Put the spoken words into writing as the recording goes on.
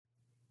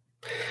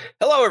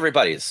Hello,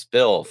 everybody. It's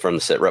Bill from the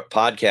Sit Rep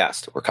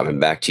Podcast. We're coming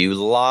back to you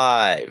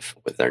live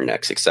with our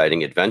next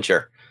exciting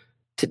adventure.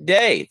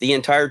 Today, the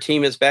entire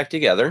team is back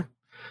together.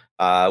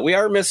 We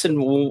are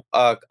missing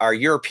our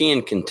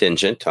European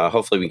contingent.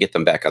 Hopefully, we get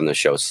them back on the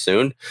show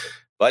soon.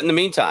 But in the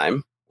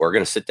meantime, we're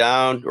going to sit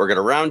down. We're going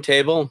to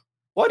roundtable.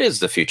 What is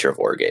the future of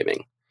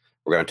Wargaming?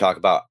 We're going to talk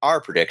about our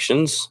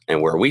predictions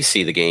and where we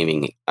see the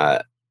gaming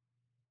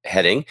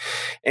heading.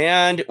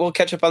 And we'll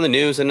catch up on the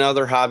news and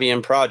other hobby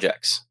and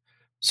projects.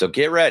 So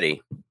get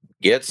ready,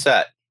 get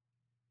set,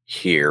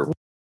 here.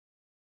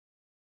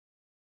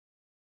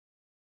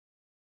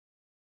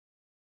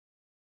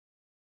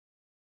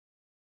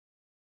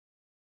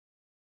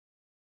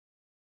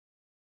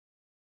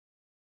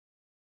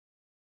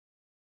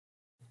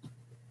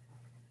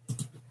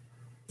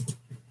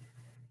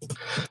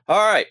 All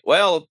right,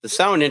 well, the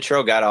sound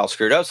intro got all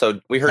screwed up, so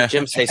we heard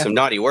Jim say some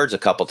naughty words a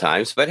couple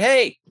times, but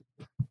hey,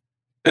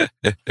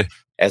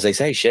 as they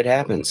say, shit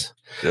happens.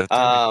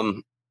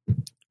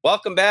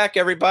 Welcome back,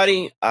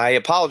 everybody. I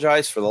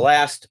apologize for the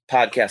last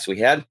podcast we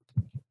had.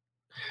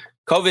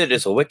 COVID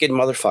is a wicked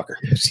motherfucker.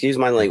 Excuse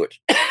my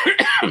language.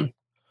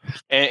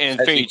 and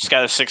Fate's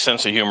got a sixth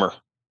sense of humor.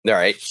 All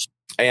right.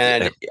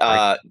 And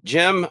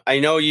Jim, I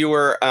know you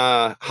were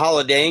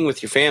holidaying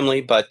with your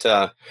family, but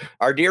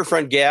our dear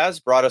friend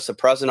Gaz brought us a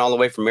present all the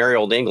way from merry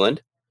old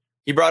England.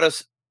 He brought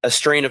us a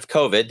strain of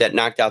COVID that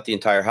knocked out the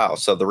entire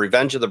house. So the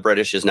revenge of the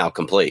British is now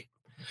complete.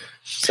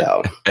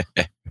 So...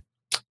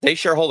 They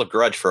sure hold a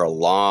grudge for a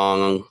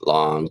long,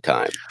 long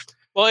time.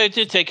 Well, it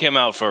did take him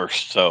out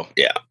first, so.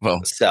 Yeah.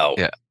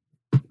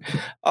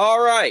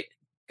 All right.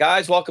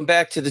 Guys, welcome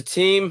back to the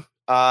team.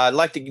 I'd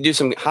like to do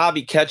some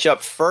hobby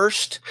catch-up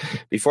first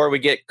before we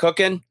get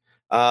cooking.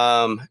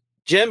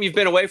 Jim, you've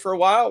been away for a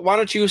while. Why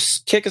don't you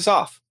kick us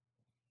off?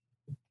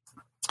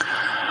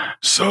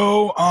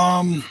 So,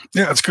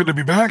 it's good to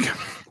be back.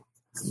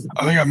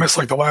 I think I missed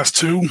like the last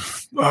two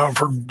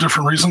for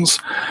different reasons.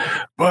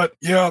 But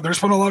yeah, there's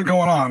been a lot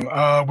going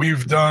on.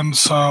 We've done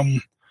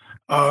some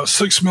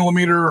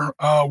 6mm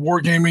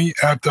wargaming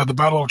at the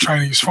Battle of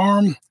Chinese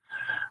Farm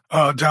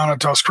down at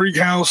Dust Creek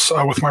House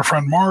with my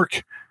friend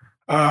Mark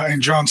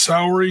and John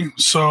Sowery.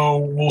 So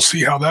we'll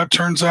see how that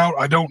turns out.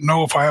 I don't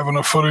know if I have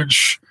enough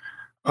footage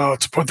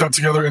to put that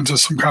together into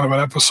some kind of an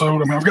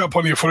episode. I mean, I've got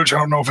plenty of footage. I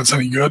don't know if it's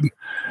any good,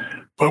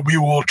 but we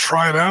will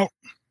try it out.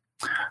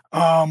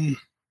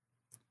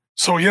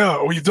 So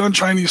yeah, we've done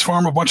Chinese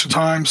Farm a bunch of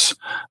times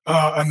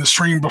on the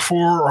stream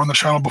before or on the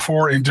channel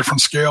before in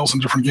different scales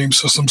and different game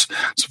systems.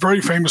 It's a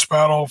very famous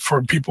battle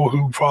for people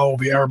who follow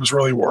the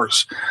Arab-Israeli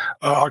Wars,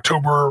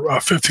 October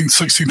 15th,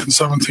 16th, and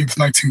 17th,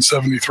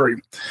 1973.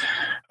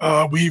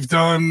 We've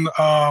done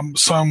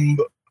some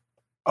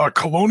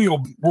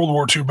colonial World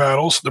War II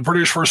battles, the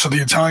British versus the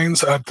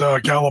Italians at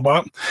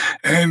Galabat.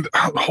 And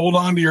hold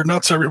on to your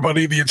nuts,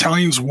 everybody. The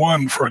Italians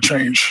won for a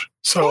change.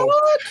 So,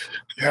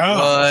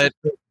 yeah.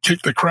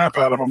 Kick the crap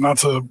out of them, not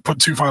to put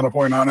too fine a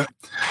point on it.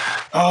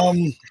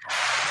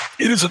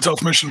 It is a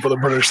tough mission for the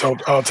British, though,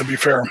 to be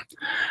fair.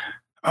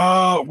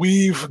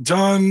 We've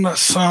done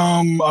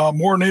some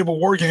more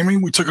naval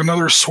wargaming. We took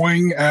another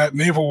swing at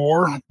Naval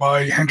War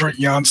by Hendrik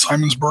Jan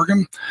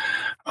Simonsbergen.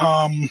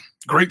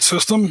 Great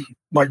system,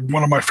 like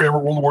one of my favorite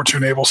World War II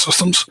naval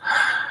systems.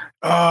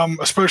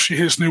 Especially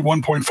his new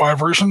 1.5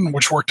 version,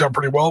 which worked out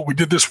pretty well. We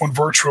did this one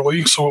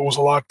virtually, so it was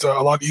a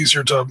lot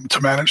easier to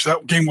manage.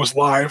 That game was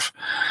live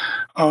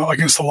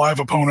against a live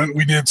opponent.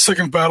 We did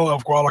Second Battle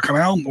of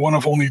Guadalcanal, one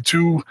of only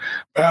two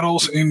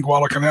battles in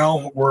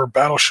Guadalcanal where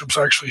battleships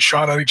actually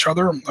shot at each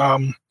other.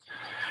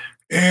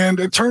 And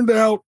it turned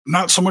out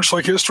not so much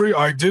like history.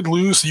 I did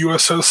lose the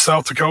USS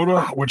South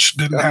Dakota, which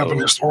didn't happen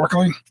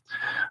historically.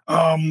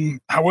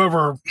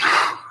 However...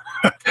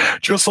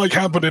 just like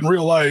happened in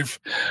real life,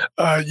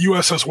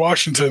 USS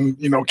Washington,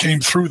 came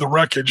through the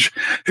wreckage.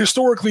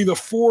 Historically, the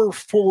four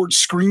forward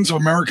screens of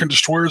American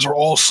destroyers are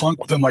all sunk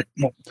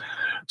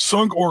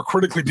sunk or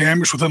critically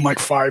damaged within like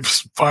five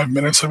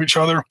minutes of each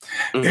other.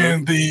 Mm-hmm.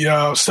 And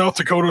the South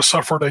Dakota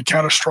suffered a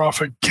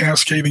catastrophic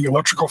cascading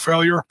electrical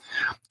failure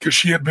because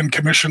she had been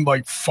commissioned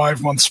like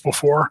 5 months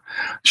before.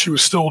 She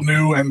was still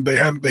new, and they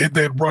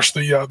had rushed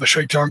the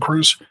shakedown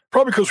cruise,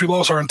 probably because we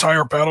lost our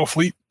entire battle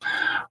fleet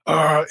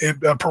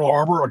at Pearl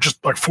Harbor, or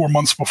just like 4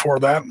 months before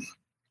that.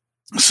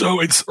 So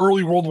it's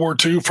early World War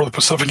II for the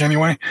Pacific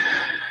anyway.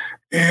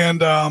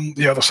 And,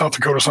 the South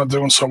Dakota's not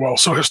doing so well.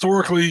 So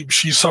historically,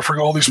 she's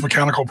suffering all these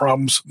mechanical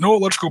problems. No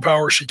electrical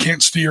power. She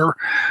can't steer.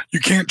 You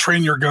can't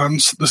train your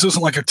guns. This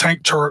isn't like a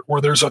tank turret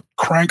where there's a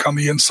crank on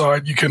the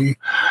inside. You can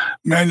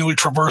manually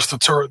traverse the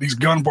turret. These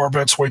gun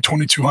barbettes weigh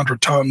 2,200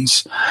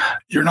 tons.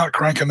 You're not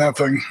cranking that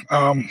thing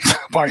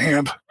by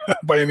hand.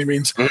 By any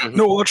means. Mm-hmm.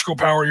 No electrical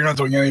power, you're not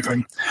doing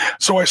anything.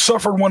 So I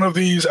suffered one of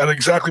these at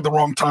exactly the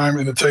wrong time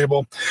in the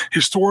table.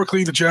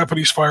 Historically, the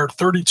Japanese fired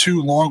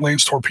 32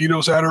 long-range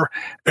torpedoes at her.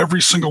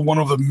 Every single one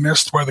of them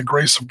missed by the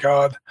grace of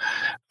God.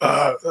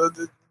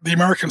 the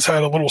Americans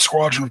had a little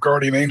squadron of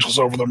guardian angels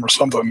over them or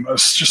something.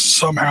 It's just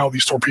somehow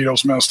these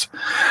torpedoes missed.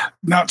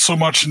 Not so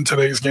much in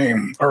today's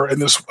game or in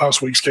this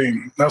last week's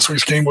game. Last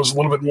week's game was a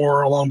little bit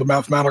more along the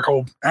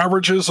mathematical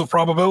averages of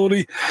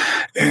probability.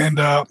 And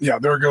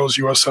there goes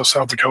USS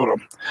South Dakota.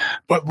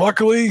 But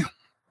luckily,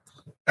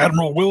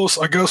 Admiral Willis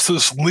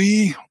Augustus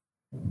Lee,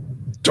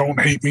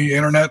 don't hate me,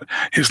 Internet,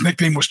 his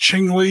nickname was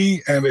Ching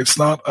Lee, and it's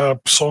not a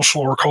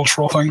social or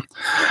cultural thing.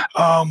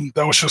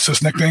 That was just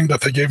his nickname that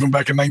they gave him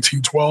back in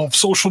 1912.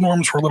 Social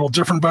norms were a little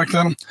different back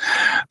then.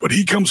 But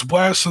he comes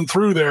blasting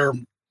through there,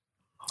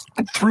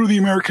 through the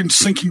American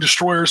sinking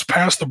destroyers,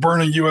 past the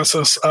burning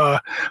USS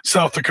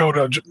South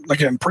Dakota,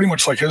 again, pretty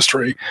much like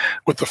history,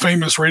 with the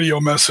famous radio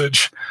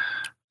message,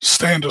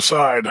 "Stand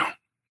aside,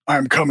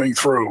 I'm coming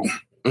through.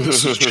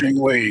 This is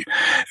Ching Lee."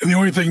 And the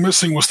only thing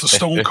missing was the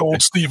Stone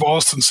Cold Steve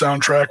Austin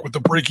soundtrack with the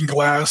breaking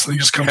glass, and he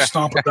just comes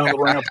stomping down the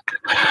ramp.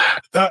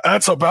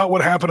 That's about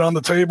what happened on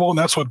the table, and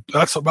that's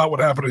about what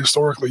happened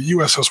historically.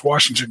 USS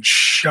Washington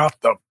shot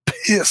the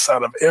piss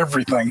out of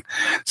everything.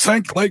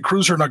 Sank light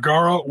cruiser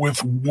Nagara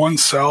with one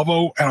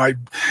salvo,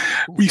 and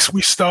we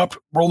stopped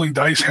rolling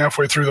dice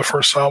halfway through the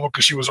first salvo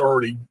because she was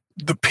already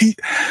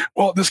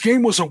this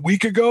game was a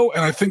week ago,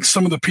 and I think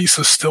some of the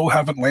pieces still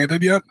haven't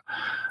landed yet.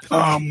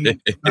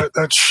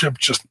 That ship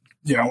just,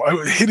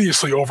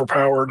 hideously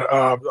overpowered, an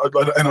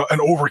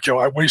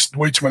overkill. I wasted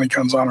way too many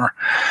guns on her.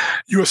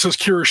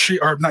 IJN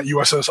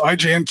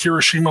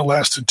Kirishima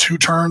lasted 2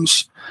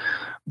 turns.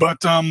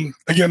 But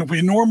again,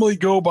 we normally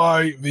go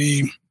by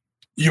the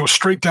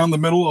straight down the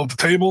middle of the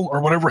table or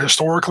whatever.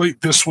 Historically,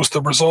 this was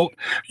the result.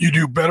 You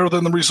do better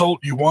than the result,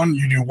 you won.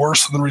 You do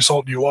worse than the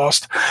result, you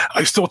lost.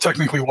 I still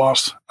technically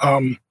lost,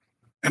 and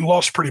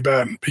lost pretty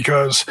bad,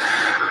 because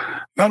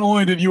not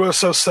only did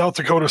USS South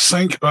Dakota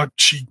sink, but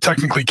she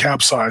technically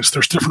capsized.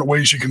 There's different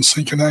ways you can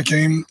sink in that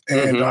game,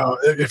 and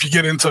if you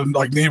get into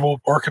like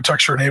naval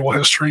architecture, naval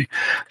history,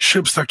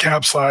 ships that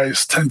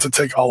capsize tend to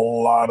take a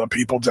lot of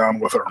people down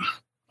with her.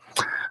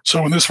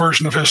 So in this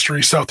version of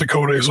history, South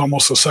Dakota is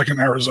almost a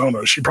second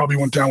Arizona. She probably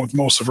went down with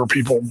most of her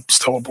people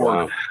still aboard.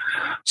 Wow.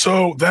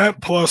 So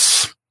that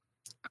plus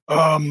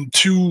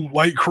 2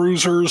 light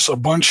cruisers, a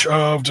bunch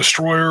of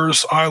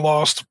destroyers. I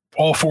lost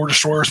all 4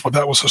 destroyers, but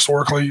that was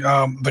historically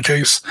the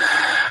case.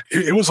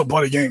 It was a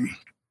bloody game.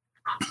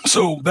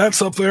 So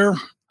that's up there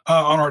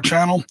on our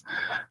channel.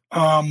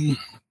 And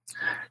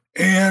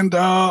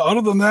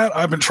other than that,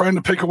 I've been trying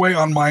to pick away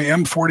on my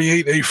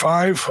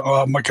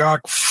M48A5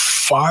 Magach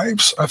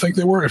 5s, I think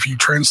they were, if you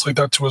translate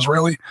that to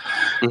Israeli.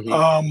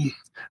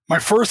 My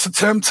first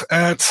attempt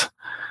with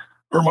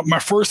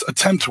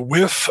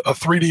a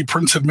 3D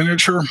printed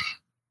miniature,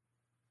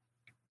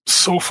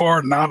 so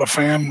far not a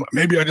fan.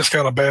 Maybe I just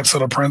got a bad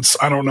set of prints,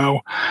 I don't know,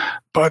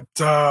 but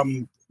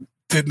I'm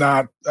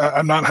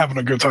not having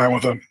a good time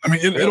with it. I mean,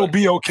 it'll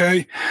be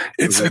okay.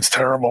 It's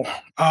terrible.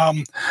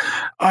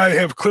 I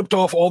have clipped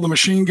off all the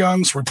machine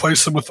guns,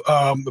 replaced them with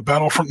the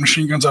Battlefront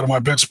machine guns out of my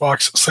bits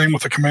box. Same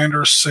with the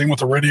commanders, same with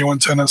the radio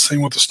antenna,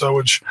 same with the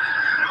stowage.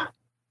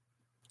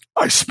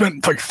 I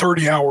spent like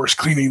 30 hours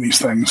cleaning these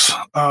things,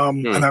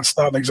 and that's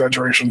not an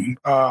exaggeration.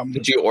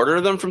 Did you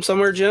order them from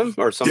somewhere, Jim,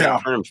 or somebody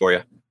print them for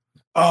you?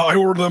 I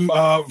ordered them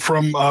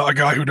from a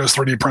guy who does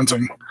 3D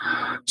printing.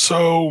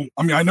 So,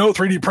 I mean, I know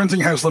 3D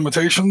printing has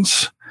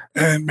limitations,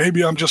 and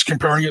maybe I'm just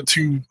comparing it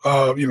to,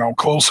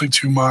 closely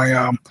to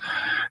my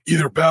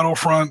either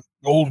Battlefront,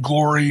 Old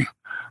Glory,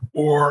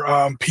 or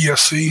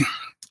PSC,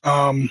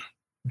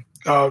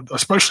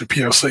 especially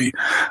PSC.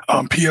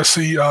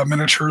 PSC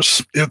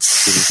miniatures.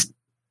 It's,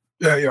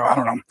 I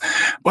don't know.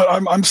 But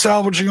I'm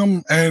salvaging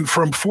them, and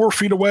from 4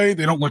 feet away,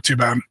 they don't look too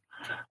bad.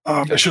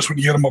 It's just when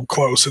you get them up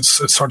close, it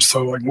starts to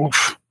like,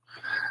 woof.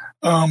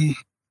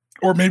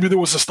 Or maybe there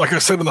was this, like I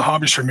said in the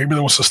hobby stream, maybe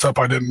there was a step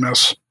I didn't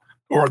miss,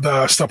 or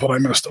the step that I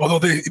missed. Although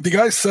the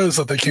guy says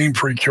that they came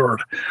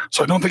pre-cured,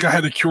 so I don't think I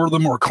had to cure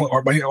them or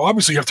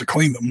obviously you have to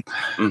clean them.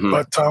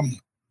 But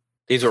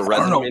these are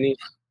resin minis.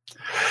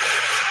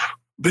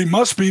 They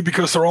must be,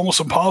 because they're almost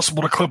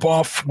impossible to clip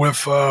off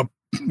with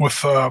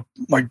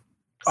like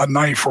a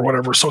knife or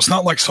whatever. So it's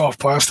not like soft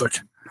plastic.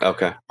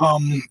 Okay.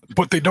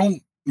 But they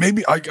don't.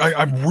 Maybe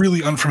I'm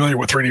really unfamiliar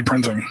with 3D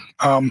printing,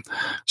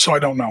 so I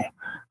don't know.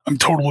 I'm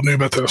total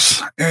noob at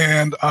this,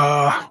 and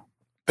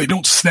they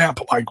don't snap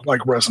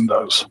like resin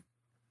does.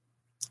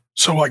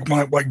 So like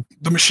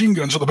the machine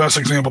guns are the best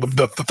example.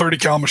 The 30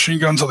 cal machine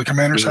guns of the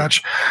commander's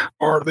hatch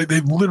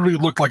they literally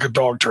look like a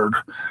dog turd.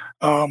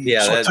 Go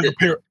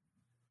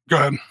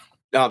ahead.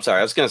 No, I'm sorry.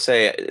 I was going to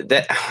say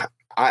that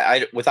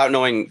I without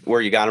knowing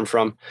where you got them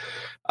from,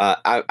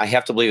 I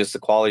have to believe it's the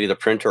quality of the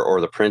printer or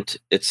the print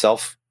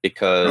itself.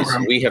 Because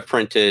we have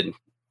printed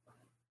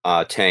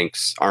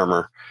tanks,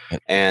 armor,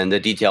 and the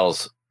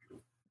details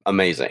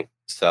amazing.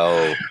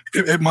 So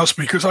it must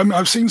be, because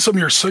I've seen some of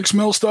your 6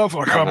 mil stuff.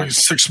 Like probably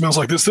 6 mils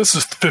like this. This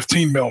is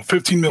 15 mil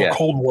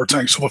Cold War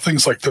tanks. So the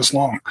thing's like this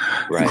long,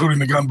 including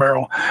the gun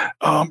barrel.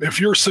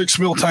 If your 6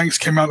 mil tanks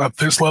came out at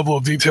this level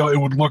of detail, it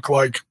would look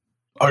like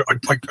a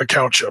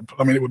cow chip.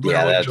 I mean, it would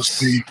literally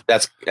just be.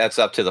 That's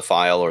up to the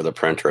file or the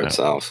printer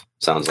itself.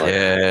 Sounds like.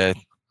 Yeah.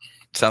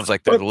 Sounds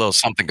like there's a little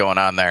something going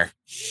on there.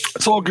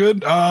 It's all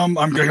good.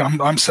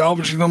 I'm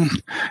salvaging them.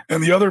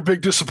 And the other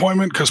big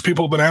disappointment, because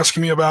people have been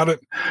asking me about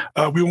it,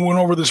 we went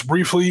over this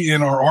briefly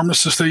in our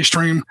Armistice Day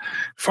stream.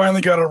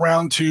 Finally got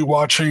around to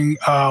watching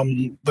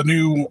the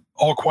new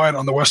All Quiet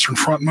on the Western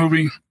Front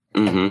movie.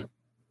 Mm-hmm.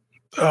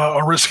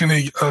 Risking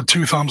a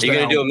 2 thumbs down. Are you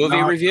going to do a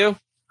movie review?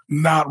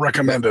 Not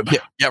recommended.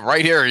 Yeah,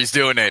 right here he's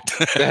doing it.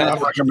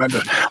 Not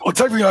recommended. Well,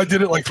 technically, I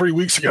did it like 3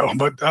 weeks ago,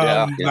 but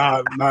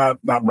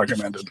not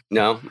recommended.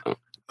 No.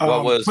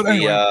 What was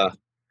the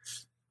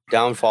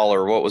downfall,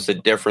 or what was the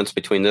difference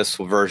between this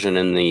version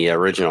and the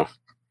original?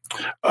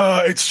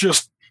 It's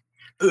just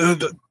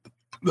the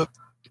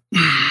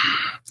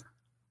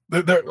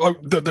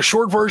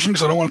short version,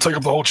 because I don't want to take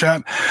up the whole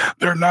chat.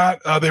 They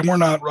were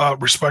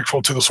not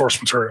respectful to the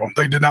source material.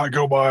 They did not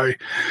go by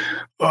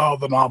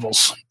the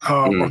novels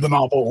or the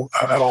novel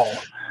at all,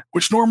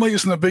 which normally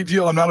isn't a big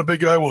deal. I'm not a big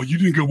guy. Well, you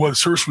didn't go by the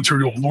source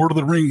material. Lord of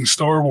the Rings,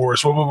 Star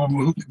Wars. Blah, blah,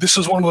 blah. This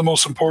is one of the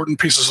most important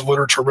pieces of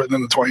literature written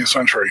in the 20th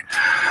century.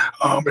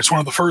 It's one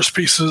of the first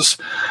pieces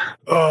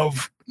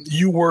of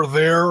you were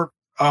there.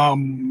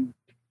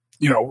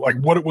 Like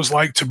what it was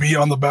like to be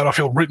on the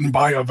battlefield, written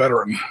by a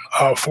veteran,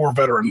 for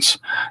veterans.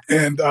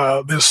 And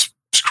this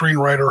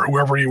screenwriter,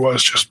 whoever he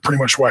was, just pretty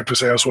much wiped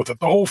his ass with it.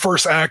 The whole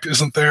first act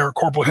isn't there.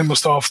 Corporal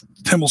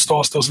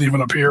Himmelstoss doesn't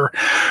even appear.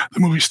 The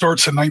movie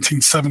starts in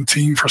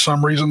 1917 for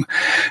some reason.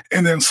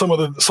 And then some of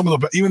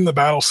the even the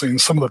battle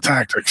scenes, some of the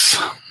tactics.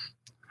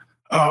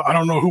 I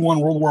don't know who won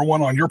World War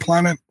I on your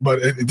planet, but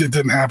it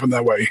didn't happen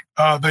that way.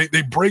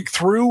 They break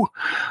through.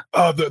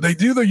 They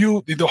do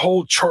the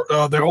whole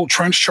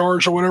trench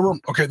charge or whatever.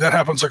 Okay, that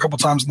happens a couple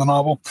times in the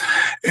novel,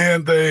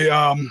 and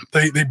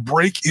they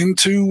break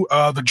into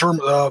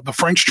the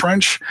French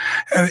trench,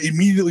 and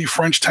immediately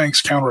French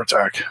tanks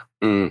counterattack.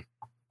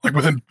 Like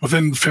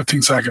within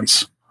 15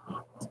 seconds.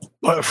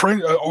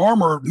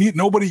 Armor.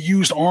 Nobody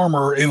used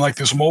armor in like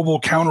this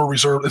mobile counter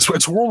reserve.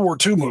 It's a World War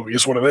II movie,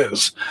 is what it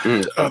is.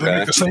 Okay. They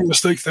make the same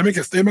mistakes. They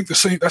make the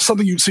same. That's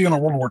something you'd see in a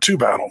World War II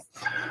battle.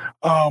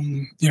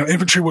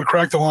 Infantry would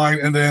crack the line,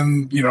 and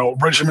then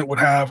regiment would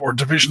have, or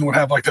division would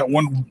have, like that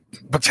one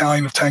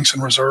battalion of tanks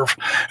in reserve,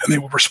 and they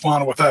would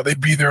respond with that.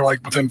 They'd be there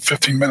like within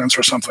 15 minutes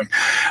or something.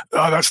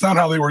 That's not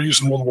how they were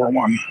using World War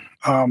I.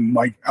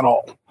 Like at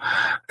all.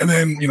 And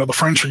then, the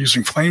French are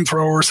using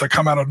flamethrowers that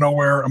come out of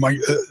nowhere. I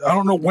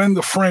don't know when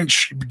the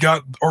French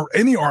got, or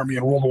any army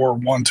in World War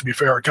I, to be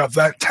fair, got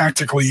that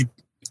tactically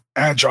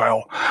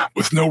agile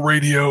with no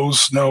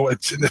radios. No,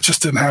 it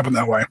just didn't happen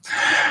that way.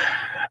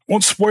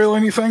 Won't spoil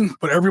anything,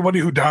 but everybody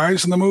who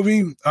dies in the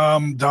movie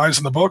dies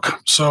in the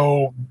book.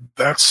 So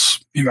that's,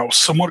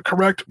 somewhat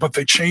correct, but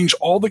they change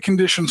all the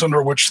conditions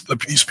under which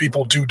these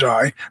people do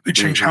die. They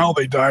change how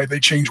they die.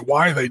 They change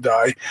why they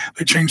die.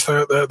 They change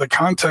the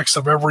context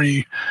of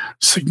every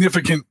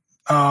significant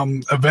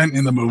event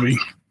in the movie.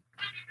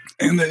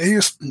 And it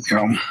is,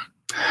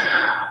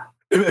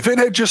 if it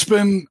had just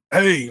been,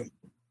 hey,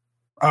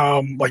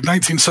 like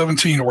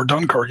 1917 or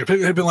Dunkirk, if it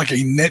had been like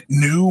a net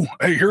new,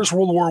 hey, here's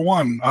World War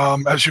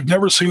I, as you've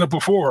never seen it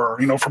before,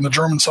 from the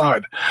German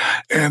side,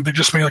 and they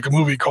just made like a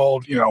movie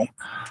called, A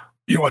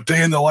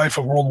Day in the Life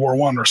of World War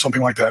I or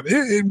something like that,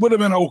 it would have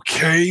been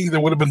okay.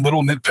 There would have been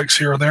little nitpicks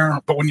here or there,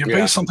 but when you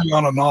base something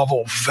on a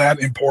novel that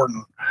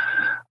important,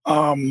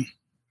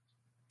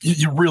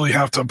 you really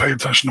have to pay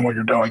attention to what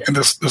you're doing. And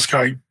this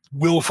guy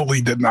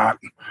willfully did not.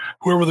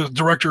 Whoever the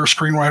director or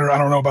screenwriter, I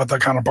don't know about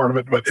that kind of part of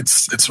it, but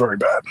it's very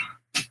bad.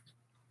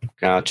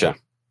 Gotcha.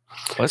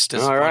 Let's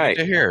just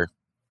to hear.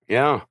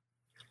 Yeah.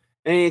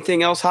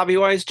 Anything else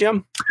hobby-wise,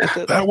 Jim?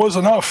 That was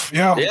enough.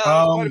 Yeah. Yeah,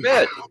 quite a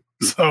bit.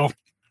 So,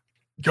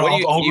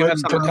 you have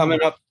something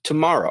coming up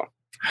tomorrow?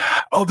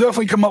 I'll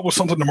definitely come up with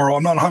something tomorrow.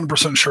 I'm not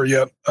 100% sure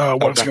yet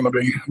what it's going to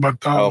be. But,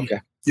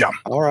 yeah.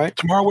 All right.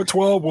 Tomorrow at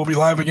 12, we'll be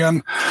live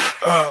again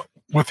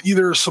with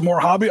either some more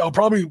hobby.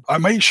 I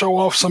may show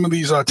off some of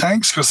these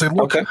tanks because they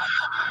look... Okay.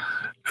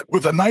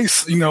 With a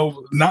nice,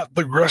 not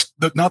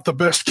the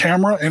best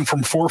camera, and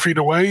from 4 feet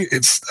away,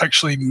 it's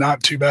actually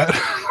not too bad.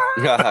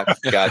 Gotcha.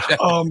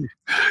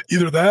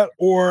 Either that,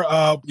 or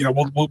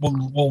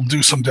we'll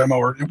do some demo,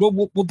 or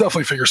we'll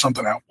definitely figure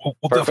something out.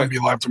 We'll definitely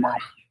be live tomorrow.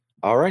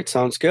 All right,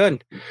 sounds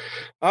good.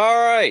 All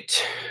right,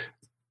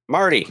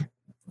 Marty,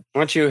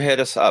 why don't you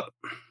hit us up?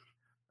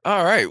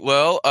 All right.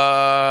 Well,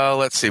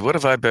 let's see. What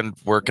have I been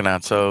working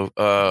on? So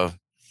I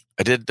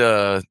did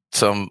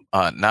some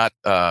not.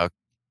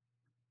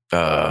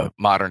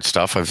 Modern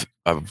stuff.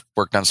 I've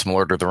worked on some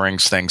Lord of the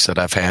Rings things that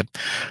I've had,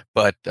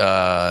 but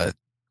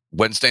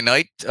Wednesday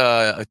night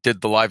I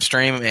did the live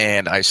stream,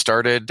 and I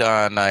started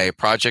on a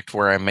project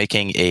where I'm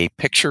making a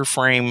picture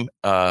frame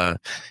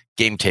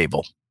game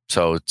table.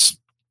 So it's,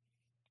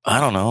 I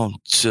don't know,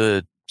 it's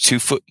a 2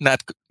 foot,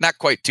 not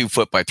quite 2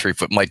 foot by 3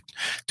 foot, like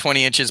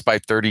 20 inches by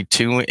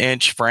 32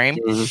 inch frame,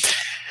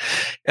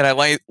 and I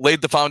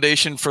laid the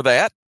foundation for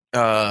that.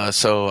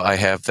 So I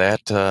have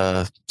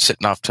that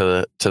sitting off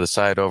to the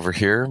side over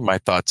here. My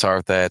thoughts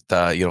are that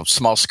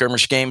small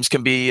skirmish games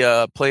can be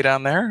played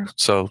on there.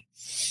 So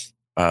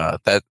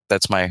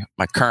that's my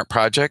current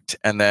project.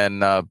 And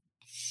then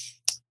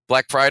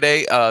Black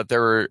Friday,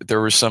 there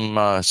were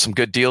some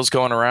good deals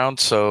going around.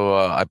 So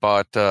I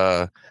bought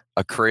a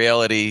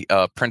Creality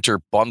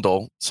printer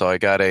bundle. So I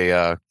got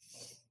a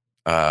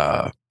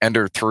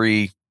Ender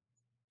 3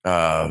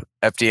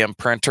 FDM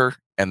printer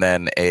and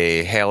then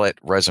a Hallet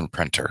resin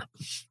printer,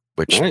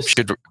 which Nice.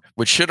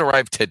 should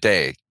arrive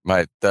today.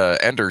 The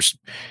Ender's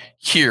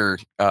here,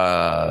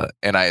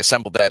 and I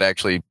assembled that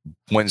actually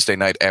Wednesday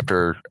night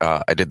after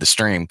I did the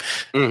stream.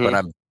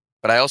 Mhm.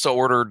 But I also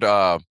ordered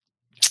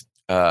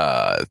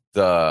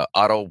the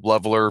auto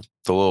leveler,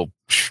 the little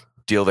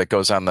deal that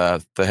goes on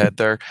the head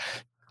there.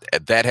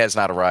 That has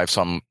not arrived,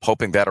 so I'm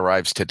hoping that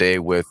arrives today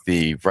with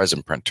the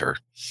resin printer.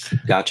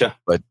 Gotcha.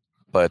 But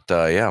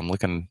yeah, I'm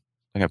looking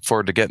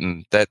forward to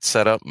getting that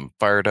set up and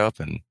fired up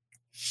and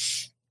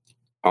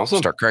Awesome.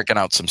 start cranking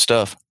out some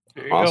stuff.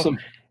 There you Awesome.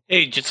 go.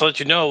 Hey, just to let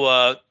you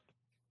know,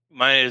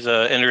 mine is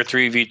a Ender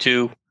 3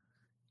 V2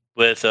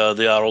 with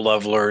the auto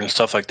leveler and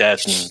stuff like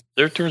that. And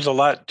there's a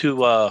lot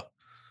to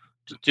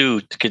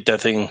do to get that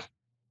thing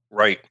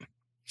right.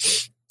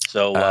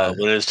 So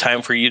when it's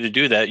time for you to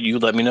do that, you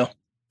let me know.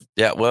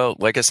 Yeah, well,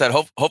 like I said,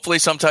 hopefully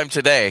sometime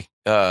today.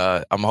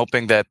 I'm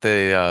hoping that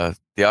the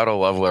auto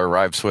leveler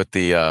arrives with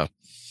the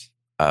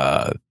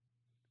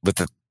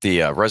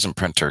resin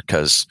printer,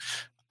 because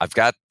I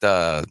got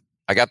the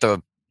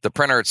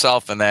printer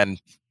itself, and then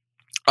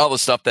all the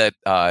stuff that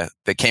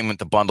came with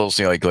the bundles,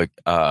 like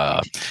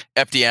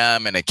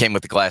FDM, and it came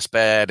with the glass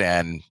bed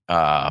and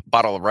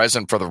bottle of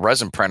resin for the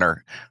resin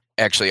printer.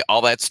 Actually,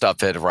 all that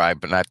stuff had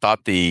arrived, and I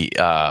thought the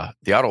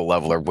auto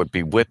leveler would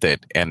be with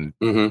it, and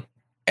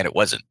it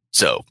wasn't.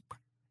 So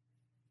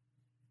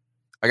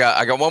I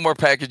got one more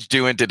package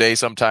due in today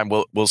sometime.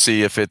 We'll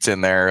see if it's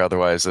in there.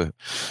 Otherwise, I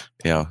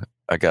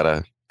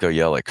gotta go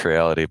yell at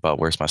Creality about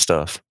where's my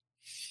stuff.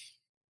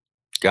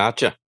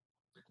 Gotcha.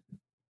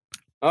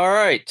 All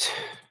right,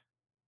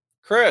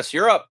 Chris,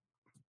 you're up.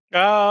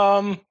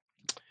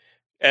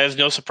 As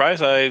no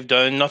surprise, I've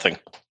done nothing.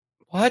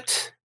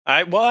 What?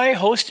 I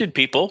hosted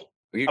people.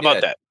 You How about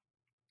did. that?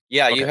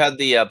 Yeah, Okay. you had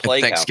the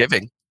plague house.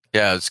 Thanksgiving.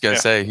 Yeah, I was gonna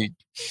say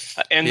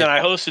And then I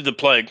hosted the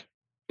plague.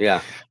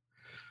 Yeah,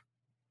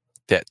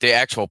 the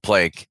actual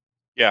plague.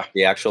 Yeah,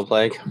 the actual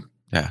plague.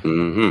 Yeah.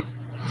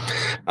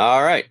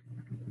 All right.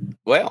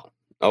 Well,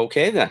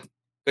 okay then.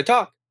 Good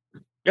talk.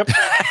 Yep.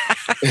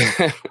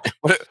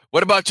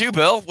 What about you,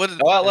 Bill?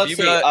 Well, let's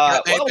see. We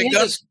had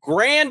this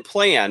grand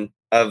plan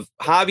of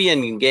hobby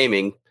and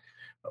gaming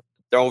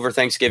over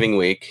Thanksgiving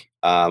week,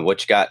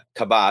 which got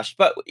kiboshed.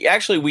 But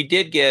actually, we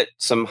did get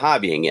some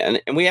hobbying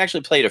in, and we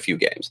actually played a few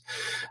games.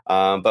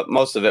 But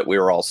most of it, we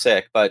were all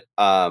sick. But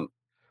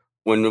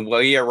when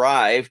we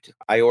arrived,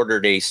 I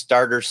ordered a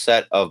starter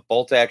set of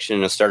Bolt Action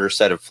and a starter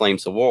set of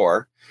Flames of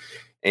War.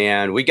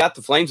 And we got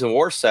the Flames of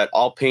War set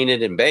all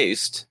painted and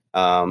based.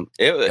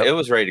 It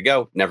was ready to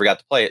go. Never got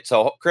to play it.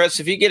 So, Chris,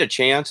 if you get a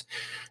chance,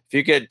 if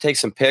you could take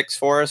some pics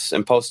for us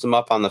and post them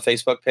up on the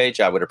Facebook page,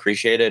 I would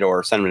appreciate it,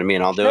 or send them to me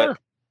and I'll do it.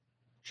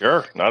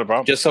 Sure, not a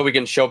problem. Just so we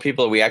can show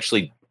people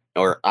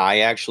that I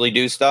actually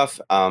do stuff.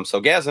 So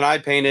Gaz and I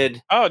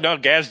painted. Oh, no,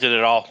 Gaz did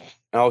it all.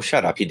 Oh,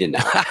 shut up. He did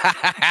not.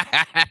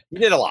 He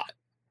did a lot.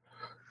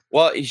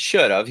 Well, he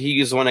should have. He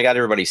was the one that got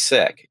everybody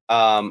sick.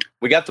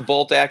 We got the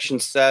Bolt Action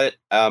set.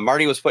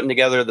 Marty was putting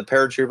together the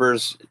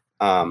paratroopers.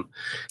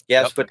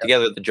 Gaz put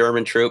together the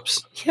German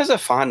troops. He has a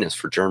fondness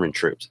for German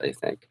troops, I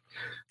think.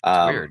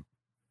 Weird.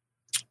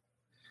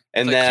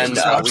 And Like, then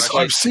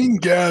I've seen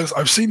Gaz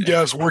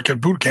work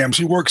at boot camps.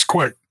 He works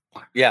quick.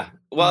 Yeah.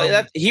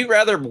 Well, he'd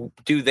rather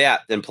do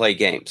that than play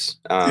games.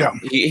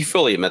 He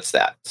fully admits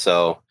that.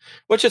 So,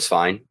 which is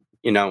fine.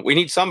 We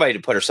need somebody to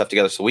put our stuff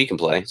together so we can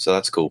play. So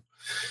that's cool.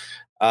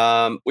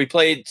 We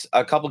played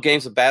a couple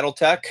games of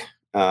BattleTech.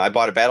 I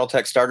bought a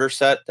BattleTech starter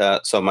set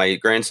so my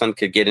grandson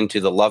could get into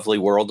the lovely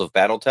world of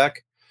BattleTech.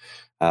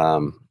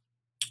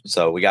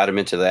 So we got him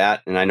into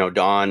that. And I know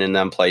Dawn and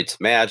them played some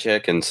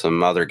Magic and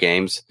some other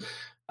games.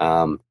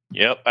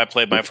 Yep, I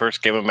played my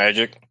first game of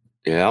Magic.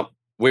 Yeah.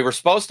 We were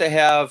supposed to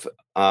have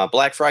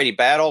Black Friday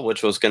Battle,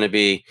 which was going to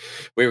be,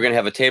 we were going to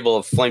have a table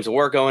of Flames of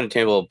War going, a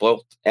table of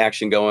Bolt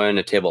Action going,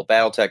 a table of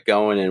BattleTech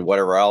going, and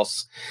whatever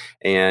else.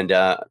 And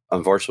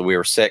unfortunately, we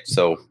were sick,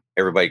 so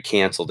everybody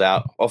canceled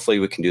out. Hopefully,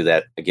 we can do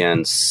that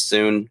again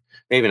soon.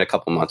 Maybe in a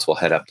couple months, we'll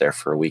head up there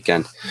for a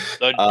weekend.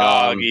 The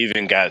dog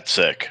even got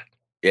sick.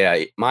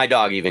 Yeah, my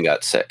dog even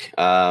got sick.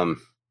 We thought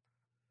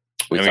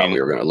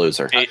we were going to lose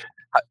her.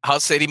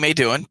 How's Sadie Mae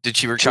doing? Did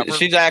she recover?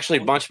 She's actually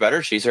much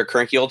better. She's her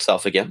cranky old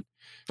self again.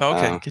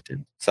 Okay,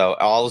 good. So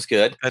all is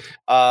good.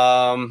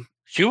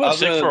 She was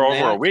sick for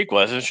over a week,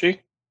 wasn't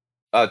she?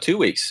 2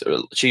 weeks.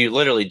 She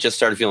literally just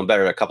started feeling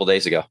better a couple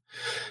days ago.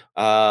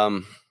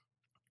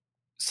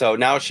 So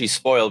now she's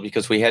spoiled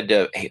because we had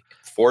to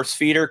force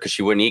feed her because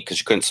she wouldn't eat because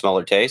she couldn't smell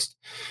or taste.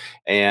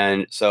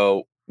 And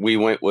so we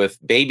went with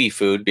baby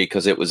food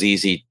because it was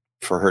easy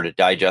for her to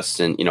digest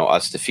and,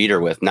 us to feed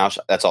her with. Now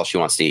that's all she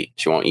wants to eat.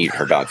 She won't eat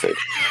her dog food.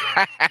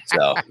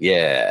 So,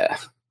 yeah.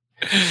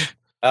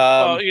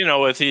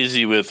 It's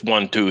easy with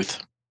one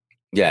tooth.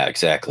 Yeah,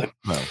 exactly.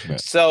 Oh, yeah.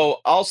 So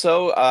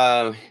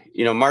also,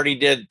 Marty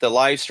did the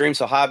live stream.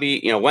 So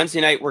hobby,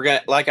 Wednesday night, we're going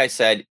to, like I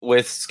said,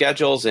 with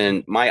schedules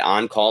and my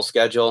on-call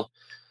schedule,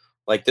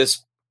 like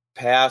this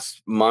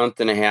past month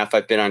and a half,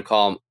 I've been on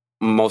call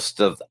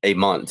most of a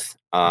month.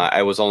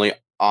 I was only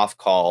off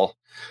call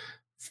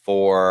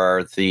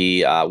for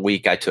the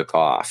week I took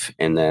off,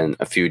 and then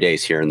a few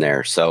days here and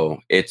there. So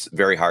it's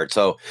very hard.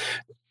 So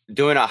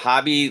doing a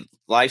hobby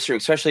live stream,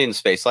 especially in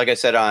space, like I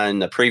said on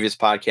the previous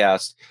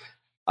podcast,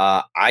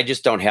 I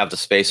just don't have the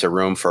space or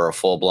room for a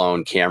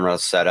full-blown camera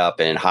setup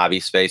in hobby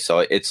space. So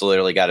it's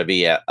literally got to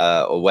be a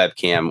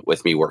webcam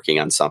with me working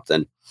on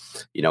something,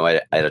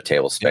 at a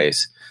table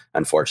space.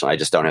 Unfortunately, I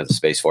just don't have the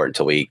space for it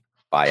until we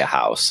buy a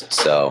house.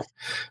 So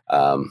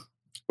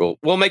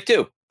we'll make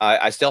do.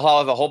 I still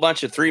have a whole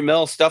bunch of 3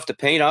 mil stuff to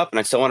paint up, and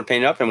I still want to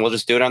paint it up, and we'll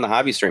just do it on the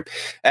hobby stream.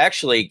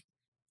 Actually,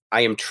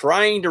 I am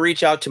trying to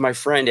reach out to my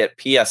friend at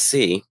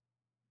PSC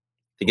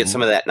to get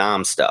some of that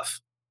NOM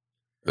stuff.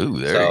 Ooh,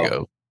 there you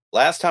go.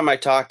 Last time I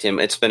talked to him,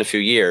 it's been a few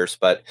years,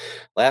 but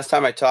last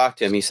time I talked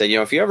to him, he said,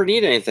 if you ever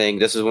need anything,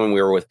 this is when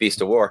we were with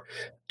Beast of War,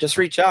 just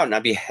reach out and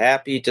I'd be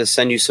happy to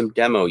send you some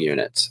demo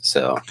units.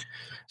 So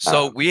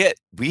we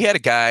had a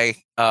guy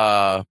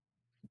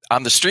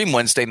on the stream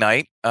Wednesday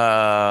night,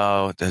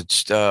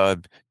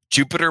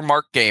 Jupiter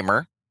Mark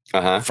Gamer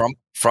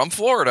from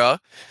Florida,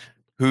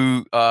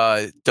 who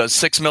does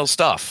 6 mil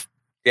stuff.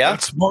 Yeah,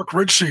 that's Mark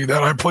Ritchie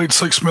that I played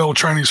 6 mil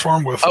Chinese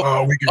Farm with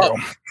a week ago.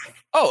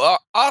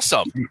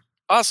 Awesome.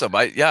 Awesome.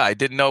 I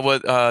didn't know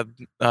what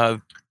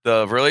the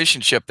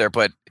relationship there,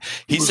 but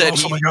he said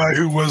also the guy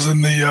who was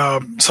in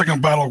the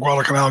second Battle of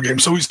Guadalcanal game.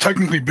 So he's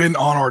technically been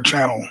on our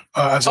channel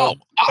as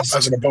an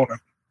opponent.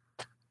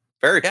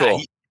 Very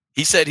cool.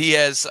 He said he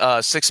has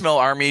 6 mil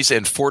armies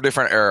in 4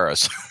 different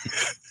eras.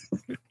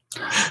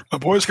 The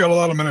boy's got a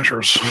lot of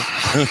miniatures.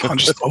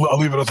 I'll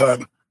leave it at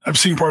that. I've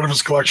seen part of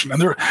his collection,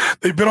 and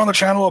they've been on the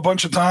channel a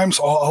bunch of times.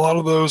 A lot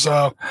of those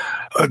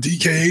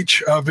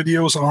DKH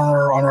videos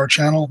on our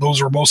channel,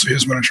 those are mostly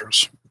his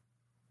miniatures.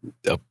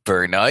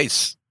 Very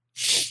nice.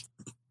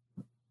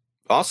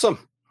 Awesome.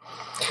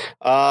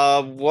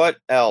 What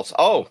else?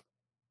 Oh,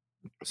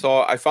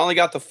 so I finally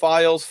got the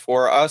files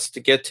for us to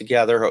get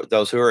together,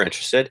 those who are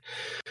interested,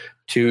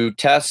 to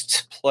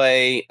test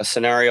play a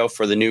scenario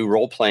for the new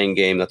role-playing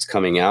game that's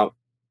coming out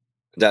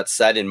that's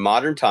set in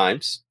modern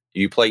times.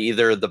 You play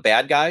either the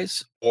bad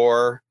guys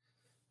or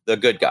the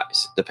good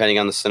guys, depending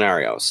on the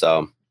scenario.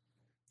 So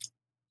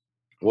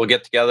we'll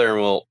get together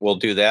and we'll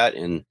do that,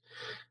 and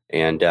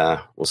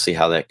we'll see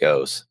how that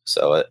goes.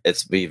 So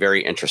it's be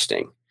very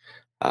interesting.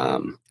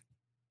 I've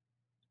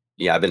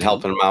been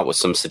helping them out with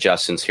some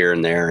suggestions here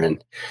and there,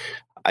 and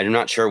I'm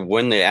not sure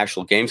when the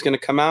actual game's going to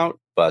come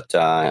out, but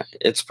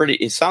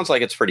it sounds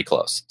like it's pretty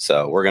close.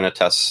 So we're going to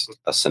test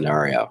a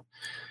scenario.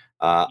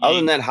 Other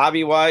than that,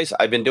 hobby wise,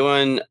 I've been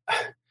doing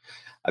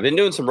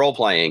some role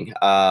playing.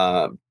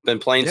 Been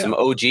playing some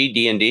OG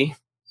D&D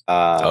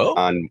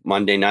on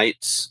Monday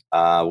nights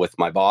with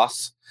my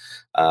boss.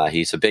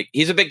 He's a big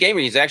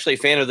gamer. He's actually a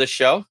fan of this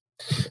show.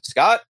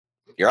 Scott,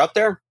 you're out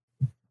there.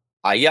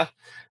 Yeah.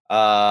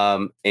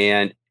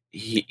 And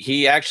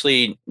he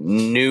actually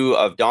knew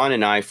of Dawn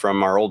and I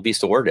from our old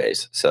Beast of War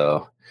days.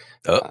 So,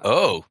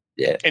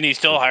 yeah. And he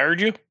still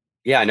hired you?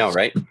 Yeah, I know,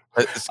 right?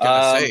 I was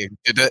gonna say,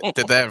 did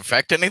that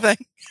affect anything?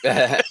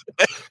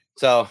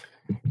 So,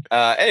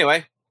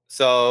 anyway,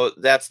 so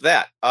that's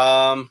that.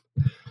 I'm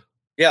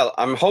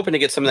hoping to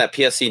get some of that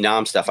PSC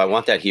NOM stuff. I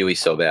want that Huey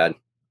so bad.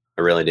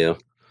 I really do.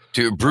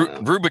 Dude,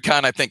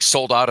 Rubicon, I think,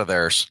 sold out of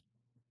theirs.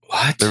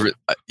 What?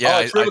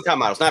 It's Rubicon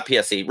models, not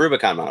PSC.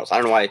 Rubicon models. I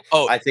don't know why.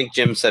 I think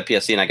Jim said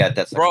PSC, and I got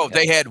that. Bro,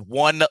 they had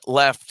one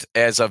left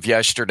as of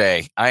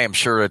yesterday. I am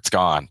sure it's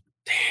gone.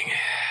 Dang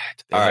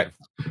it! All right.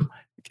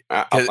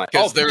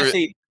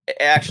 PSC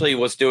actually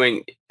was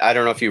doing. I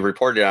don't know if you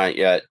reported on it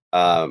yet,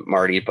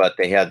 Marty, but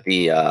they had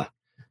the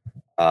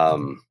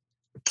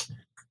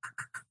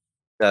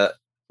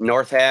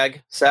North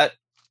Hag set.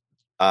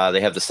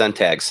 They have the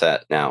Centag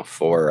set now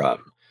for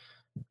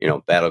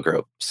Battle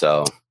Group.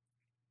 So.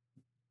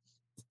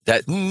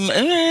 That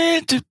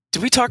did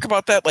we talk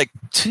about that like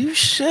 2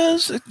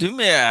 shows?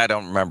 I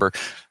don't remember.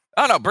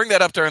 Oh no, bring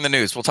that up during the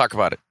news. We'll talk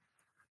about it.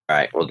 All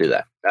right, we'll do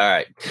that. All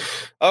right.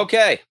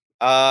 Okay.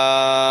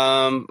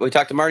 We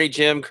talked to Marty,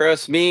 Jim,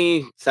 Chris,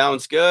 me.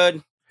 Sounds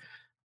good.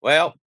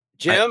 Well,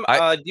 Jim,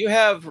 do you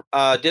have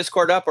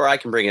Discord up, or I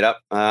can bring it up?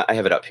 I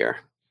have it up here.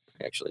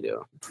 I actually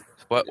do.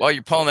 While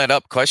you're pulling that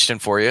up, question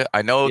for you.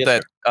 I know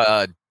that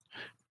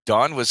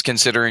Dawn was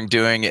considering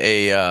doing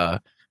a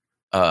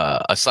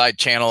side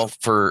channel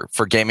for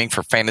gaming,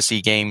 for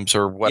fantasy games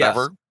or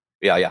whatever.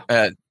 Yes.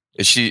 Yeah.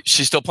 Is she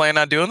still planning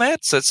on doing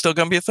that? Is that still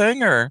going to be a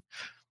thing, or?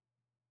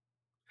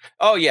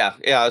 Oh yeah.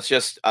 It's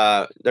just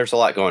there's a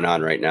lot going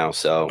on right now.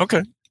 So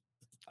okay.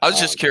 I was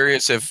just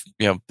curious if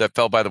that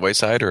fell by the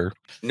wayside, or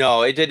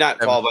no, it did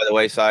not fall by the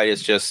wayside.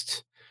 It's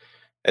just,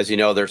 as you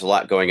know, there's a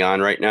lot going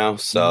on right now.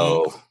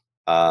 So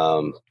we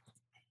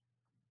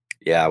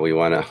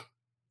want to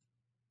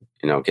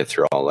get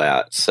through all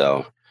that.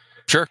 So.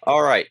 Sure.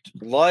 All right.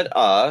 Let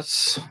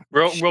us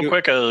real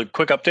quick, a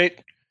quick update.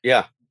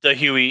 Yeah. the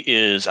Huey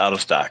is out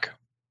of stock.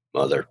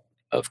 Mother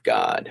of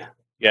God.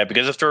 Yeah,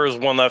 because if there was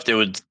one left, it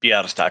would be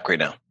out of stock right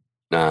now.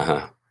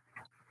 Uh-huh.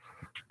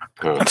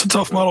 That's a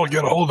tough model to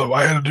get a hold of.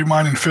 I had to do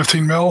mine in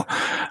 15 mil.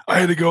 I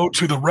had to go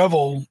to the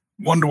Revel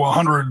 1 to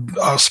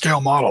 100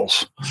 scale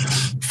models,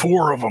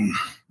 4 of them.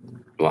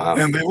 Wow.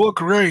 And they look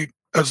great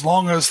as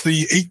long as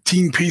the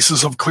 18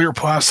 pieces of clear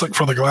plastic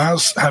for the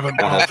glass haven't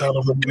popped out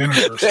of the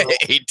miniature.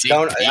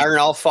 So Aren't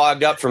all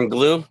fogged up from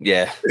glue?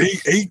 Yeah.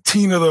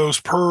 18 of those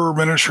per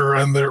miniature,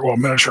 and they're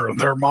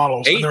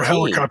models, 18. And they're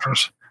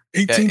helicopters.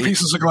 18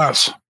 pieces of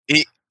glass.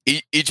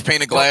 Each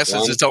pane of glass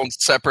is its own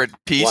separate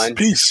piece. 1,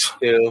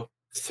 2,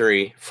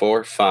 3,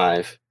 4,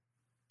 5,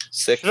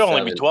 6,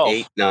 7,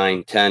 8,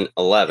 9, 10,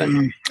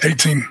 11.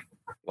 18.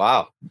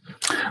 Wow.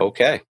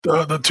 Okay.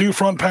 The 2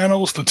 front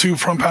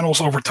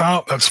panels, over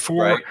top, that's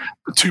 4. Right.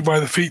 The 2 by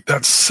the feet,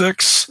 that's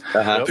 6.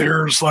 Uh-huh.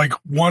 There's like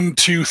 1,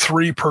 2,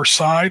 3 per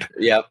side.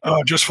 Yep.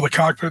 Just for the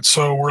cockpit.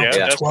 So we're up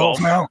to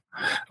 12 now.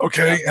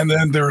 Okay. Yep. And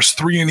then there's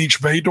 3 in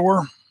each bay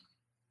door.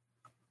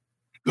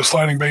 The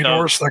sliding bay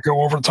doors that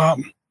go over the top.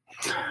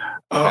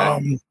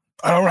 Okay.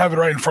 I don't have it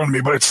right in front of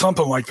me, but it's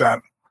something like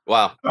that.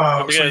 Wow.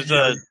 Because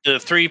the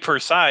 3 per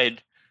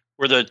side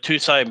were the 2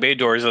 side bay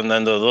doors, and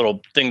then the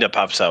little thing that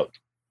pops out.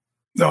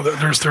 No,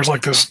 there's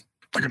like this,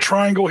 like a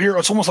triangle here.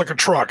 It's almost like a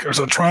truck. There's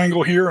a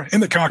triangle here in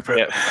the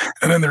cockpit,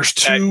 and then there's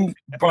 2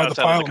 by the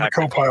pilot and the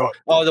co-pilot.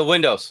 Oh, the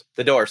windows,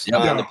 the doors,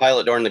 the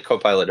pilot door and the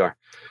co-pilot door.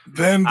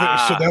 Then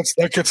so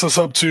that gets us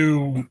up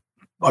to,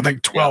 I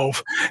think,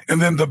 12, and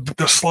then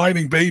the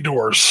sliding bay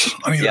doors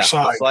on either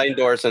side. Sliding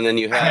doors, and then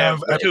you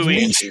have at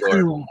least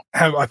 2.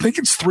 I think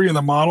it's 3 in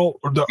the model,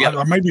 or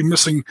I might be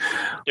missing.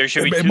 There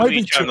should be 2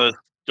 each on the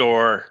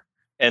door,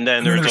 and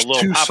then there's a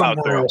little pop out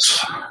door.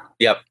 Else.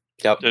 Yep.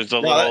 There's a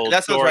little.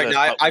 That sounds right.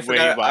 Now I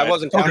forgot. I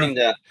wasn't counting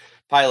the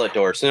pilot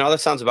doors. So, that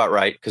sounds about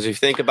right. Because if you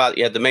think about,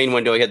 you had the main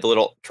window, you had the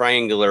little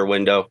triangular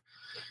window.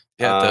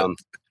 Yeah,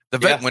 the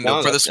vent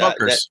window for the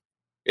smokers.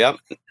 Yep.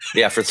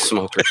 Yeah, for the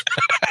smokers.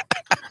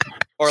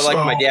 Or like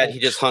my dad, he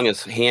just hung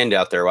his hand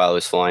out there while he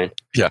was flying.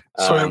 Yeah.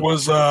 So it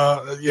was,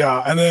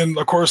 and then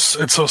of course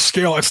it's a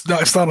scale. It's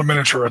not a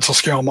miniature. It's a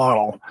scale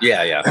model.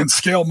 Yeah. And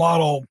scale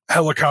model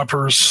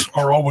helicopters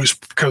are always,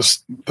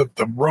 because the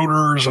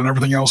rotors and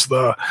everything else.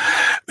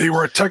 They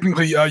were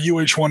technically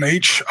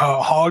UH-1H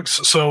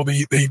hogs. So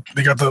they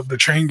got the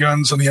chain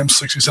guns and the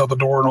M60s out the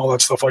door and all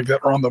that stuff like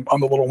that are on the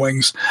little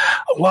wings.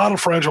 A lot of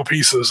fragile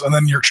pieces, and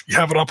then you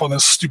have it up on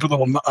this stupid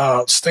little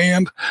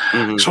stand,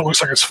 so it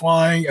looks like it's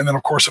flying. And then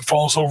of course it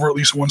falls over at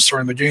least once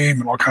during the game,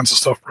 and all kinds of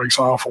stuff breaks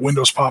off.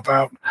 Windows pop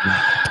out.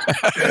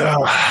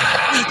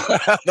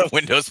 The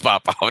windows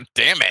pop out.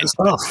 Damn it!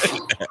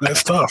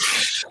 That's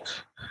tough.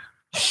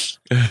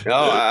 No,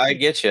 I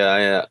get you.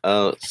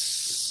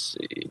 Let's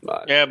see.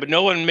 Yeah, but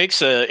no one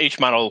makes a H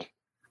model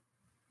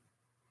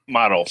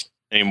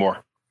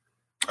anymore.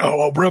 Oh,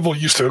 well, Revel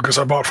used to, because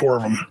I bought 4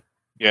 of them.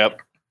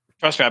 Yep.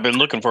 Trust me, I've been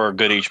looking for a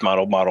good H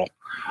model.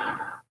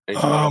 H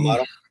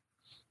model?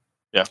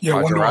 Yeah.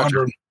 Yeah, 1 to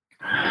 100.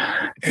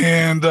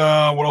 And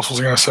what else was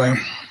I going to say?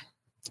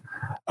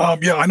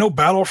 I know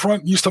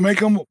Battlefront used to make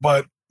them,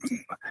 but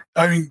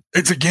I mean,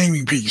 it's a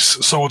gaming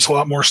piece, so it's a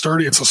lot more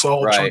sturdy. It's a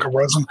solid chunk of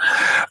resin.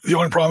 The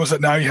only problem is that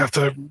now you have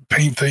to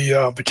paint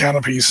the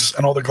canopies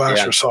and all the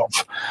glass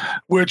yourself,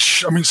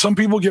 which, I mean, some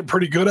people get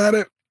pretty good at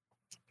it.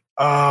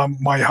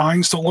 My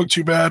Heinz don't look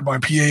too bad. My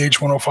PAH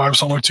 105s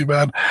don't look too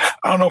bad.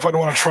 I don't know if I'd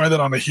want to try that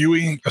on a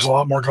Huey. There's a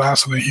lot more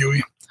glass in the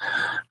Huey.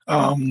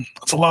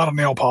 It's a lot of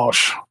nail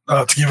polish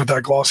to give it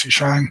that glossy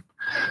shine.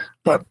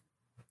 But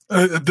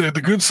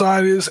the good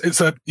side is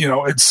that,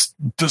 it's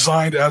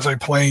designed as a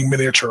playing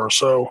miniature.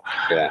 So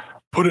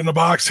put it in a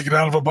box, take it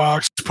out of a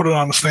box, put it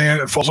on a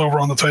stand, it falls over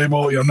on the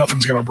table,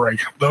 nothing's going to break.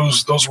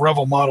 Those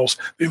Revel models,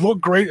 they look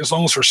great as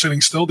long as they're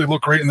sitting still. They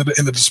look great in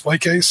the display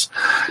case.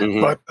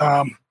 But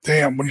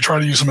damn, when you try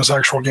to use them as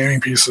actual gaming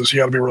pieces, you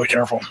got to be really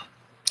careful.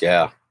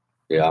 Yeah.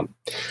 All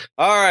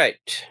right.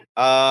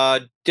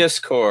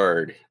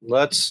 Discord.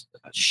 Let's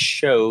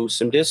show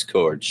some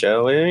Discord,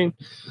 shall we?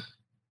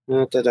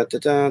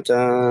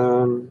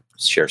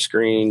 Share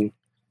screen,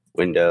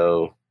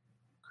 window,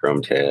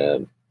 Chrome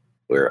tab.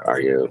 Where are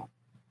you?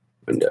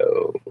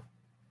 Window.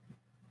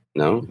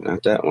 No,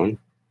 not that one.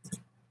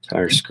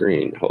 Entire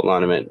screen. Hold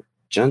on a minute.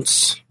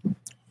 Gents.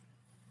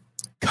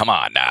 Come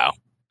on now.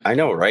 I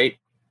know, right?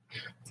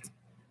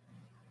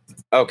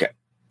 Okay.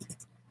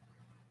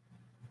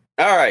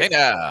 All right. Hey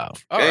now.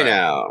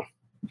 Now.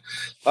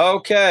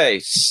 Okay,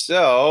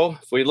 so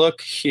if we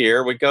look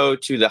here, we go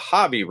to the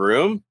hobby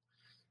room.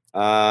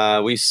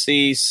 We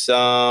see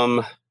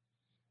some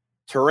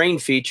terrain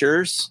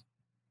features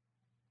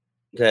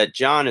that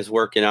John is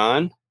working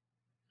on.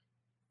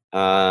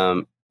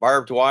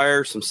 Barbed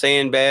wire, some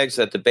sandbags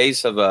at the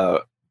base of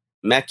a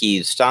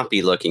mechy,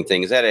 stompy looking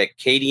thing. Is that a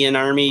Acadian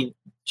Army,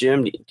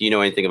 Jim? Do you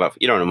know anything about?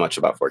 You don't know much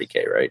about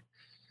 40K, right?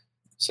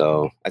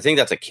 So I think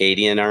that's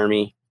Acadian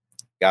Army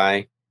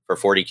guy for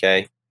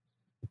 40K.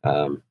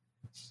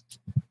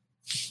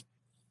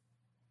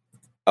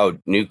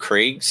 New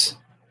Kriegs.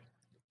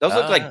 Those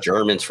look like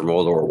Germans from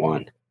World War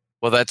I.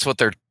 Well, that's what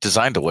they're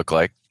designed to look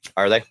like.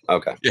 Are they?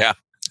 Okay. Yeah.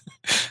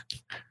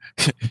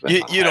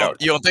 you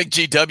don't think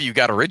GW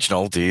got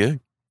original, do you?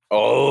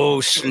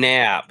 Oh,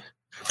 snap.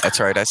 That's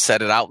right. I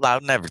said it out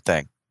loud and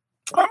everything.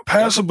 I'm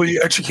passively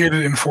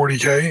educated in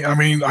 40K. I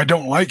mean, I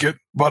don't like it,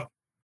 but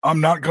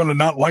I'm not going to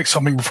not like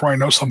something before I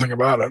know something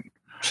about it.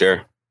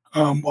 Sure.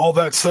 All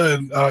that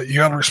said, you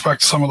got to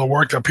respect some of the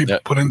work that people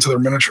put into their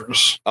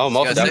miniatures. Oh,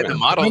 most definitely.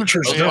 The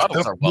Miniatures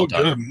models are well look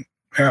done.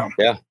 good.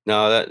 Yeah.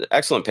 No,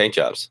 excellent paint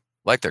jobs.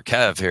 Like their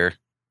Kev here.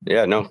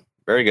 Yeah, no,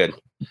 very good.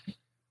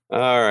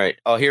 All right.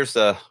 Oh, here's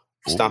the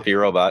Stompy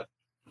robot.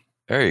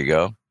 There you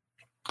go.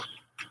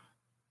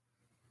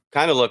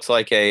 Kind of looks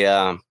like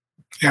a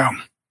That's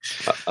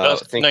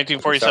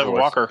 1947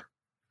 Walker.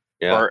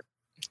 Yeah.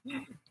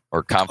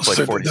 Or Conflict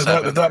So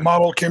 47. that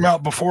model came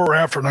out before or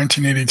after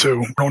 1982? No,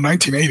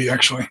 1980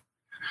 actually.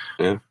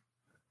 Yeah.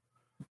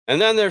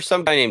 And then there's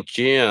some guy named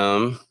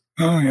Jim.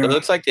 Oh yeah. It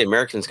looks like the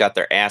Americans got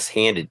their ass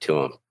handed to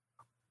them.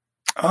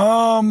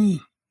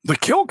 The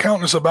kill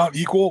count is about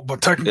equal,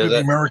 but technically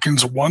the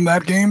Americans won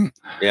that game.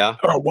 Yeah.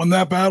 Or won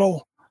that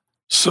battle.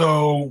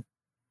 So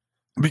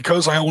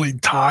because I only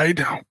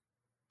tied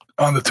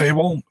on the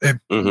table,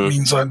 it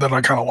means that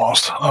I kind of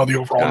lost the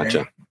overall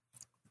game.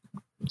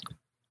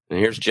 And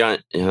here's John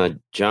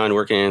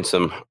working in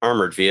some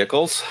armored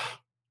vehicles.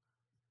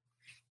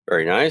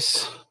 Very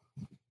nice.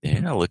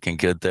 Yeah, looking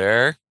good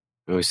there.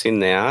 We've seen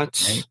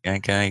that.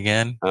 Okay,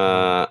 again.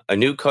 A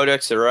new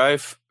codex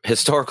arrived.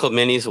 Historical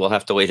minis will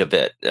have to wait a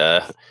bit.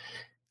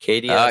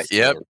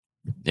 KDS.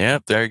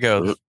 Yep, there you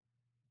go.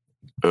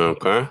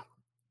 Okay.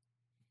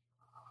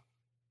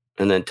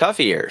 And then Tough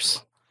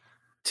Ears.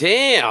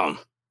 Damn.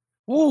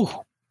 Woo.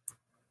 Look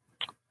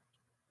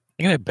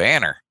at that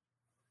banner.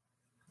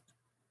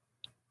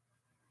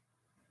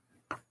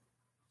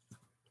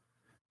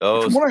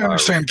 From what I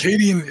understand,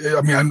 Cadian,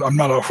 I mean, I'm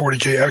not a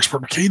 40K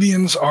expert, but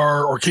Cadians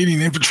or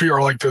Cadian infantry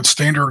are like the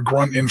standard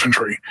grunt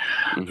infantry.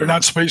 Mm-hmm. They're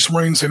not Space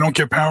Marines. They don't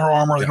get power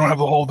armor. They don't have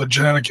the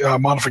genetic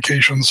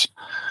modifications.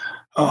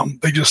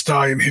 They just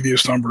die in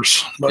hideous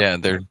numbers.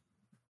 But, they're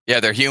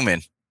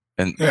human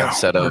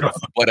instead of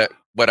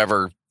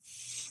whatever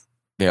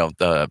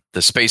the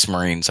Space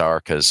Marines are,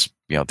 because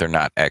they're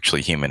not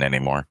actually human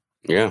anymore.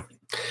 Yeah,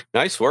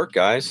 nice work,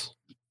 guys.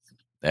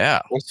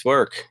 Yeah, nice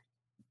work.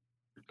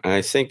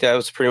 I think that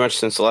was pretty much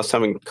since the last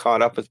time we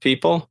caught up with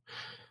people.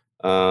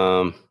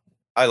 I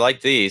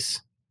like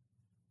these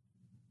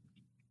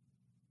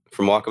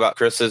from Walkabout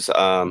Chris's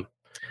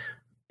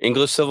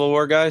English Civil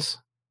War guys.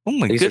 Oh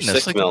my these goodness!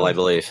 Are 6 mil, I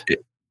believe. Look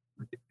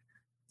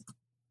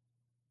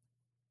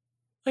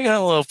at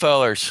them little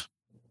fellers.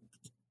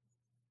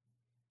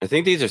 I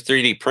think these are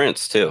 3D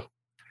prints too.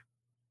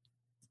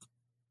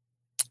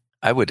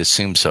 I would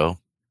assume so.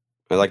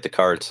 I like the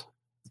cards.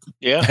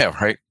 Yeah,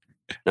 right.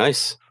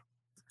 Nice.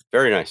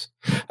 Very nice.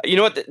 You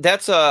know what?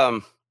 That's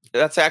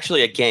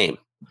actually a game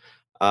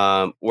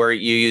where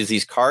you use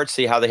these cards.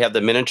 See how they have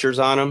the miniatures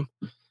on them,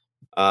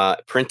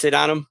 printed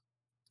on them.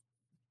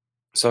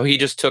 So he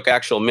just took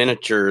actual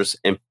miniatures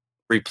and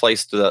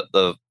replaced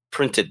the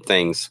printed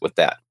things with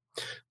that.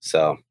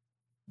 So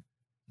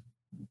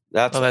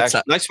that's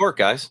nice work,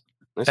 guys.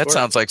 Nice work.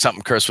 Sounds like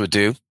something Chris would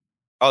do.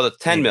 Oh, the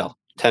 10 mil.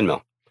 10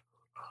 mil.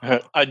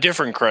 A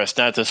different Chris,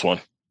 not this one.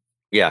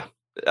 Yeah.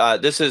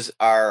 This is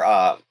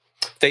our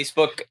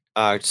Facebook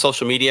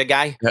social media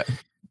guy,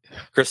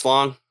 Chris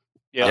Long.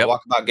 Yeah,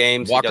 Walkabout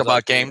Games.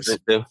 Walkabout Games.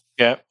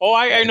 Yeah. Oh,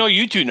 I know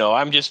you two know.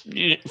 I'm just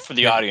for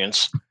the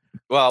audience.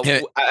 Well,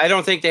 I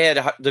don't think they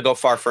had to go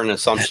far for an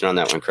assumption on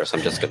that one, Chris.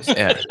 I'm just going to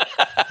say.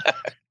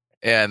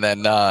 Yeah. And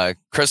then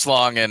Chris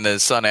Long and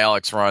his son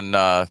Alex run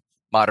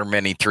Modern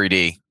Mini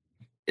 3D.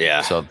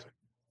 Yeah. So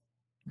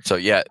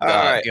yeah, all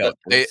right.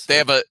 They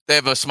have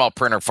a small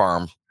printer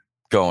farm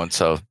going.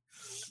 So.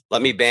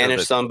 Let me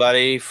banish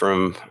somebody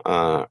from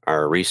our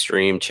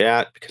restream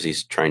chat because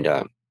he's trying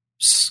to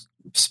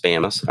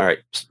spam us. All right.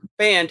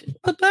 Banned.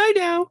 Bye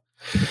now.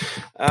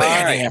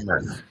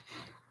 Hammer.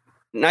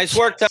 Nice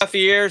work, Tough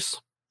Ears.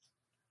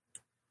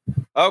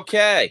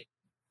 Okay.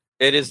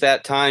 It is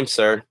that time,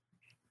 sir.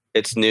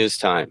 It's news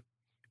time.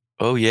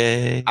 Oh,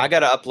 yeah. I got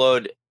to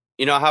upload.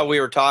 You know how we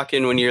were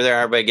talking when you're there,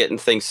 everybody getting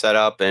things set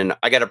up, and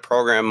I got to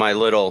program my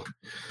little...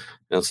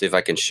 Let's see if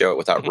I can show it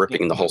without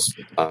ripping the whole...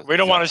 we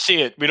don't want to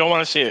see it. We don't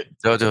want to see it.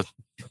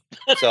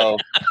 So,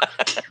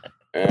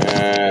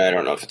 I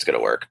don't know if it's going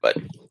to work, but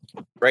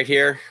right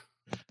here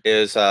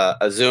is a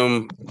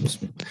Zoom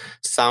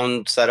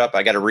sound setup.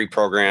 I got to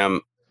reprogram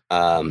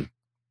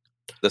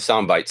the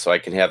sound bites so I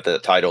can have the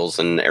titles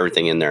and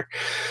everything in there.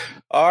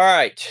 All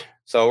right.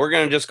 So we're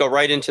going to just go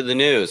right into the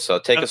news. So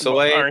take us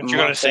away. Aren't you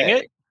going to sing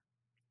it?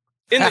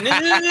 In the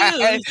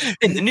news.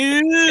 In the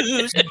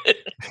news.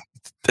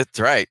 That's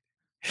right.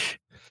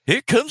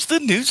 Here comes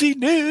the newsy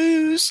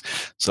news.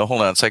 So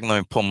hold on a second. Let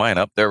me pull mine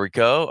up. There we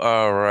go.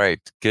 All right.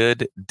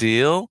 Good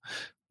deal.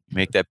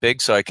 Make that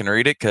big so I can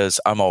read it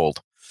because I'm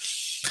old.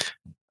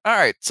 All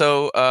right.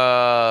 So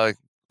the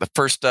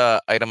first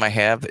item I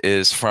have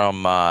is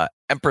from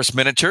Empress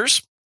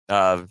Miniatures.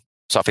 Saw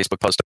a Facebook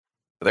post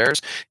of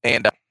theirs.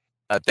 And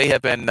they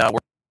have been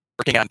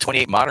working on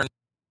 28 modern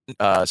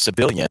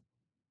civilians,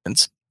 and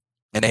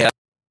they have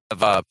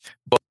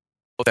both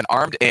an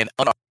armed and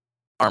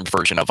unarmed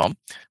version of them.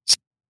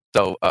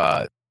 So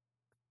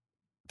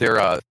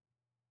they're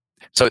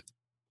so.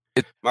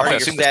 Marty, you're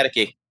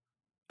staticky.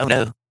 Oh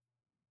no,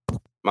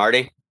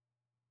 Marty,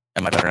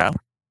 am I better now?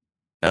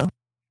 No.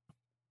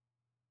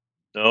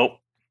 Nope.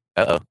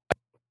 I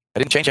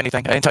didn't change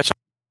anything. I didn't touch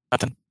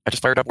nothing. I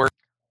just fired up Word.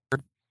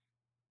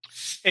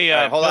 Hey,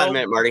 right, hold on a Bill,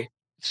 minute, Marty.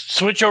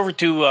 switch over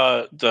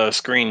to the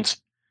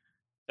screens.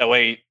 That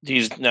way,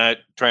 he's not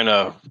trying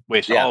to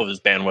waste all of his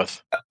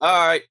bandwidth.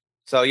 All right.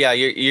 So yeah,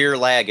 you're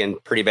lagging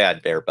pretty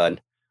bad there,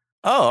 bud.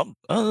 Oh,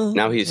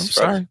 now he's I'm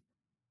sorry.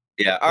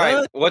 Yeah. All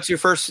right. What's your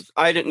first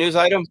news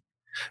item?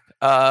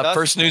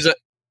 First news.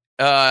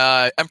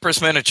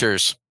 Empress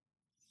Miniatures.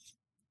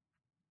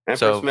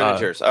 Empress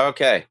Miniatures.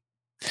 Okay.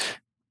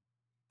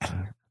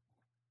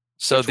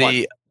 So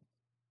Which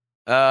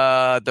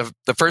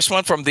the first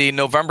one from the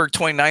November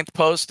 29th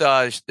post,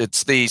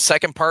 it's the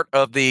second part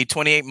of the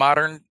 28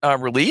 modern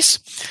release.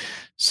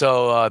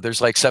 So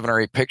there's like 7 or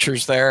 8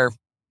 pictures there.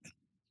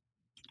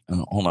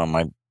 Hold on,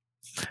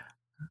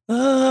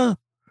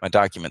 my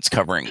document's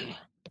covering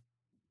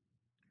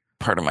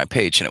part of my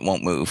page and it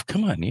won't move.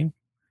 Come on, you.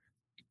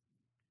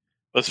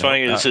 What's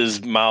funny is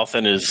his mouth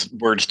and his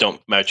words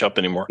don't match up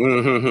anymore.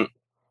 Mm-hmm.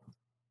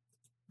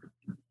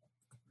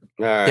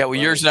 All right, yeah, well,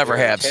 yours never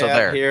have. So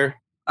there.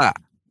 Here.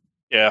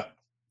 Yeah.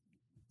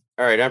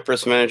 All right,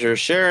 Empress Manager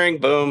sharing.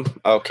 Boom.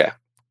 Okay.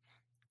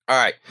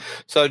 All right.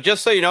 So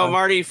just so you know,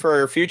 Marty,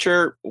 for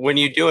future, when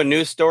you do a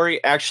news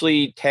story,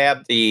 actually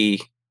tab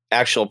the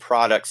actual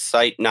product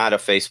site, not a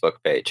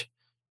Facebook page.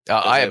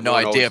 I have no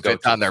idea if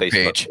it's on their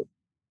page.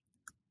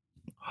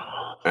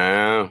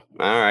 All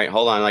right.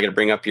 Hold on. I got to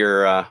bring up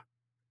your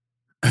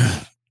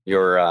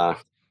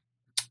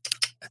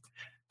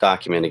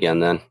document again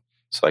then,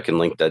 so I can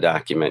link the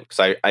document,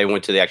 because I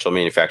went to the actual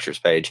manufacturer's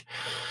page.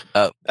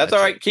 That's all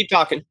right. Keep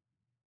talking.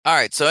 All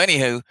right. So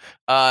anywho,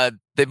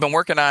 they've been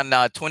working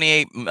on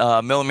 28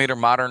 millimeter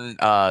modern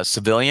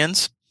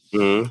civilians,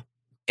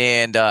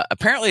 and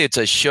apparently it's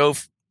a show.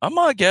 I'm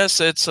gonna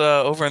guess it's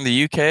over in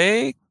the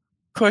UK?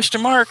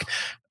 Question mark.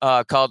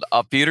 Called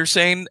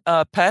Aufwiedersehen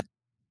Pet.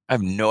 I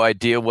have no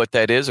idea what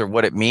that is or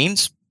what it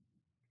means.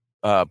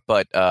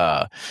 But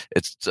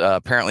it's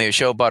apparently a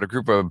show about a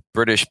group of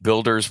British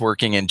builders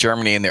working in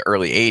Germany in the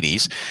early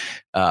 80s.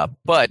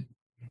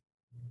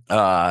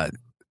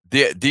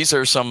 These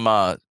are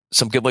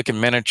some good-looking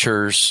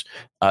miniatures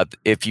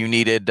if you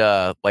needed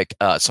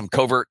some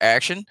covert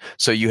action.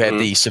 So you had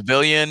the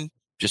civilian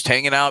just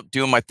hanging out,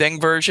 doing my thing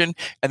version,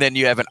 and then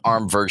you have an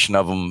armed version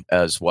of them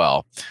as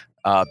well.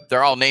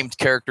 They're all named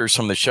characters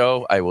from the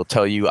show. I will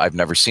tell you, I've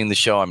never seen the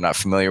show. I'm not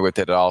familiar with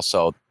it at all,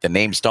 so the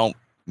names don't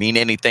mean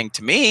anything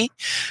to me.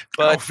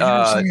 But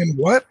Aufwiedersehen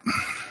what?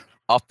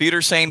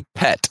 Aufwiedersehen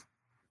Pet.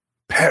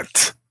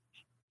 Pet.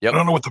 Yep. I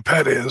don't know what the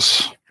pet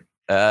is.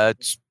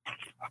 That's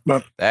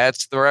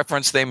the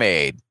reference they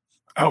made.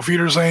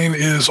 Aufwiedersehen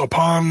is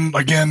upon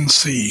again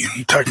see,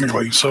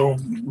 technically. So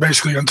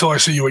basically, until I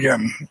see you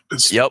again.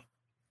 Yep.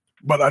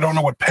 But I don't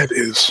know what pet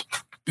is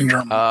in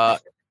German.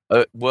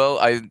 Well,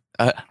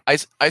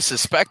 I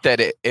suspect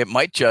that it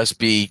might just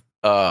be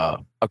a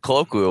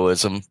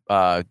colloquialism.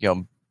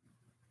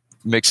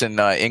 Mixing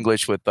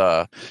English with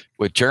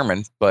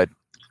German, but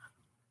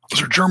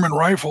those are German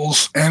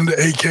rifles and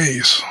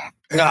AKs.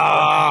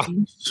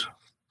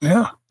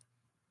 Yeah.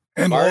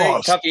 And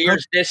Marty, tough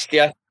years this,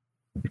 yeah.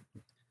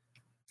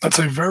 That's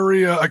a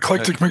very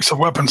eclectic mix of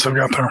weapons they've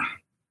got there.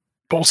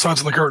 Both sides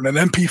of the curtain.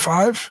 An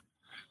MP5.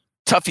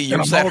 Toughy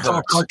years, that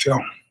hurts.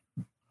 Cocktail.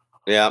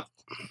 Yeah.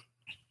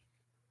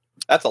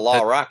 That's a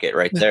law rocket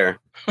right there.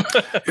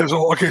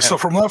 So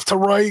from left to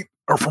right,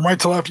 or from right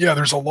to left,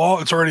 there's a law.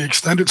 It's already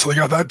extended, so they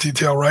got that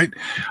detail right.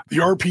 The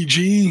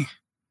RPG,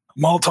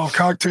 Molotov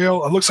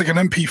cocktail. It looks like an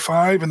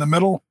MP5 in the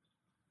middle.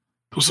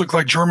 Those look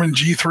like German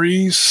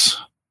G3s.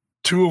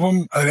 2 of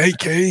them, an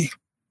AK.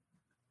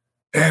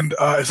 And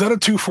is that a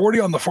 240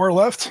 on the far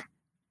left?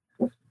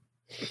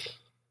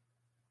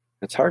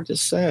 It's hard to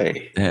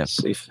say. Yeah. Let's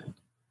see. It's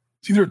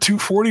either a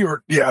 240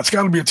 or it's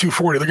got to be a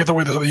 240. Look at the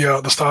way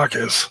the stock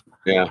is.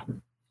 Yeah.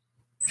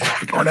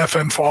 Or an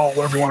FN fall,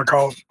 whatever you want to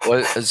call it.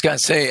 Well, I was going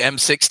to say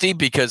M60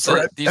 because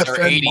these are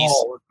 80s.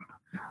 Ball.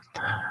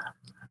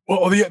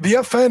 Well, the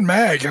FN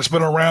mag has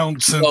been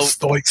around since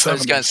the late 70s. I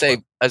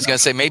was going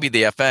to say maybe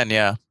the FN,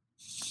 yeah.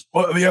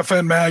 Well, the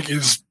FN mag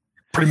is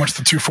pretty much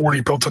the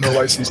 240 built into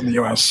license in the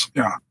U.S.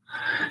 Yeah.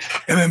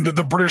 And then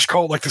the British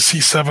call it like the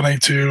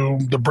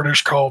C7A2. The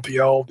British call it the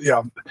L.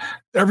 Yeah.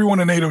 Everyone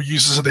in NATO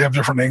uses it. They have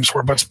different names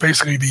for it, but it's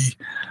basically the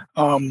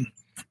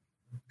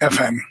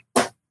FN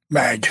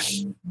mag.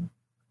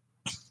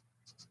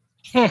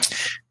 All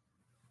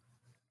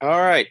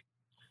right.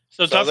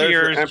 So Toughy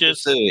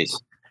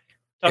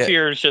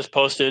Ears just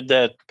posted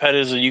that pet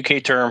is a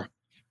UK term.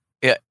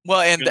 Yeah. Well,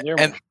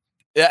 and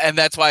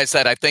that's why I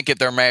said I think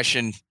they're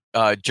mashing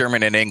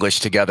German and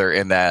English together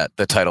in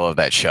the title of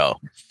that show.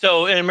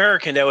 So in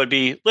American, that would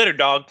be litter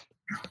dog.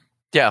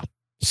 Yeah.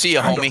 See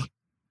ya, homie.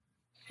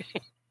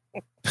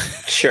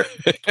 Sure.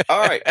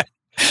 All right.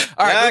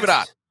 All right, Next. moving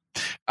on.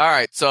 All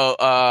right, so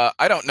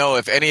I don't know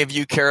if any of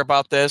you care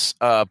about this,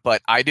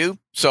 but I do,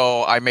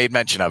 so I made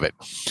mention of it.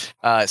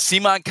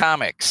 Simon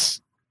Comics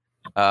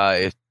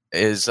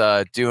is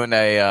doing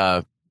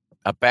a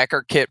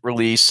backer kit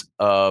release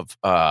of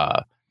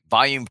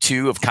Volume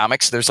 2 of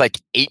comics. There's like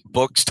 8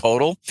 books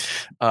total.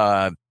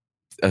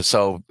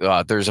 So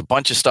there's a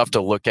bunch of stuff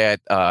to look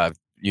at.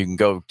 You can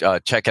go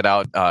check it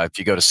out if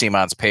you go to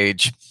Simon's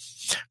page.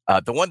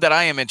 The one that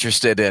I am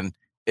interested in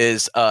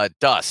is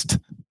Dust,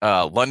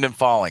 London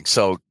Falling.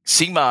 So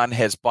Simon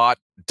has bought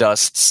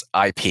Dust's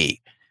IP,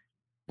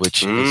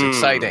 which is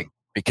exciting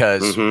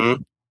because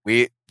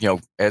we,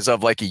 as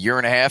of like a year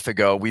and a half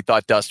ago, we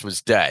thought Dust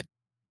was dead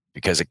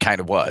because it kind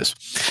of was.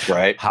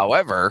 Right.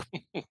 However,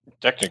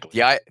 technically,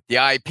 the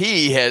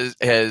IP has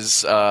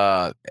is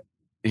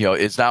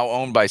now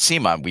owned by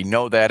Simon. We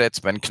know that it's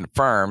been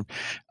confirmed.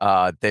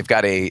 They've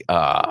got a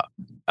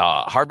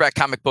hardback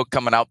comic book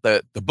coming out.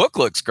 The book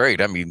looks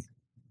great. I mean,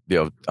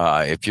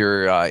 if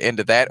you're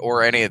into that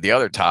or any of the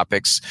other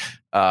topics,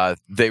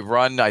 they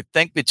run, I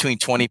think, between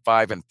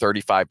 $25 and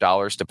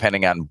 $35,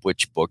 depending on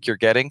which book you're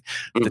getting.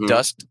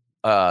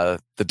 The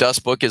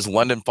Dust book is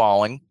London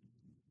Falling.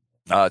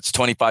 It's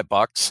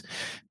 $25.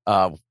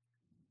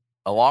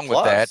 Along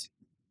with that,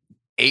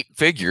 8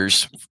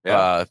 figures,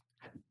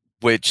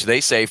 which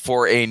they say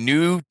for a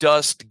new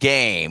Dust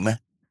game,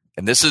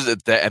 and this is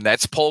and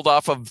that's pulled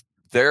off of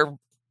their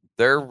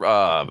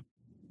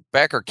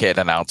backer kit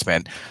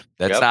announcement.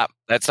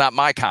 That's not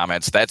my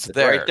comments. That's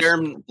theirs. Right there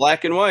in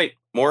black and white.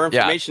 More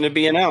information to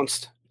be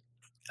announced.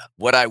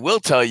 What I will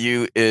tell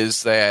you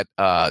is that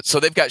so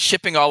they've got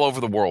shipping all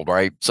over the world,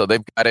 right? So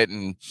they've got it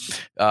in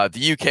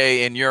the UK,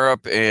 in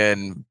Europe,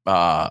 in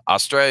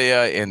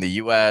Australia, in the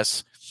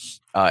US,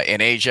 in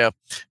Asia.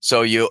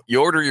 So you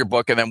order your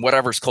book, and then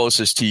whatever's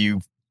closest to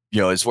you,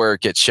 is where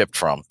it gets shipped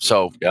from.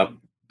 So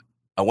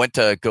I went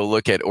to go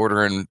look at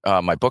ordering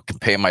my book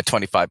and paying my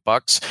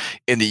 $25.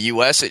 In the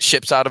US, it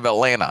ships out of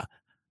Atlanta.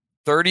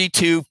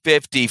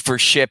 $32.50 for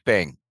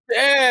shipping.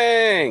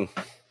 Dang.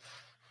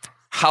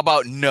 How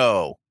about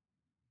no?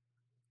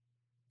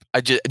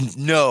 I'm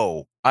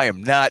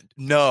not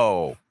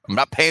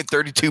paying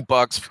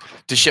 $32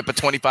 to ship a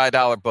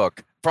 $25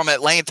 book from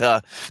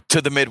Atlanta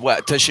to the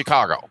Midwest, to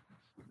Chicago.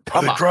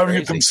 Are they driving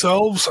it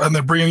themselves and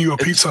they're bringing you a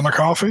pizza and a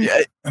coffee?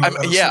 Is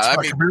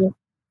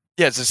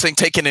this thing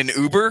taking an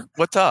Uber?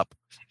 What's up?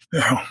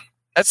 Yeah.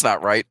 That's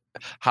not right.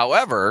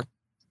 However,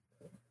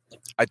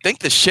 I think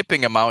the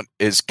shipping amount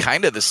is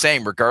kind of the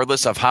same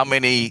regardless of how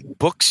many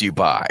books you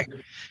buy.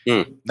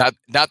 Not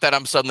that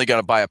I'm suddenly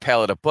going to buy a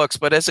pallet of books,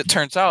 but as it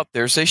turns out,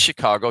 there's a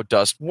Chicago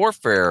Dust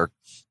Warfare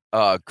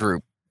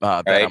group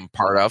that I'm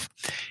part of.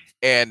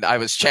 And I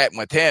was chatting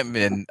with him,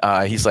 and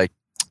he's like,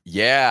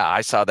 yeah, I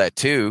saw that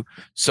too.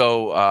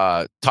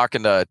 So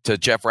talking to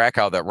Jeff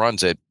Rackow that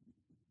runs it,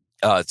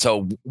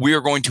 so we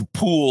are going to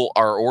pool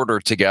our order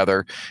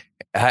together,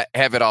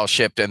 have it all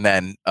shipped, and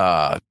then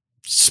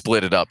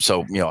split it up.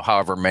 So,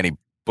 however many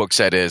books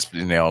that is,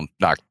 if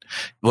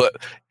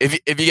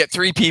you get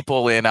 3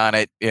 people in on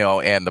it,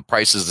 and the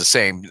price is the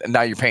same,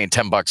 now you're paying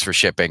 $10 for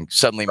shipping.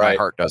 Suddenly my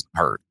heart doesn't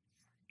hurt.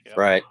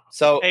 Right.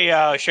 So,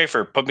 hey,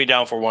 Schaefer, put me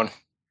down for one.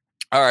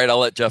 All right. I'll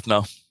let Jeff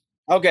know.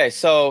 Okay.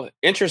 So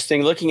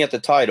interesting looking at the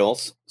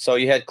titles. So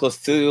you had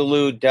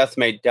Cthulhu Death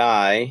May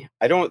Die.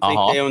 I don't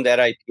think they owned that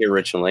IP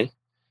originally.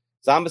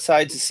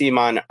 Zombicide's the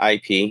Simon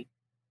IP.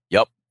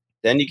 Yep.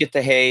 Then you get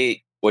the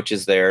Hay, which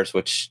is theirs,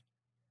 which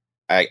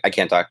I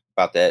can't talk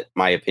about that.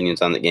 My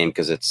opinions on the game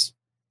because it's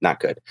not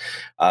good.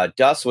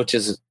 Dust, which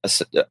is a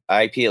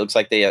IP. It looks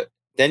like they.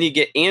 Then you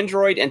get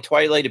Android and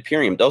Twilight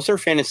Imperium. Those are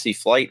Fantasy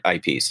Flight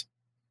IPs.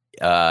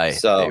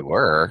 They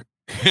were.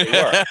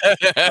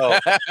 So,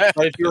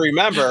 but if you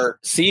remember,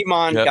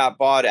 Simon got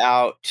bought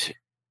out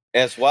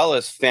as well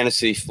as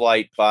Fantasy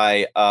Flight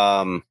by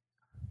by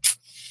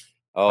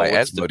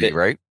Asmodee,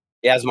 right?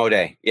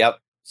 Asmodee. Yep.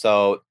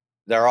 So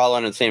they're all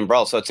under the same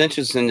umbrella. So it's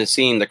interesting to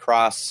see the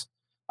cross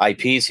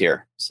IPs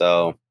here.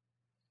 So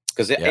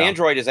because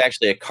Android is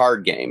actually a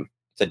card game,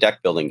 it's a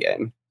deck building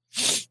game,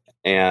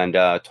 and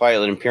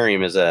Twilight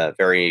Imperium is a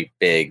very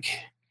big,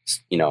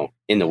 in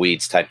the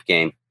weeds type of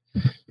game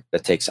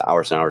that takes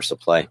hours and hours to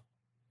play.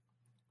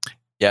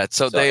 Yeah,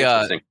 so they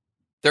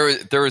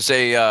there was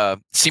a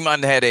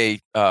Simon had a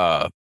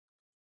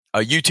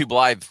YouTube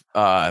live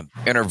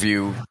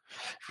interview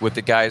with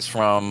the guys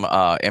from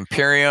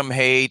Imperium,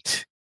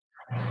 Hate,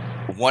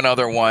 one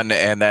other one,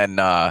 and then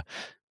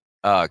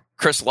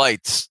Chris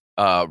Lights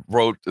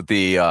wrote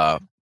the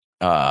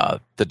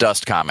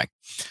Dust comic.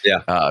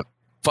 Yeah.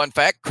 Fun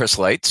fact: Chris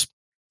Lights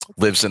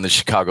lives in the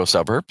Chicago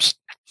suburbs,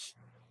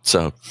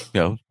 so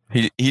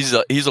he's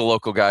a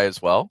local guy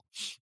as well.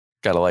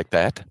 Gotta like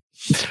that.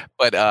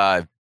 But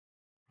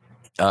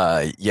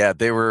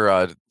they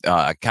were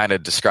kind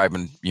of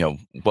describing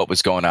what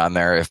was going on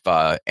there. If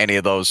any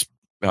of those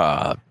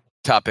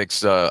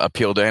topics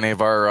appeal to any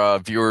of our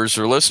viewers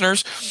or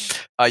listeners,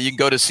 you can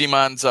go to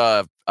Simon's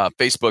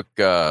Facebook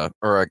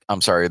their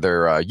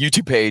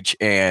YouTube page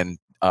and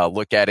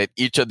look at it.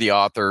 Each of the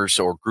authors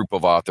or group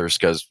of authors,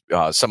 because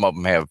some of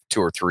them have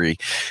 2 or 3,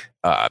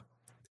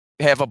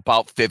 have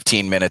about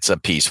 15 minutes a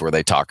piece where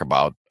they talk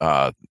about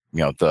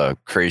the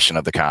creation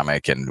of the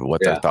comic and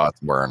what their thoughts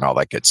were and all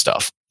that good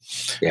stuff.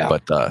 Yeah.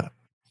 But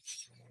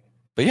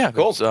yeah,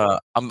 cool.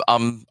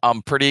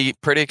 I'm pretty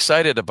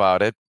excited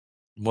about it.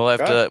 We'll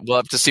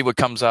have to see what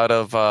comes out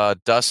of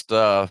Dust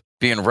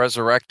being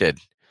resurrected.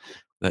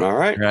 All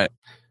right.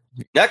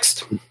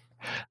 Next.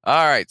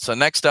 All right. So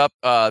next up,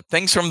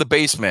 things from the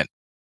basement.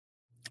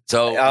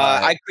 So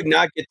I could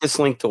not get this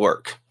link to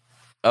work.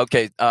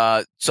 Okay.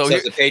 So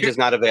the page is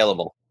not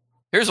available.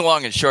 Here's the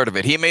long and short of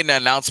it. He made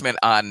an announcement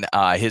on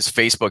his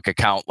Facebook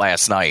account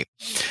last night,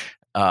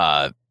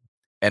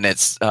 and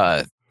it's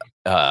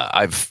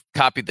I've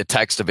copied the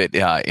text of it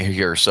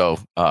here. So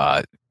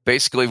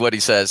basically, what he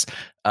says.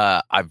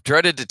 I've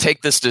dreaded to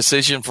take this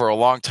decision for a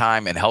long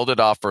time and held it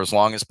off for as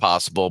long as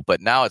possible,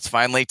 but now it's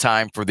finally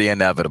time for the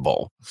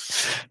inevitable.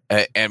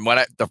 And when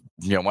I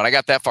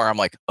got that far, I'm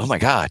like, oh my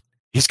God,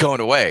 he's going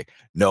away.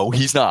 No,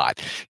 he's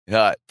not.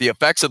 The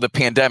effects of the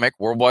pandemic,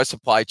 worldwide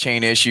supply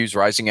chain issues,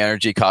 rising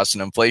energy costs,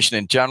 and inflation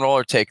in general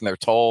are taking their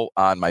toll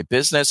on my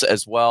business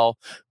as well,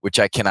 which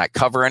I cannot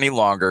cover any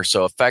longer.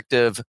 So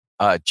effective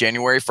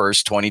January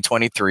 1st,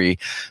 2023,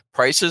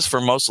 prices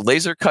for most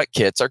laser cut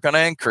kits are going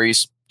to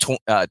increase 10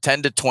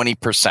 to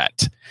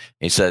 20%.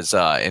 He says,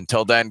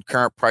 until then,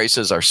 current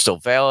prices are still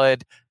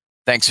valid.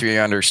 Thanks for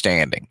your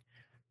understanding.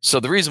 So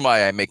the reason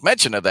why I make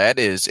mention of that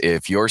is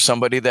if you're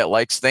somebody that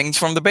likes things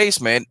from the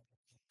basement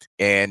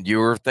and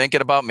you're thinking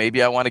about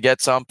maybe I want to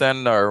get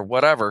something or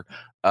whatever,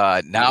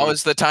 now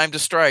is the time to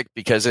strike,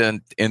 because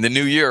in the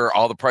new year,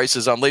 all the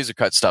prices on laser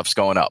cut stuff's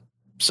going up.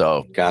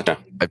 So gotcha.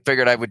 I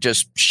figured I would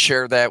just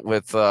share that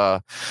with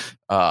our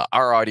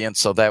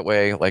audience. So that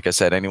way, like I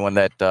said, anyone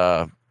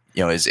that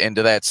is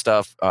into that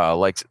stuff,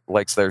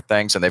 likes their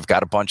things, and they've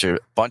got a bunch of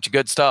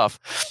good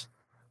stuff.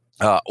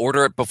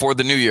 Order it before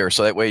the new year,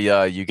 so that way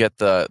you get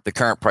the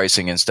current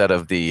pricing instead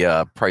of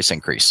the price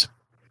increase.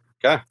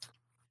 Okay.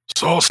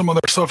 Saw some of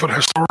their stuff at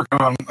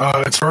Historicon.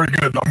 It's very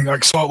good. I mean, I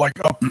saw it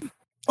up in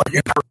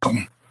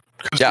person.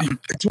 Because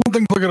it's one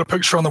thing to look at a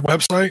picture on the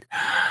website,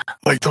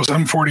 like those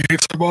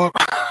M48s I bought.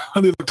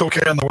 They looked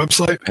okay on the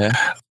website. Yeah.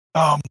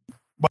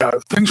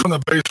 But things from the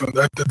basement,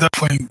 that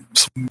definitely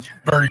some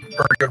very,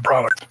 very good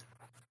product.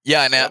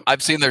 Yeah, and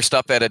I've seen their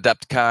stuff at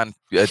Adepticon.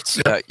 It's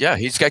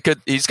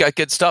he's got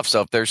good stuff.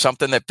 So if there's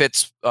something that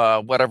fits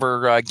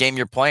whatever game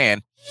you're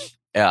playing,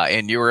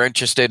 and you were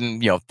interested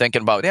in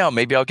thinking about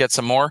maybe I'll get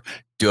some more,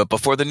 do it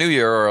before the new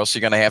year, or else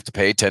you're going to have to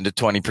pay 10 to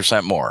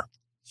 20% more.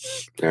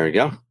 There you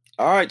go.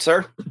 All right,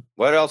 sir.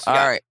 What else you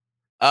got? All right.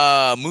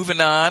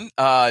 Moving on.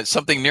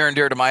 Something near and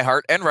dear to my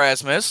heart and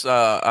Rasmus,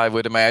 I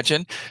would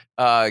imagine.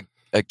 A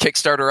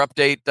Kickstarter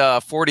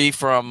update 40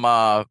 from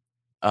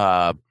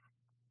Blood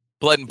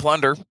and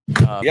Plunder.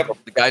 The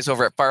guys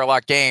over at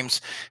Firelock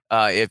Games.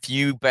 If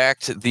you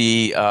backed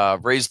the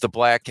Raise the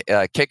Black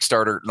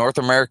Kickstarter, North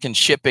American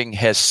shipping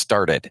has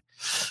started.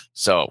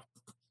 So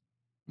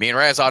me and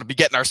Raz ought to be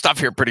getting our stuff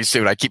here pretty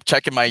soon. I keep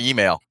checking my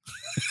email.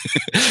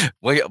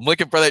 I'm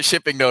looking for that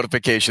shipping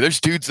notification. There's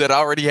dudes that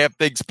already have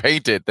things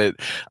painted. That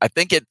I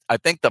think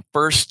the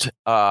first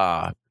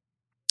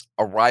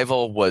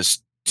arrival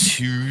was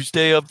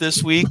Tuesday of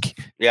this week.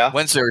 Yeah,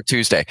 Wednesday or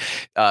Tuesday.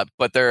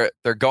 But they're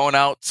going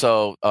out,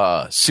 so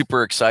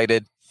super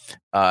excited.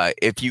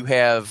 If you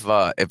have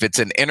if it's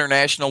an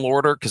international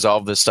order, because all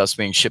of this stuff's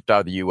being shipped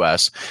out of the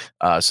U.S.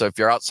 So if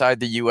you're outside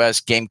the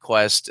U.S.,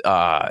 GameQuest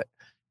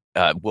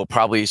will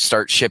probably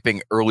start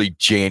shipping early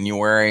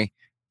January.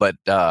 But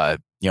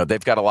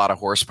they've got a lot of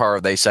horsepower.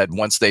 They said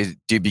once they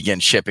do begin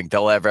shipping,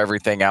 they'll have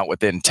everything out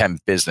within 10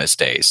 business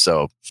days.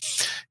 So,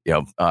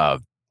 if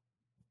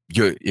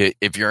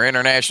you're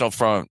international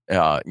from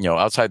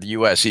outside the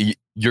U.S.,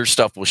 your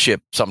stuff will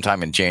ship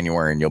sometime in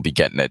January, and you'll be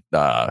getting it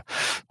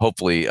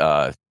hopefully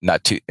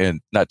not too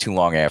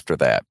long after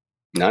that.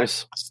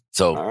 Nice.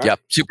 So right.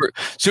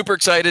 super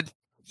excited.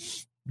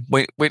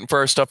 Waiting for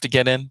our stuff to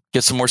get in,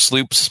 get some more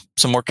sloops,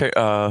 some more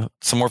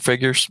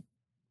figures.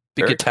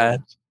 Be good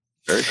times.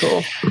 Very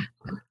cool.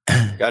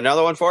 Got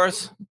another one for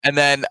us? And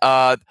then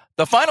the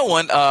final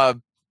one, I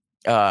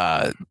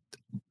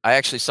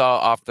actually saw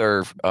off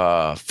their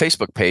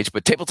Facebook page,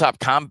 but Tabletop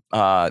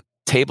Combat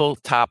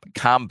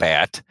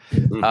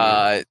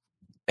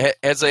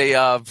has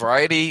a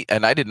variety,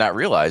 and I did not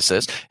realize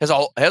this, has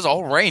a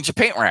whole range of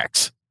paint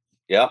racks.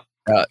 Yeah.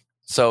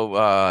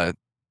 So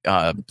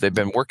they've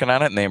been working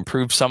on it, and they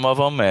improved some of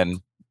them, and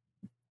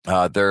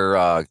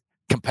they're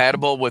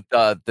compatible with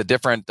the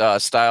different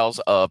styles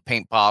of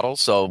paint bottles.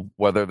 So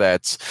whether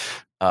that's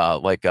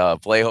like a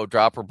Vallejo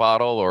dropper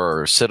bottle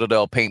or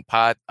Citadel paint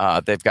pot,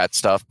 they've got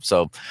stuff.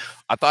 So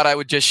I thought I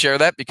would just share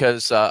that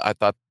because I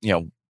thought,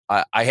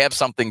 I have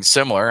something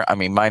similar. I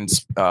mean,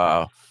 mine's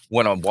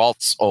one of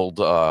Walt's old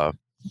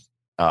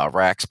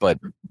racks, but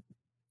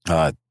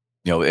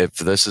if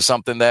this is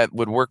something that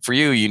would work for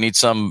you, you need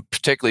some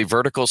particularly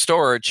vertical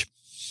storage.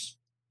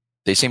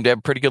 They seem to have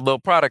a pretty good little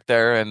product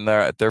there, and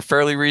they're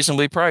fairly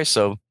reasonably priced.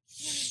 So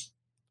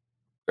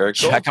Very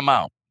cool. Check them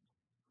out.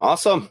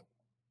 Awesome.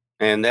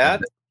 And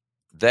that?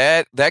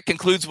 That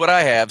concludes what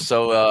I have.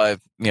 So,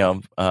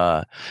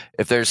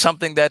 if there's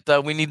something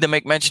that we need to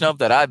make mention of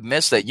that I've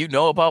missed that you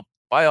know about,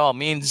 by all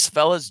means,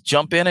 fellas,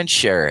 jump in and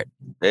share it.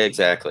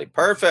 Exactly.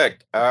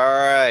 Perfect. All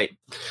right.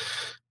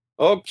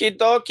 Okie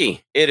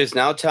dokie. It is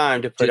now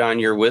time to put on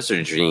your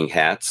wizarding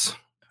hats.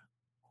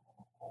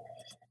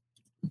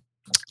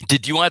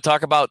 Did you want to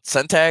talk about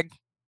Centag?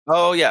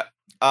 Oh, yeah.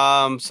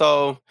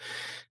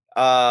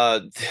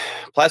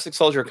 Plastic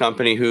Soldier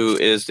Company, who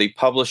is the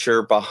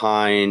publisher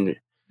behind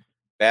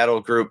Battle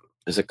Group.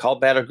 Is it called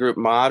Battle Group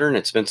Modern?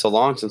 It's been so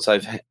long since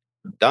I've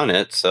done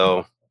it.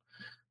 So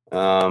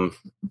let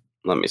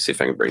me see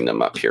if I can bring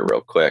them up here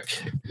real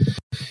quick.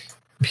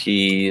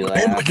 The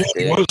name of the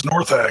game was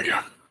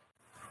Northag.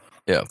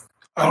 Yeah.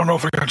 I don't know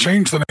if they're going to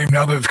change the name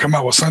now that they've come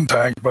out with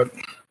Centag, but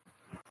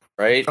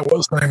right, that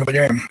was the name of the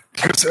game.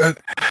 Because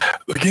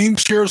the game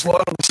shares a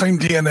lot of the same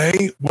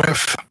DNA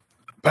with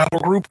Battle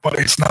Group, but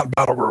it's not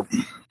Battle Group.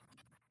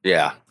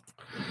 Yeah.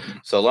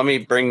 So let me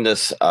bring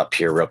this up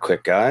here real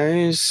quick,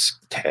 guys.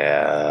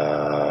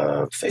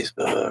 Tab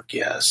Facebook.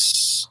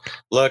 Yes.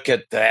 Look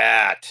at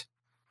that.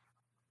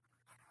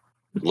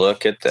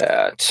 Look at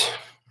that.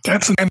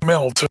 That's an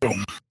NML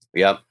too.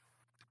 Yep.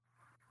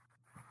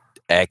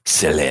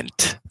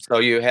 Excellent. So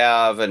you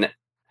have an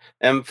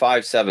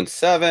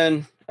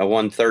M577, a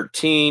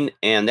 113,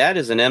 and that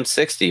is an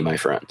M60, my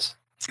friends.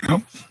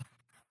 Yep.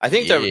 I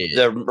think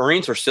the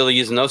Marines were still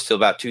using those till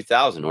about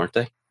 2000, weren't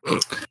they?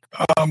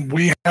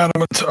 We had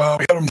them through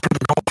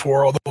the Gulf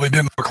War, although they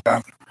didn't look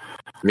that.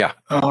 Yeah.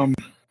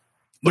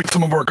 Look at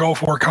some of our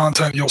Gulf War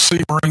content. You'll see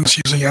Marines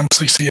using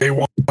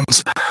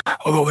MCCA1s,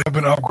 although they've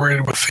been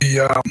upgraded with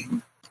the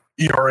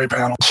ERA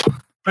panels.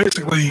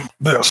 Basically,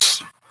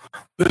 this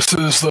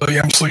is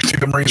the M60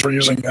 the Marines were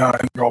using in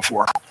the Gulf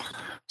War.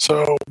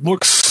 So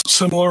looks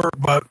similar,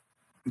 but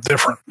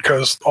different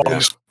because all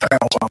these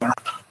panels on there.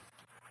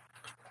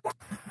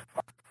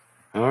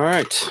 All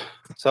right.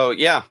 So,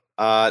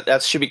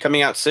 that should be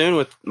coming out soon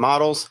with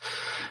models.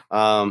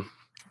 That'll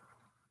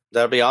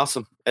be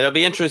awesome. It'll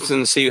be interesting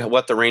to see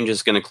what the range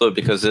is going to include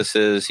because this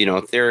is,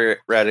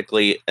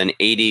 theoretically an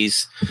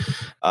 80s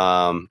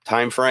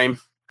time frame.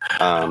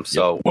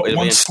 So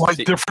one slight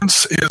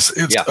difference is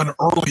it's an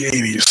early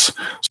 80s,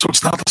 so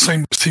it's not the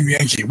same as Team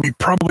Yankee. We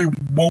probably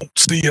won't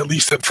see, at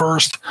least at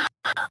first,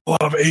 a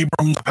lot of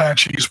Abrams,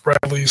 Apaches,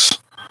 Bradleys.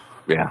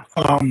 Yeah.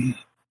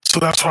 So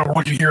that's why we're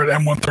looking here at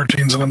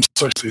M113s and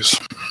M60s.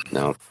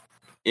 No.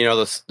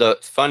 The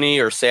funny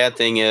or sad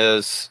thing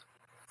is,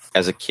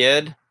 as a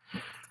kid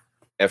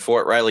at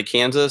Fort Riley,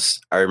 Kansas,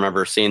 I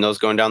remember seeing those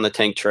going down the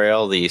tank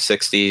trail, the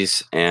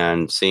 60s,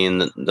 and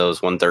seeing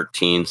those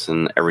 113s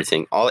and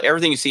everything.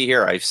 Everything you see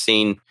here, I've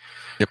seen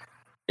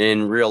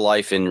in real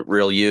life, in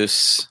real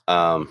use.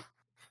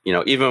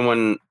 Even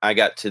when I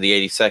got to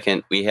the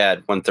 82nd, we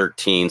had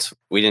 113s.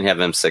 We didn't have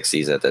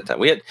M60s at that time.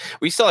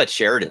 We still had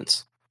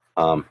Sheridans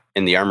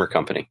in the armor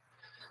company.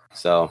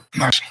 So,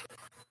 nice.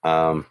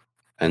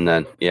 And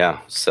then,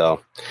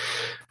 so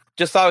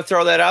just thought I'd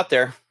throw that out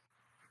there.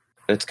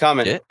 It's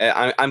coming.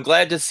 Yeah. I'm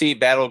glad to see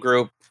Battle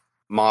Group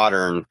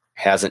Modern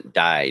hasn't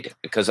died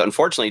because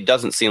unfortunately it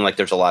doesn't seem like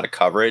there's a lot of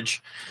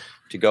coverage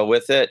to go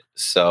with it.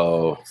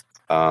 So,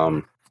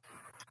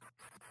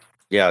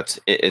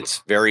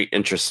 it's very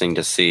interesting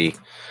to see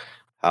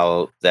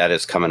how that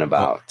is coming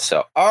about.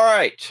 So, all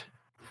right,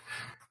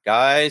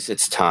 guys,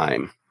 it's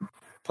time.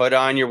 Put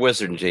on your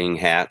wizarding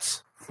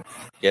hats.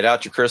 Get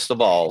out your crystal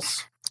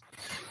balls.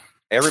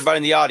 Everybody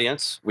in the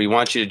audience, we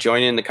want you to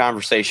join in the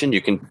conversation.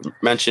 You can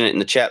mention it in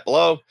the chat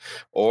below,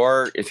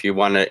 or if you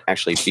want to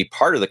actually be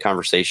part of the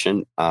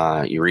conversation,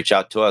 you reach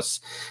out to us,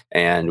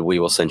 and we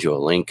will send you a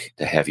link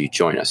to have you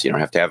join us. You don't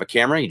have to have a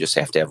camera. You just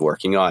have to have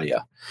working audio,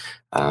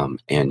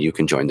 and you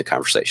can join the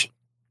conversation.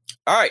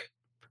 All right.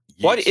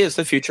 Yes. What is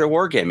the future of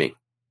wargaming?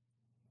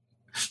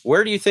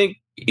 Where do you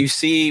think you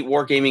see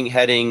wargaming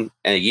heading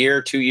in a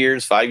year, 2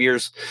 years, 5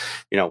 years,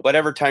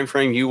 whatever time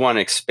frame you want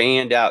to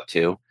expand out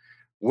to?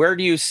 Where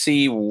do you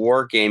see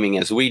wargaming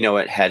as we know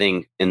it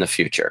heading in the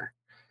future?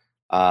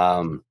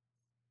 I'll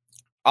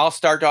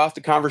start off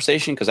the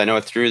conversation because I know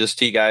I threw this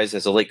to you guys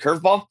as a late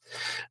curveball.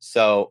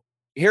 So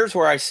here's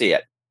where I see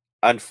it.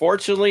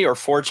 Unfortunately or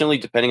fortunately,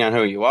 depending on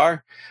who you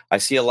are, I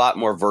see a lot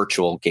more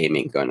virtual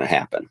gaming going to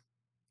happen.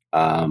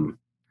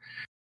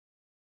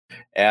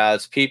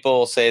 As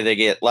people say they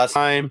get less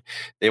time,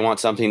 they want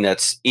something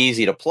that's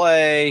easy to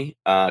play,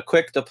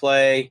 quick to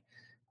play.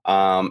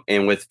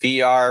 And with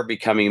VR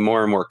becoming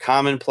more and more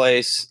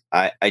commonplace,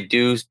 I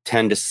do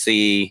tend to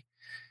see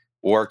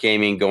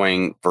wargaming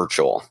going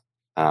virtual.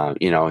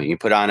 You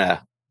put on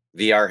a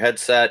VR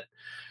headset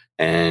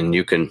and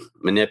you can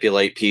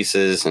manipulate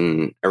pieces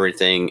and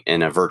everything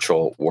in a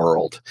virtual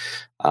world.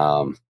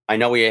 I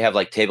know we have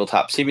like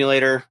Tabletop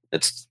Simulator.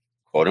 It's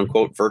quote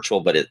unquote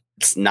virtual, but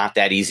it's not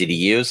that easy to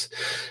use.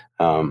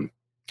 And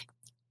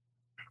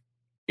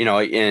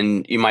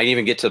you might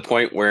even get to the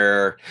point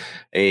where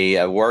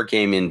a war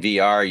game in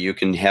VR, you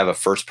can have a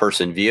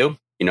first-person view.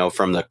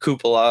 from the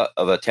cupola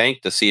of a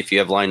tank to see if you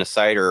have line of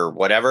sight or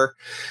whatever.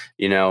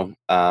 It's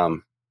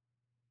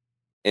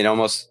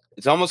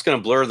almost going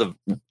to blur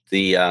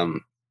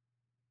the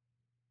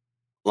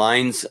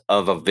lines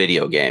of a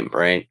video game,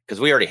 right? Because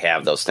we already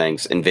have those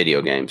things in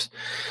video games.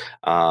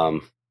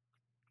 On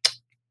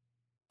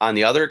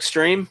the other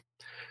extreme,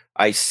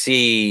 I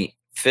see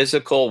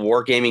physical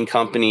wargaming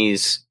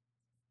companies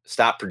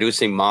stop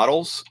producing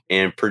models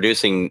and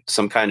producing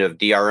some kind of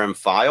DRM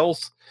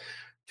files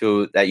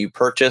that you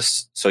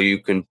purchase so you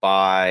can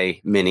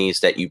buy minis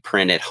that you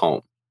print at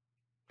home.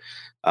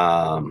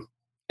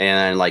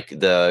 And like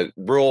the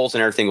rules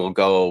and everything will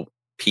go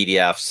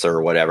PDFs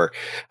or whatever.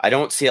 I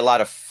don't see a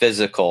lot of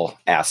physical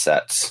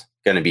assets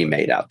going to be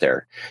made out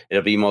there.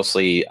 It'll be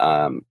mostly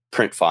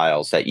print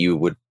files that you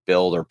would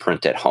build or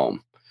print at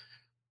home.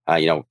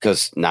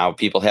 Because now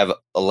people have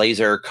a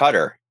laser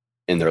cutter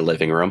in their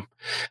living room,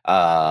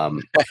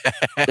 and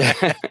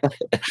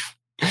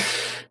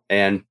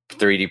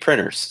 3D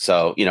printers.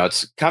 So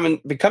it's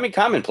becoming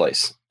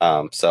commonplace.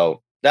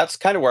 So that's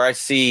kind of where I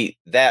see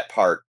that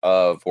part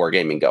of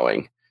wargaming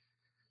going.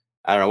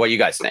 I don't know what you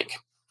guys think.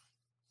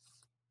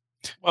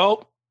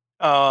 Well,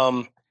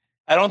 I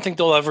don't think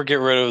they'll ever get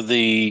rid of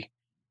the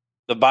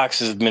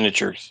boxes of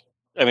miniatures.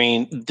 I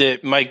mean, they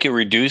might get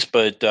reduced,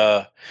 but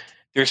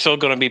there's still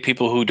going to be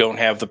people who don't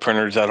have the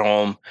printers at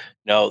home.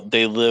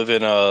 They live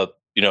in a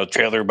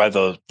trailer by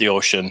the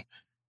ocean,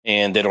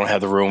 and they don't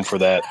have the room for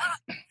that.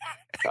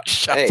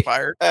 Shots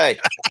fired. Hey.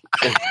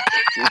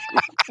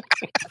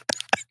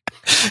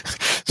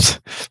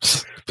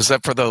 Was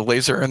that for the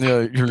laser in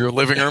your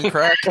living room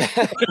crack?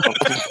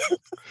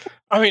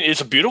 I mean,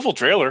 it's a beautiful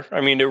trailer. I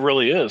mean, it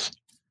really is.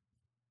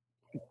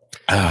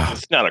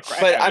 It's not a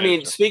crack. But I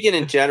mean, speaking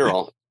in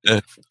general,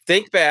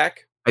 think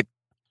back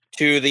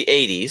to the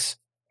 80s.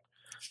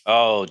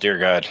 Oh, dear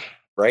God.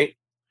 Right?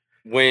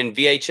 When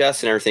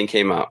VHS and everything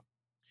came out.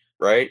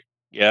 Right?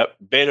 Yep.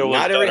 Beta was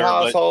not every better,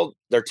 household.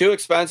 They're too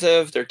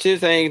expensive. They're two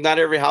things. Not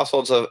every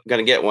household's going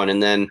to get one.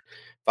 And then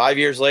 5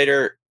 years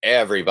later,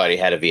 everybody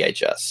had a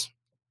VHS.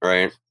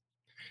 Right?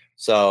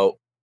 So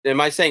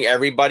am I saying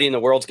everybody in the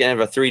world's going to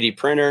have a 3D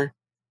printer?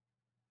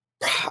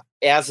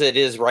 As it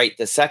is right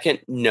this second,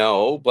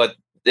 no. But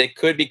it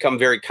could become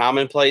very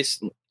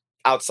commonplace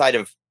outside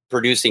of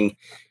producing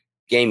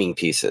gaming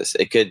pieces.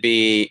 It could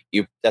be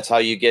that's how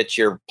you get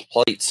your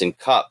plates and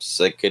cups.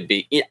 It could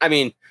be, I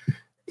mean,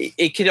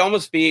 it could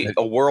almost be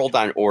a world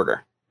on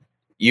order.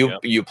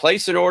 You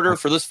place an order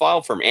for this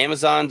file from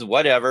Amazon's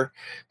whatever.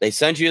 They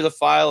send you the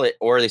file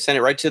or they send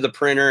it right to the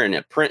printer,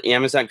 and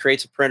Amazon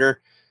creates a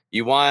printer.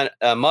 You want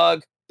a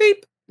mug?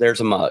 Beep. There's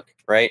a mug,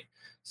 right?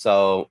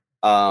 So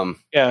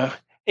yeah.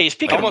 Hey,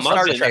 speaking of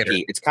mugs,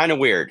 it's kind of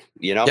weird,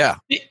 Yeah.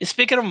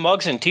 Speaking of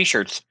mugs and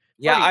T-shirts.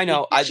 Yeah, I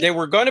know. They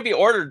were going to be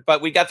ordered,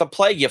 but we got the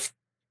plague. You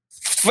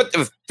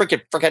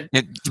freaking.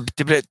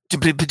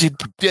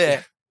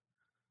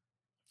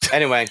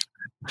 Anyway,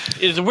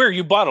 It's weird.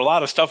 You bought a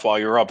lot of stuff while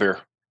you were up here.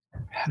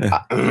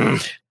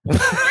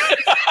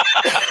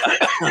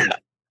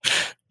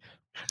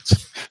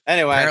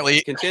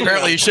 Anyway,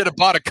 apparently you should have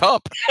bought a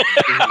cup.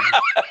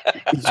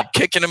 You're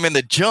kicking them in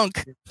the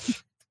junk.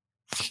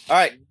 All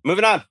right,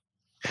 moving on.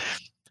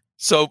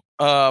 So,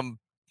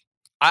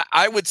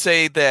 I would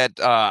say that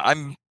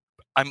I'm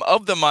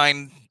of the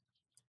mind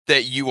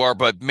that you are,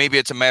 but maybe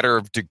it's a matter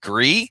of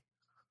degree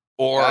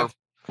or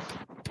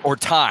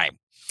time.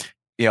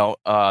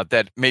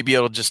 That maybe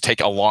it'll just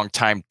take a long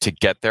time to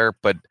get there.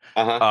 But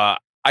I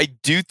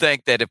do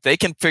think that if they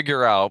can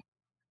figure out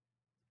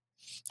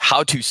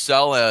how to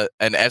sell an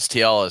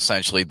STL,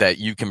 essentially, that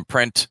you can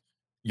print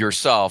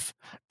yourself,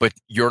 but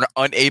you're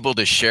unable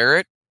to share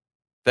it,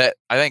 that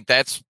I think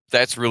that's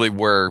really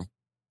where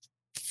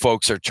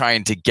folks are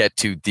trying to get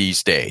to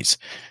these days.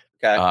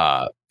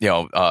 Okay.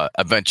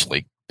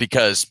 Eventually,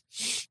 because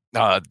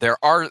there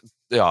are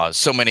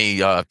so many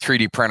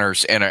 3D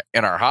printers in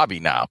our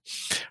hobby now.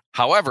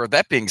 However,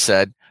 that being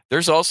said,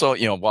 there's also,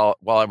 while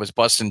I was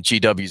busting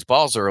GW's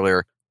balls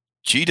earlier,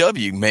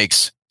 GW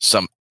makes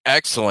some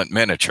excellent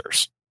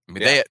miniatures. I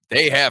mean,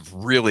 they have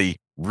really,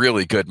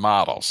 really good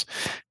models,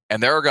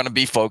 and there are going to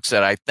be folks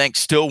that I think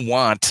still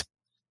want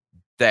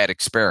that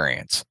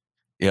experience.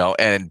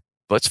 And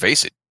let's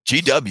face it,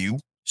 GW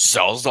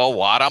sells a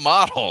lot of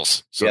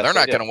models, so they're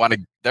not going to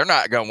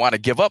want to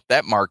give up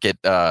that market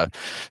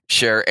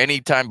share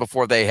anytime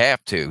before they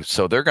have to.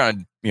 So they're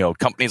going to,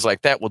 companies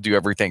like that will do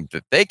everything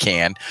that they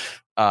can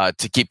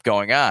to keep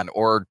going on,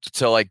 or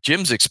to like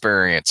Jim's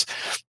experience.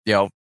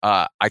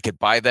 I could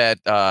buy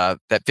that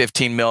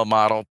 15 mil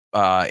model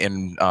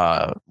in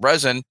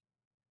resin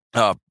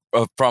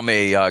from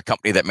a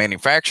company that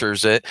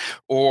manufactures it,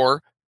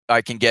 or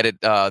I can get it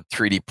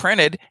 3D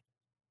printed.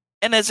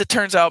 And as it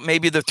turns out,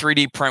 maybe the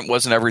 3D print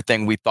wasn't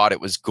everything we thought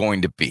it was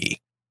going to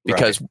be,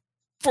 because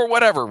for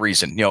whatever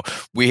reason,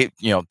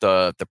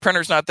 the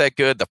printer's not that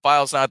good, the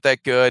file's not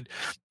that good.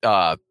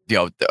 The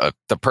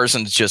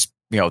person's just,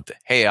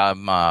 hey,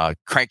 I'm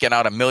cranking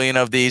out 1 million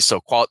of these,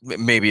 so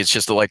maybe it's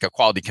just like a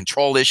quality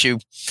control issue,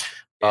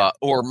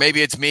 or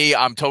maybe it's me.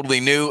 I'm totally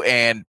new,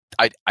 and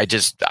I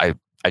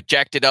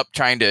jacked it up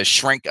trying to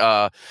shrink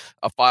a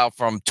file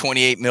from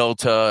 28 mil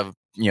to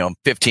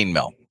 15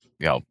 mil,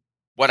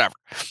 whatever.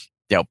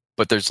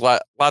 But there's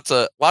lots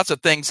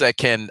of things that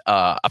can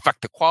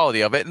affect the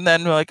quality of it, and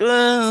then we're like,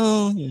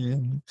 oh,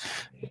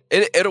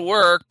 it'll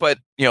work, but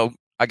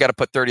I got to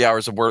put 30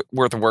 hours of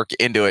worth of work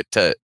into it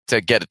to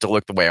get it to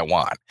look the way I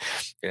want.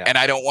 Yeah. And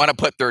I don't want to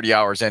put 30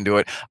 hours into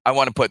it. I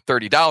want to put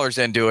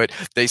 $30 into it.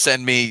 They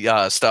send me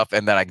stuff,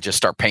 and then I can just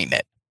start painting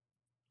it.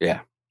 Yeah.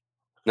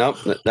 Nope.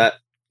 That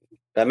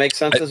makes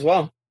sense as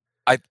well.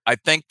 I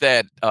think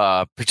that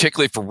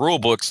particularly for rule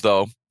books,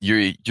 though,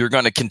 you're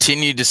going to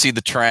continue to see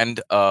the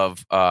trend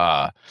of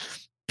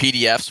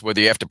PDFs,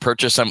 whether you have to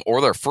purchase them or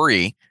they're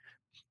free,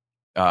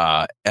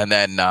 and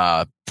then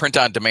print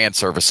on demand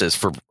services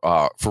for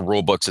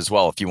rule books as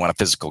well. If you want a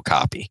physical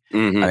copy,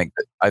 I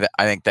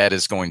think that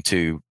is going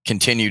to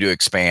continue to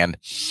expand,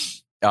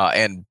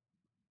 and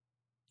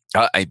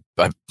I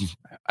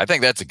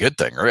think that's a good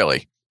thing,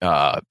 really,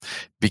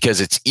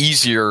 because it's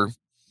easier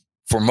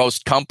for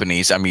most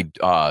companies. I mean,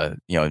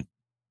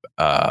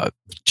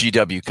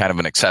 GW kind of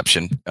an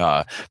exception.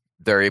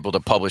 They're able to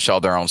publish all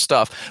their own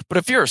stuff. But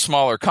if you're a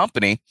smaller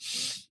company,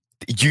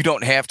 you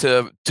don't have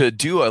to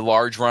do a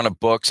large run of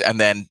books and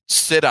then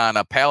sit on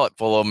a pallet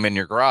full of them in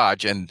your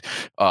garage and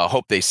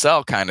hope they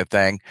sell, kind of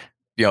thing.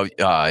 You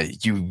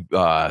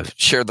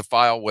share the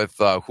file with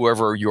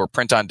whoever your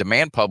print on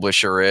demand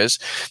publisher is.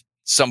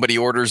 Somebody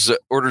orders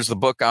the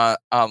book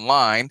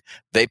online.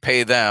 They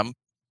pay them.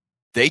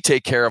 They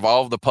take care of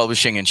all of the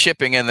publishing and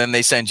shipping, and then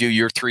they send you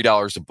your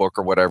 $3 a book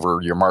or whatever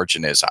your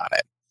margin is on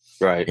it.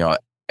 Right.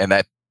 And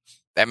that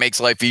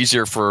makes life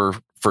easier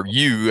for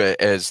you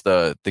as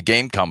the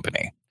game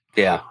company.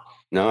 Yeah.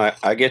 No,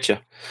 I get you.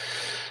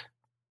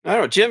 I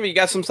don't know, Jim, you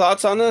got some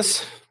thoughts on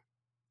this?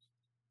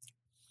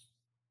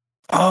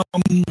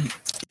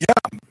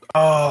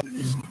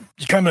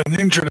 You kind of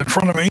ninja in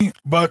front of me,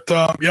 but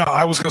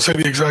I was going to say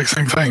the exact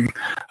same thing.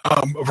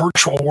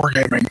 Virtual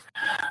wargaming,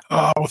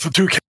 with the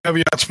two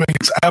caveats being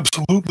it's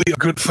absolutely a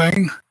good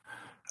thing.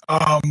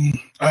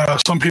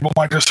 Some people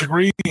might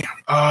disagree.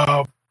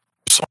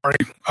 Sorry.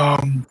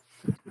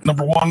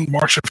 Number one,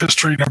 march of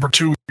history. Number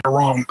two, you're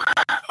wrong.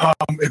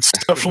 It's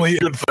definitely a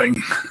good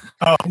thing.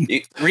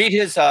 Read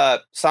his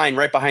sign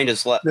right behind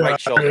his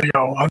right shoulder. There you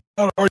go. I'm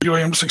not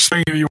arguing. I'm just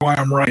explaining to you why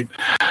I'm right.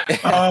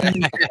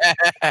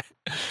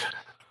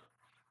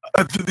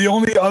 The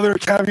only other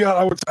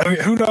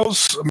caveat who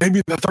knows,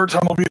 maybe the third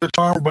time will be the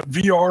charm, but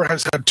VR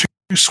has had two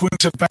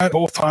swings at that.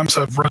 Both times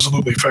have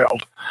resolutely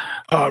failed.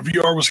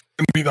 VR was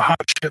going to be the hot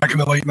shit back in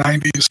the late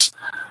 90s.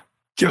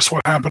 Guess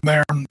what happened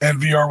there? And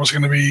VR was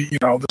going to be,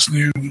 this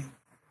new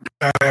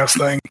badass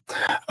thing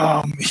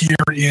here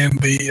in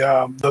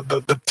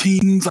the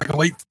teens,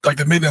 like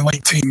the mid and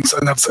late teens,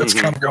 and that's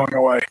kind of going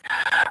away.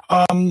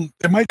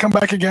 It might come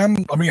back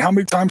again. I mean, how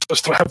many times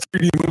does have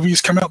 3D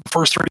movies come out? The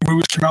first 3D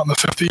movies came out in the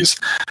 50s,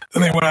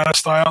 then they went out of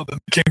style, then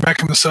came back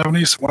in the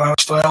 70s, went out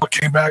of style,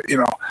 came back.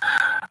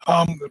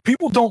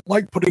 People don't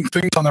like putting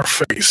things on their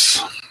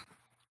face.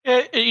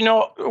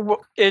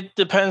 It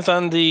depends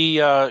on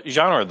the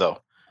genre, though.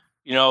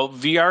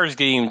 VR is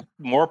getting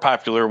more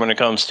popular when it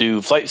comes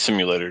to flight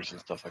simulators and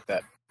stuff like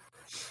that.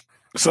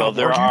 So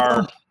there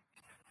are.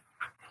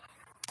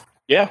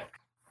 Yeah.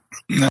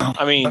 No.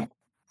 I mean,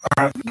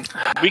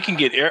 we can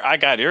get air. I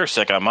got air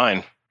sick on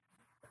mine.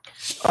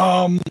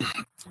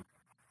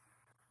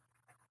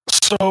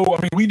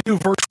 We do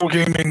virtual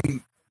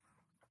gaming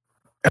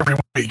every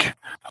week.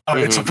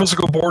 It's a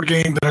physical board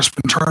game that has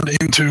been turned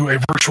into a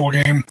virtual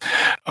game.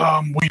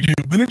 We do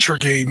miniature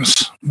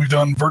games. We've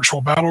done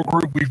virtual battle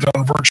group. We've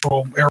done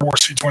virtual Air War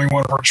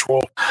C-21,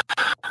 virtual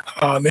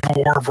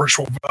Naval War,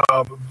 virtual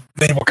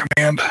Naval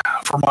Command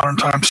for modern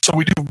times. So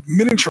we do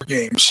miniature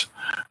games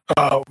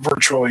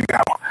virtually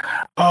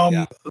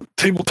now.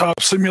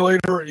 Tabletop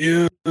Simulator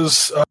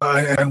is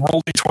and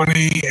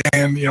Roll20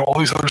 and all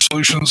these other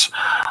solutions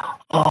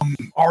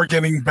are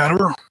getting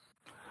better.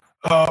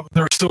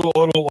 They're still a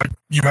little, like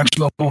you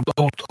mentioned, a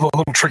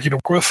little tricky to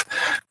work with.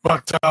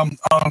 But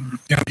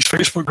these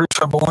Facebook groups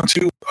I belong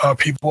to,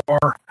 people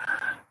are,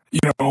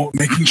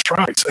 making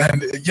strides.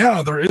 And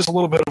there is a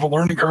little bit of a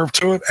learning curve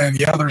to it. And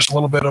there's a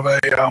little bit of a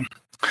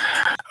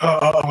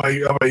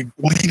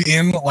lead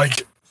in,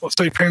 like let's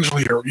say Panzer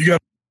Leader. You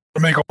got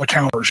to make all the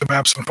counters, the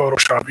maps in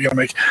Photoshop. You got to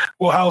make.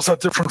 Well, how is that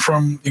different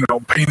from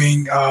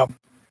painting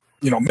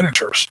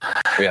miniatures?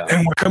 Yeah.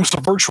 And when it comes to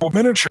virtual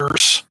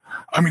miniatures.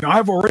 I mean,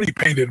 I've already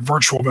painted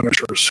virtual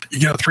miniatures. You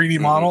get a 3D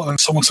model, and then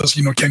someone says,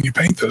 can you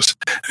paint this?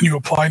 And you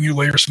apply new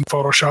layers in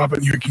Photoshop,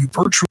 and you can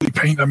virtually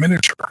paint a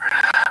miniature.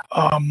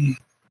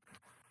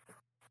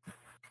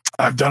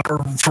 I've done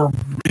it for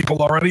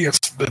people already.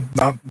 It's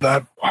not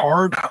that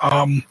hard.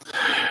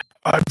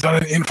 I've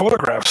done it in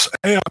photographs.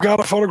 Hey, I've got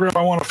a photograph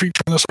I want to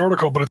feature in this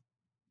article, but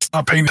it's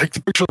not painted. Take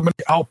the picture of the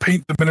miniature. I'll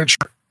paint the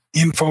miniature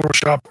in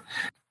Photoshop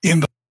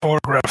in the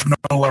photograph. No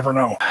one will ever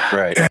know.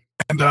 Right.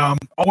 And I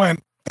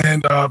went.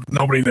 And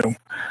nobody knew.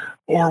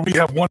 Or we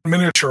have one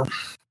miniature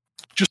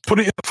just put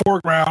it in the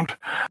foreground,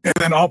 and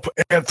then I'll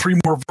add 3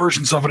 more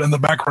versions of it in the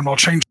background. I'll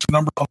change the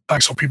number on the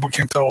tank so people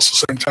can't tell it's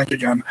the same tank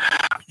again.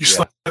 You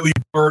slightly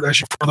blur it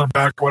as you further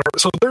back, or whatever.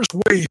 So there's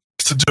ways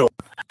to do it,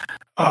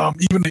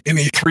 even in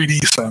a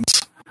 3D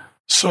sense.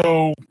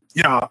 So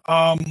yeah,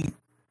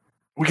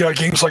 we got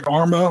games like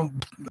Arma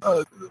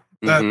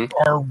that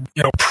are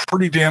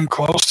pretty damn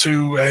close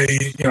to a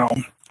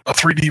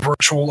 3D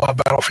virtual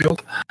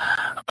battlefield.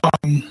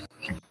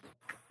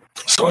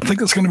 So I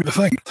think it's going to be the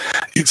thing.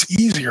 It's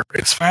easier.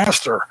 It's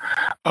faster.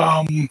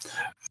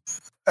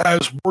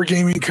 As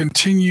wargaming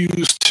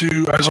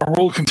as our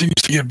world continues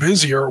to get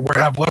busier, we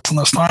have less and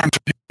less time to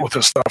deal with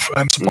this stuff.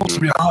 And it's supposed to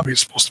be a hobby.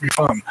 It's supposed to be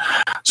fun.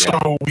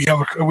 So we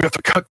have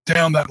to cut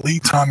down that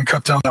lead time and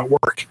cut down that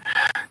work.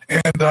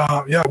 And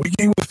we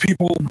game with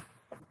people,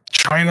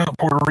 China,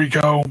 Puerto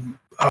Rico,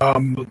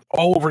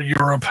 all over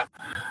Europe.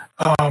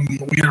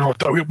 We have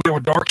a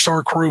Dark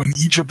Star crew in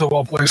Egypt of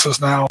all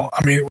places now.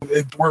 I mean,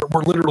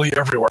 we're literally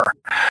everywhere.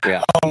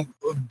 Yeah.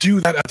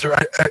 Do that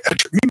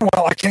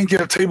meanwhile, I can't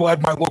get a table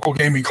at my local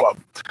gaming club.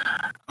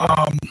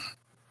 I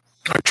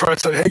tried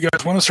to say, hey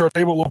guys, when is there a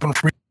table open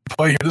for me to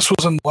play here? This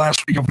was in the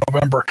last week of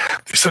November.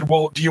 They said,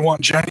 well, do you want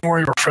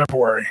January or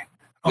February?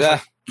 I was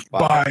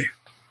like,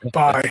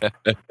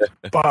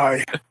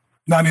 bye.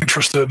 Not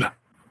interested.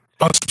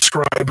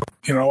 Unsubscribe,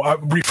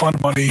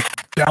 refund money,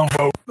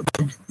 downvote.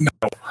 No,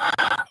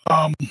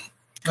 I'm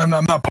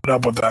not putting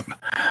up with that.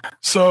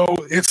 So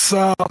it's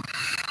going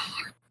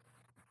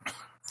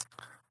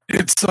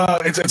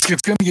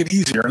to get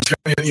easier. It's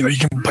gonna get, you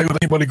can play with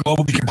anybody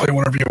globally. You can play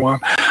whenever you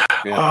want.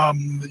 Yeah.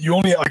 You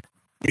only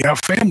we have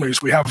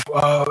families, we have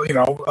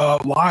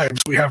lives,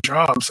 we have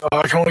jobs.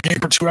 I can only game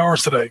for 2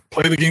 hours today.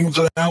 Play the game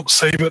out,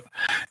 save it,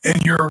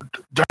 and your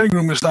dining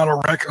room is not a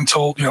wreck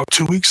until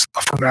 2 weeks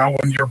from now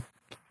when you're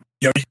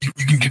you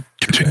can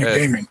continue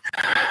gaming.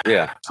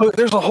 Yeah. So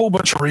there's a whole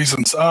bunch of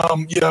reasons.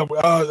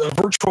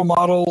 Virtual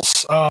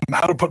models, how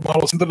to put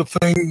models into the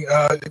thing,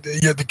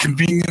 the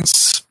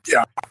convenience.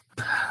 Yeah.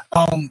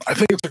 I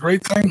think it's a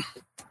great thing.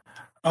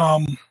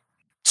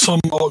 Some,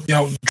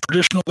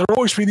 traditional, there'll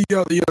always be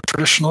the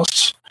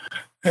traditionalists.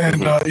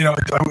 And,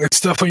 it's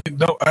definitely,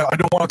 I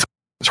don't want it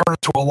to turn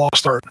into a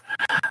lost art.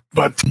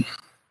 But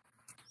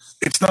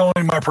it's not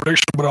only my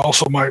prediction, but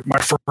also my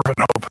fervent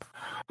hope.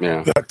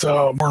 Yeah. That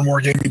more and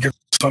more gaming gets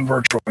done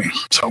virtually.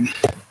 So,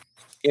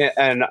 yeah,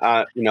 and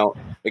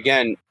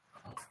again,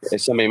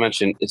 as somebody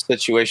mentioned, it's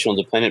situational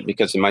dependent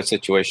because in my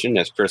situation,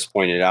 as Chris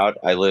pointed out,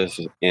 I live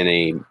in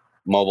a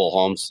mobile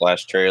home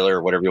 /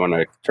 trailer, whatever you want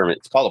to term it.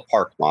 It's called a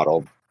park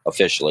model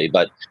officially,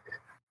 but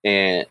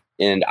and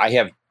I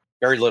have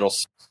very little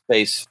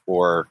space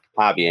for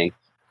hobbying,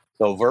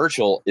 so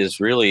virtual is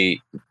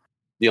really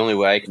the only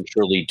way I can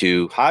truly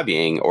do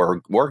hobbying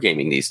or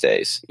wargaming these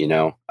days.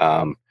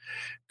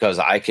 Because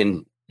I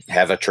can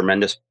have a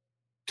tremendous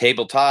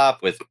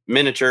tabletop with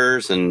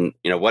miniatures and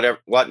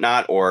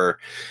whatnot, or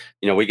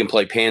we can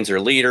play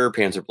Panzer Leader,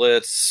 Panzer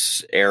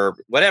Blitz, Air,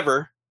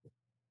 whatever,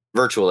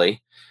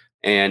 virtually.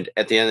 And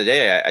at the end of the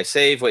day, I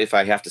save if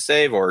I have to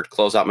save, or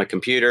close out my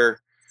computer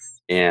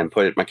and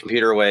put my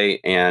computer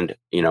away. And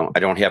I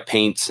don't have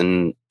paints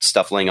and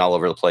stuff laying all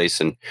over the place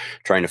and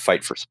trying to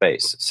fight for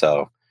space.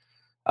 So,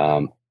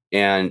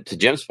 and to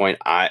Jim's point,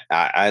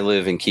 I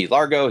live in Key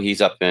Largo. He's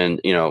up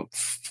in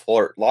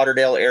Fort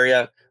Lauderdale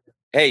area.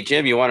 Hey,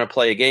 Jim, you want to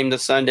play a game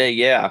this Sunday?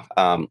 Yeah.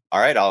 All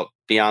right. I'll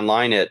be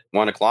online at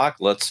 1:00.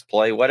 Let's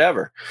play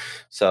whatever.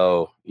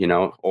 So,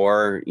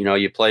 or,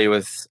 you play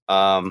with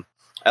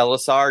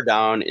LSR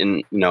down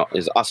in,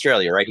 is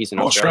Australia, right? He's in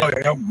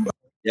Australia.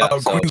 Yeah.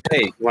 So,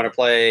 hey, you want to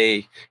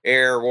play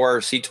Air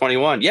War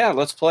C-21? Yeah,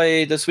 let's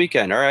play this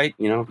weekend. All right.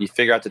 You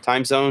figure out the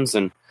time zones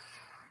and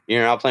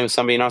you're not playing with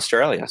somebody in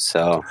Australia.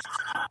 So,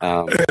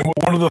 and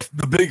one of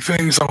the big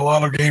things that a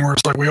lot of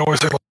gamers, like we always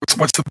say,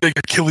 what's the big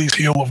Achilles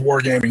heel of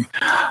wargaming?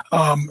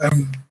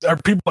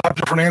 And people have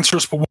different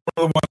answers, but one of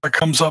the ones that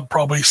comes up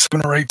probably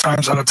 7 or 8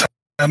 times out of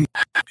 10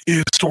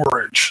 is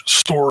storage.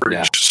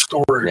 I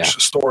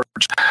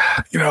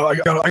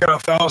got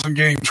 1,000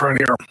 games right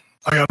here.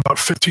 I got about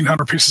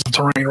 1,500 pieces of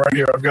terrain right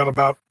here. I've got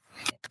about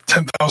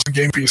 10,000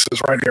 game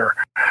pieces right here.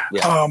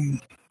 Yeah.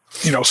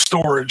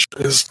 Storage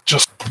is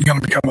just going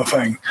to become a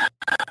thing.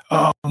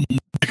 You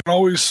can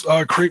always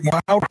create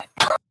more out,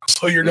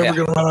 so you're never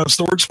going to run out of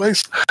storage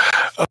space.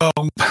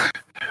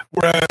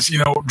 Whereas,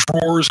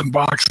 drawers and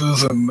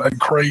boxes and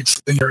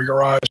crates in your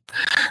garage,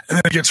 and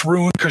then it gets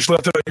ruined because you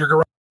left it in your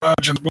garage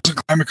and it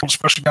wasn't climate controlled,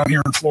 especially down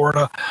here in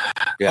Florida.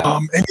 Yeah.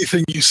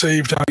 Anything you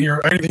save down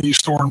here, anything you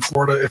store in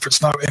Florida, if it's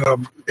not in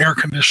an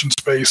air-conditioned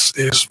space,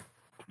 is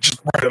just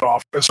write it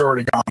off. It's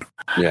already gone.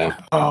 Yeah.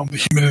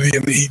 The humidity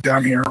and the heat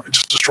down here, it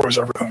just destroys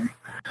everything.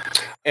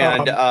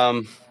 And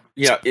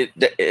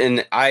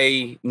and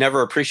I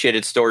never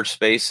appreciated storage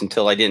space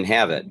until I didn't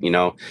have it.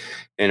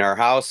 In our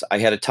house, I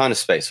had a ton of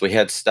space. We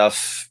had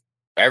stuff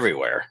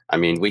everywhere. I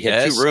mean, we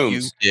had 2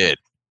 rooms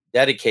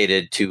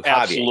dedicated to hobby.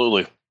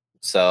 Absolutely.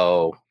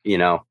 So,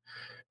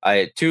 I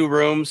had 2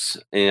 rooms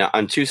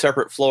on 2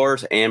 separate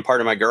floors and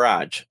part of my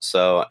garage.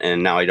 So,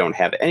 and now I don't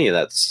have any of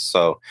that.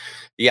 So,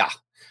 yeah.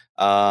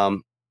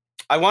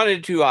 I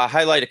wanted to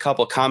highlight a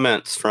couple of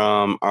comments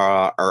from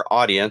our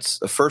audience.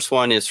 The first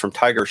one is from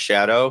Tiger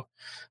Shadow.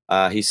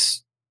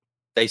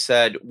 They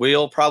said,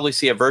 we'll probably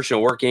see a version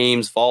of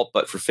Wargames Vault,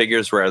 but for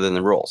figures rather than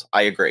the rules.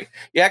 I agree.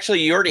 You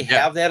already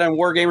have that on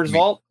Wargamers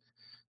Vault,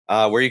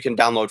 where you can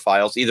download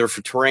files either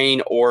for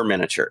terrain or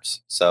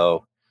miniatures.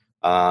 So,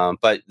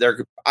 but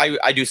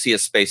I do see a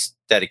space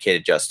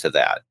dedicated just to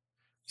that.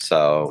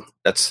 So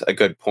that's a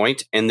good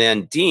point. And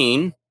then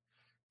Dean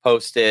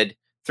posted,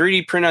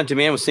 3D print on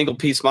demand with single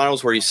piece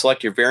models where you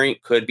select your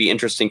variant could be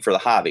interesting for the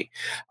hobby.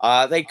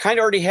 They kind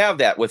of already have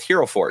that with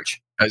Hero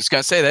Forge. I was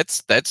going to say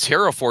that's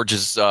Hero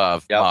Forge's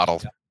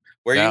model.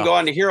 Where you can go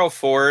on to Hero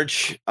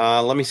Forge.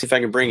 Let me see if I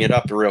can bring it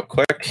up real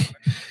quick.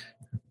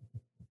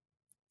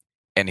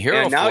 And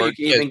Hero now Forge,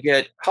 you can even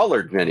get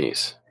colored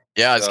minis.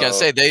 Yeah, I was going to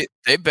say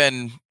they've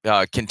been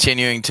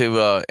continuing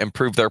to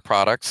improve their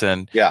products,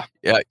 and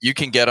you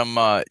can get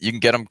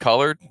them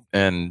colored,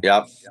 and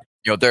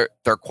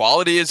their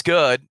quality is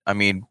good. I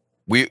mean,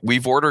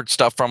 we've ordered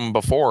stuff from them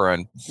before,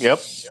 and their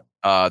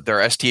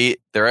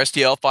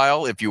STL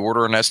file, if you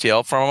order an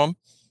STL from them,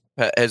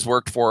 has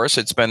worked for us.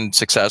 It's been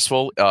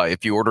successful.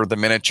 If you order the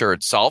miniature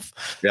itself,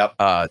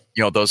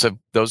 those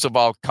have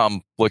all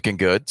come looking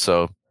good.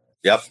 So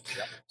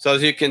So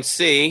as you can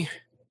see,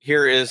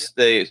 here is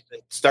the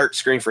start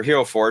screen for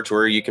Hero Forge,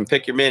 where you can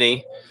pick your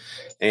mini,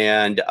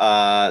 and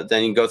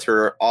then you can go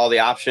through all the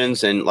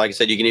options. And like I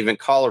said, you can even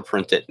color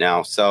print it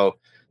now. So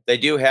they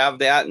do have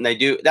that, and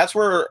that's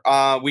where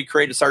we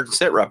created Sergeant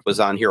Sitrep, was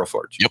on Hero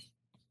Forge. Yep.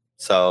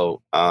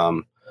 So,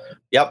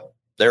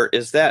 there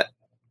is that.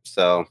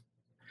 So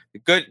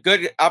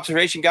good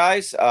observation,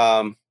 guys.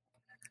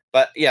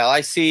 But yeah,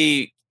 I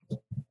see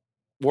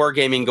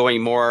Wargaming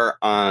going more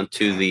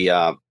onto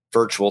the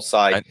virtual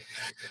side.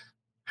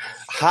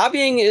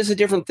 Hobbying is a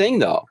different thing,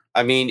 though.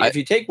 I mean, if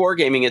you take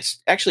Wargaming,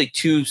 it's actually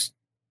two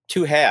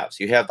halves.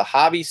 You have the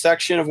hobby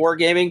section of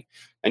Wargaming,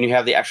 and you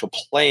have the actual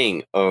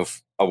playing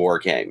of a war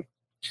game.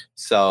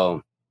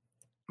 So,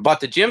 but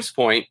to Jim's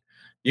point,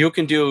 you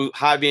can do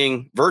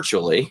hobbying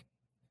virtually.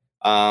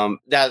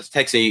 That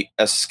takes a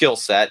skill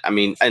set. I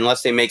mean,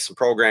 unless they make some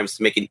programs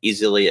to make it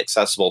easily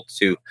accessible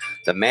to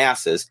the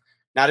masses.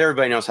 Not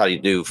everybody knows how to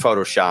do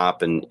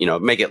Photoshop and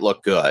make it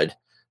look good.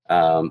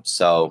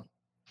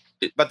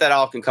 But that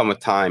all can come with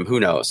time. Who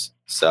knows?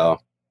 So,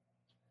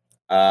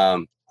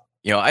 I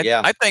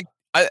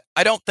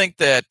don't think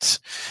that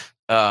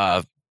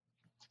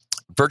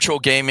virtual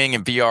gaming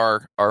and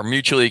VR are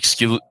mutually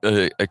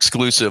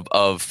exclusive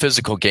of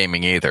physical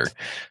gaming either.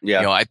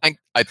 Yeah, I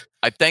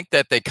think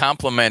that they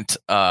complement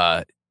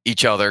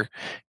each other,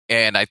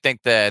 and I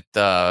think that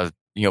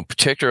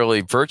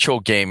particularly virtual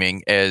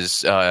gaming,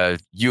 as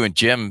you and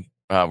Jim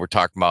were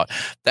talking about,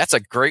 that's a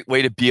great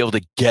way to be able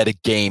to get a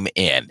game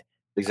in.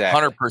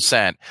 Exactly.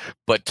 100%.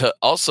 But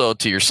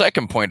to your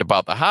second point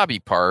about the hobby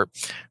part,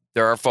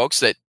 there are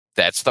folks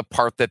that's the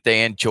part that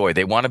they enjoy.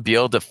 They want to be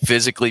able to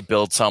physically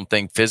build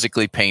something,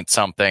 physically paint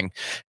something.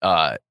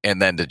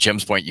 And then to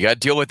Jim's point, you got to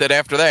deal with it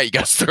after that. You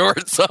got to throw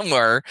it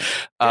somewhere.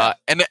 But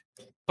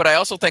I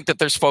also think that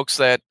there's folks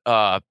that,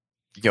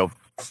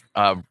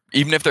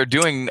 even if they're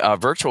doing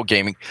virtual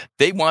gaming,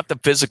 they want the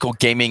physical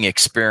gaming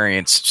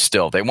experience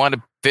still. They want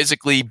to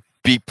physically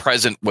be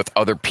present with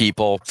other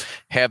people,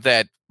 have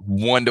that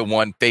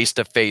one-to-one,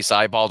 face-to-face,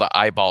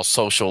 eyeball-to-eyeball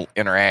social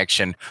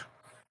interaction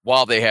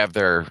while they have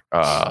their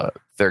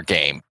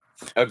game.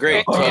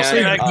 Agreed.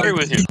 I agree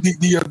with you.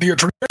 The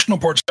traditional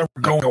part's never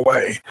going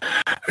away.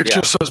 It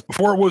just says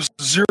before it was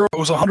 0, it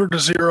was 100 to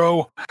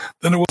 0.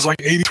 Then it was like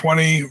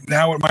 80-20.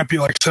 Now it might be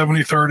like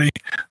 70-30.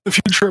 The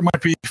future, it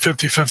might be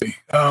 50-50.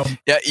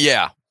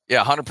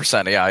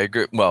 100%. Yeah, I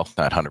agree. Well,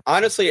 not 100%.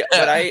 Honestly,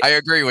 I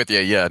agree with you.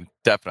 Yeah,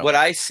 definitely. What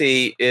I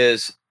see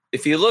is,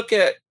 if you look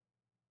at,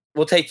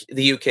 we'll take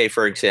the UK,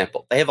 for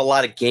example. They have a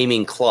lot of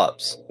gaming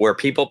clubs where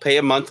people pay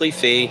a monthly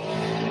fee.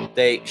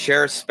 They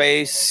share a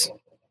space.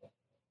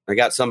 I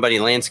got somebody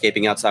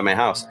landscaping outside my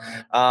house.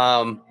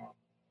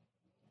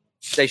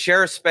 They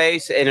share a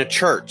space in a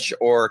church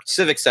or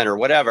civic center,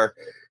 whatever,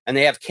 and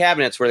they have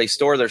cabinets where they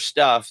store their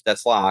stuff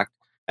that's locked.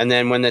 And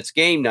then when it's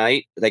game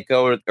night,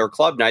 or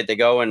club night, they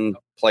go and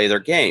play their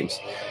games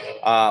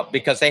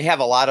because they have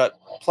a lot of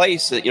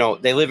places.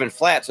 They live in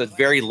flats with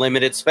very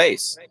limited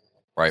space.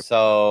 Right.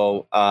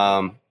 So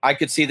I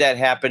could see that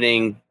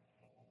happening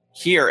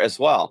here as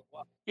well.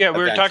 Yeah, we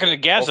were talking to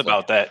Gaz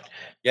about that.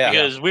 Yeah,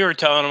 because we were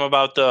telling him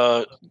about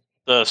the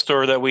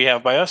store that we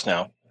have by us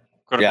now,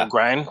 Critical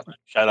Grind.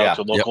 Shout out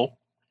to local,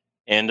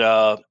 and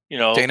Dana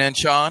and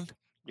Sean.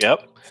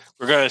 Yep,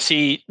 we're gonna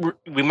see.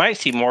 We might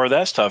see more of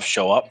that stuff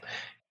show up,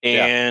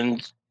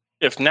 and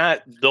if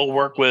not, they'll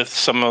work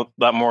with a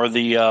lot more of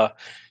the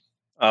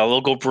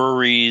local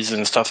breweries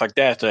and stuff like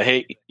that.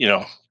 To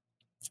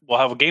we'll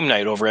have a game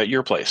night over at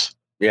your place.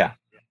 Yeah.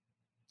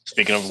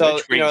 Speaking of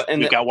which, we've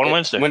got one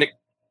Wednesday.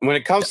 When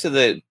it comes to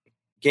the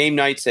game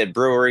nights at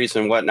breweries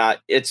and whatnot,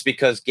 it's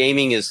because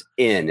gaming is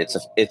in. It's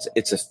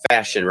a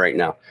fashion right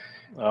now.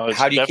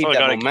 How do you keep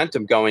that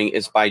momentum going?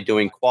 Is by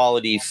doing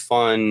quality,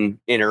 fun,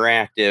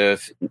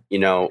 interactive,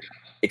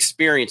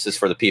 experiences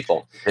for the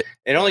people.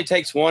 It only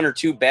takes one or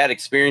two bad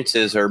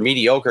experiences or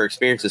mediocre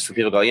experiences for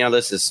people to go,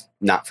 this is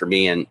not for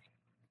me, and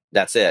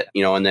that's it.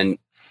 And then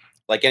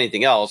like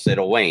anything else,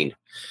 it'll wane.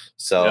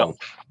 So,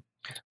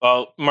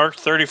 well, March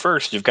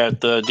 31st, you've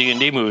got the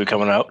D&D movie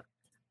coming out.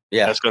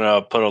 Yeah, that's going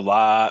to put a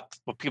lot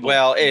of people.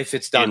 Well, if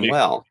it's done D&D.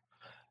 well,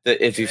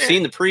 if you've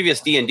seen the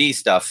previous D&D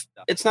stuff,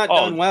 it's not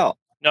done well.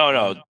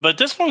 No, but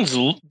this one's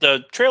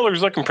the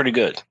trailer's looking pretty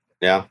good.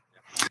 Yeah.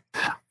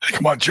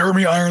 Come on,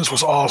 Jeremy Irons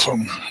was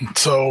awesome.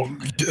 So,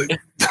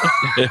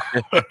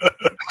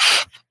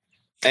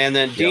 and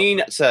then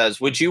Dean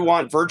says, would you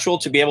want virtual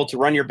to be able to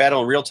run your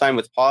battle in real time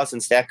with pause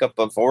and stack up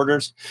of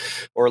orders,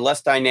 or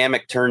less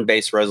dynamic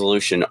turn-based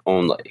resolution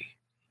only?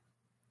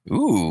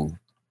 Ooh.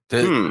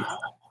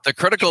 The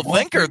critical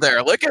thinker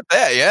there. Look at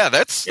that. Yeah,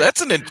 that's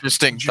an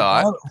interesting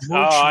thought.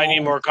 I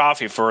need more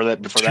coffee for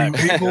that. Before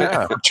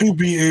that, to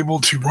be able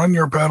to run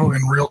your battle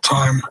in real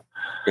time.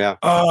 Yeah.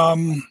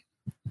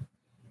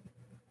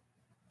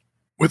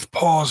 With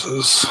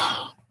pauses,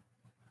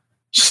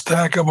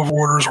 stack up of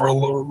orders, or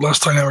less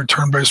dynamic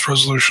turn-based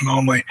resolution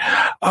only.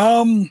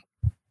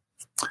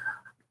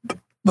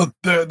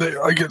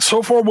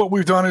 So far, what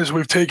we've done is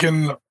we've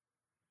taken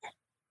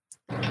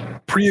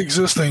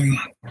pre-existing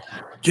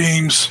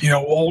games,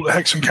 old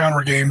Hex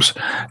Encounter games,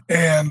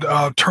 and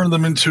turn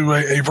them into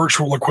a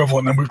virtual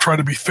equivalent. And we've tried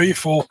to be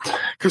faithful,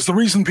 because the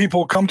reason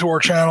people come to our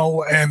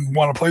channel and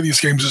want to play these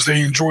games is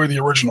they enjoy the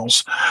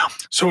originals.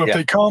 So if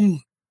they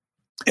come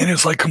and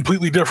it's like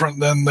completely different,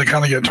 then they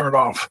kind of get turned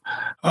off.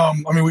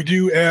 We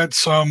do add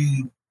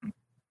some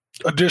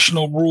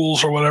additional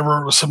rules or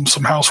whatever, some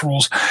house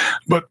rules,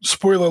 but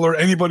spoiler alert,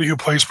 anybody who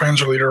plays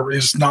Panzer Leader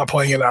is not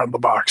playing it out of the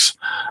box.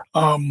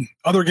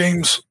 Other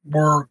games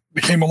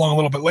came along a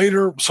little bit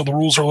later, so the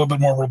rules are a little bit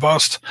more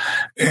robust,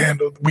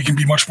 and we can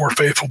be much more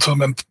faithful to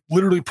them and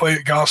literally play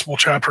it gospel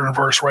chapter and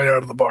verse right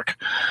out of the book.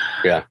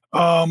 Yeah.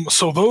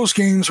 So those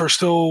games are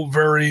still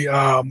very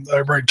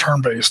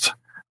turn-based.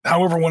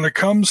 However, when it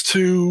comes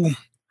to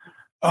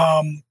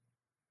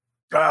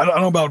I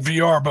don't know about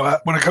VR,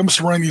 but when it comes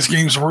to running these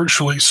games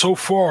virtually, so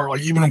far,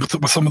 like even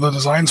with some of the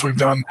designs we've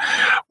done,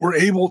 we're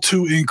able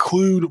to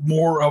include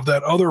more of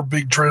that other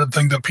big dreaded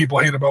thing that people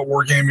hate about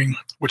wargaming,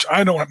 which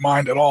I don't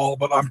mind at all,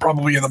 but I'm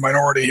probably in the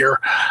minority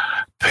here.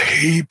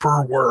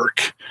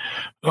 Paperwork.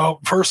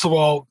 First of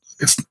all,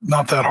 it's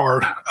not that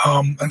hard.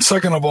 And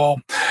second of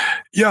all,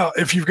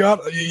 if you've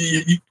got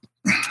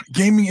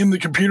gaming in the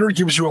computer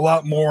gives you a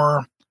lot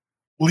more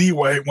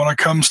leeway when it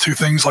comes to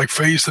things like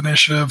phased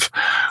initiative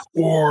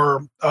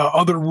or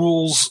other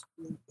rules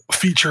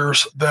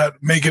features that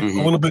make it a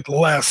little bit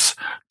less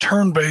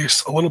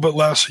turn-based, a little bit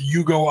less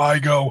you go, I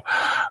go,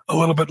 a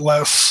little bit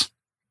less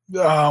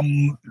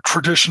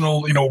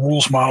traditional,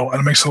 rules model, and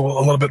it makes it a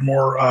little bit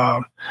more,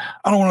 I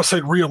don't want to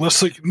say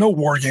realistic. No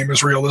war game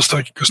is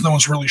realistic because no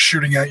one's really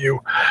shooting at you.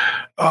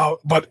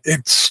 But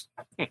it's,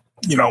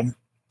 the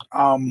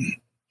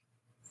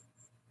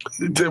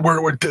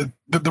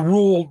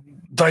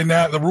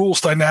rules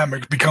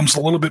dynamic becomes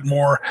a little bit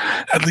more,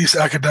 at least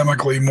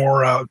academically,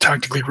 more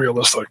tactically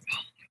realistic.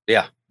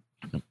 Yeah.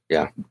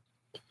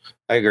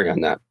 I agree on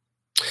that.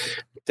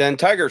 Then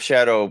Tiger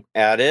Shadow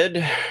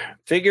added,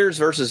 figures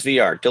versus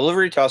VR.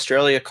 Delivery to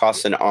Australia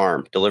costs an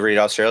arm. Delivery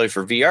to Australia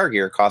for VR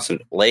gear costs a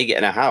leg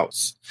and a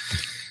house.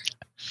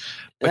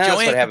 But you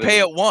only have to pay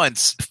it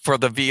once for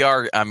the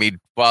VR.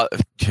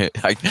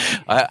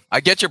 I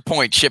get your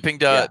point. Shipping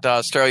to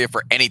Australia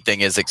for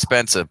anything is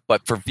expensive,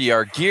 but for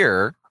VR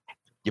gear,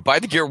 you buy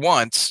the gear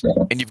once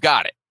and you've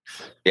got it.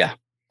 Yeah.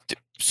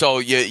 So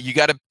you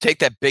got to take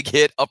that big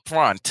hit up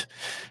front,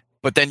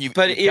 but then it's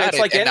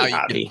like any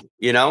hobby,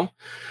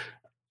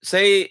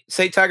 Say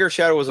Tiger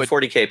Shadow was a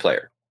 40K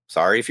player.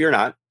 Sorry if you're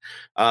not.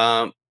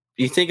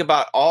 You think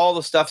about all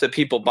the stuff that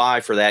people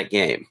buy for that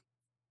game,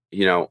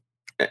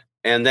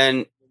 and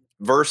then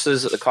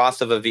versus the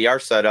cost of a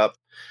VR setup,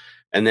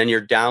 and then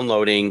you're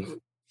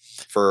downloading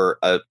for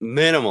a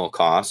minimal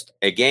cost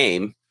a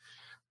game.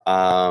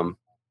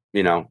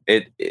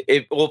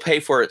 It will pay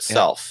for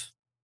itself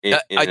in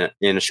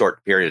a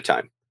short period of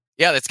time.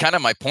 Yeah, that's kind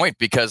of my point,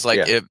 because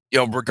if,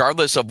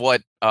 regardless of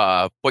what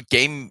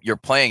game you're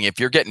playing, if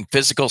you're getting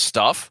physical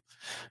stuff,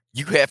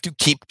 you have to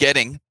keep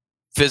getting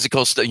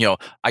physical stuff.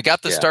 I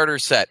got the starter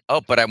set.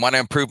 Oh, but I want to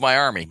improve my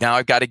army. Now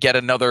I've got to get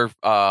another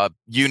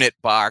unit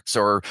box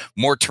or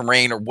more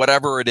terrain or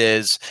whatever it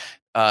is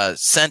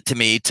sent to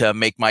me to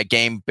make my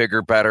game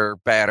bigger, better,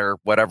 badder,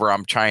 whatever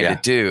I'm trying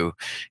to do.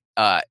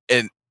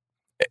 And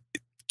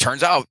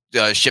turns out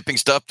shipping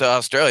stuff to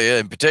Australia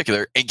in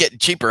particular ain't getting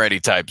cheaper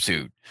anytime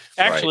soon.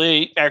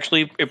 Actually,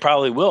 it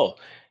probably will.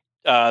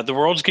 The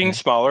world's getting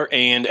smaller,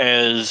 and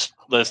as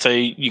let's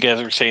say you guys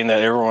are saying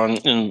that everyone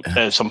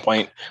at some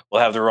point will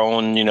have their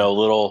own,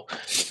 little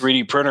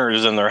 3D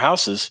printers in their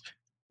houses.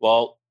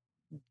 Well,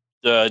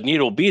 the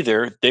need will be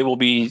there.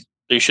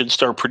 They should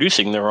start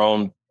producing their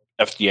own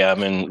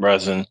FDM and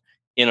resin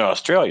in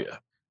Australia.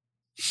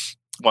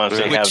 Once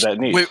they have that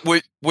need.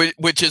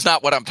 Which is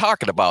not what I'm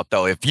talking about,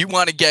 though. If you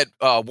want to get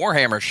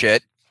Warhammer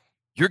shit,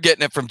 you're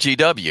getting it from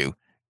GW.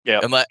 Yeah.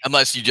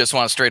 Unless you just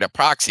want to straight up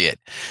proxy it.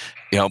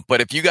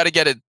 But if you got to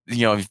get it,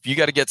 if you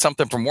got to get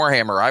something from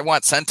Warhammer, I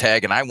want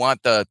Centag and I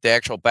want the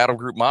actual battle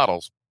group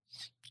models.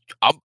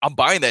 I'm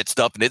buying that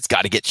stuff and it's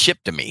got to get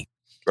shipped to me.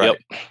 Right.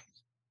 Yep.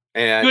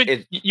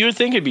 And you would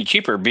think it'd be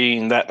cheaper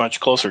being that much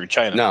closer to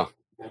China. No.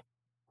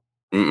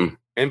 Mm-mm.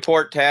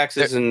 Import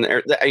taxes, and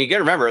you got to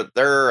remember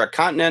they're a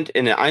continent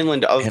and an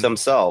island of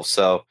themselves.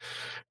 So,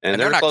 and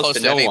they're not close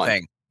to no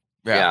anything.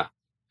 One. Yeah.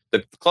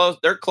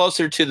 They're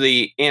closer to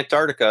the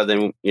Antarctica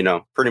than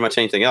pretty much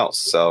anything else.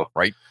 So,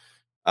 right.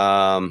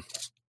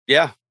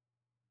 Yeah.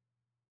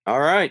 All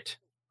right.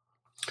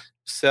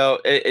 So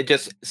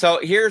so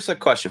here's a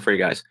question for you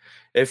guys.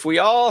 If we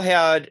all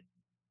played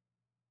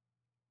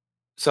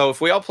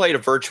a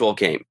virtual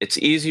game, it's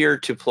easier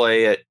to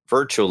play it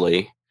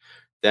virtually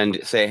than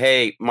to say,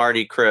 hey,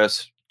 Marty,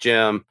 Chris,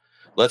 Jim,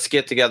 let's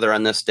get together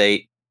on this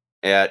date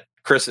at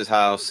Chris's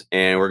house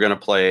and we're going to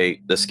play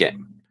this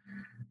game.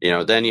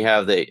 Then you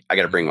have I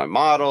got to bring my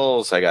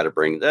models. I got to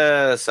bring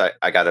this.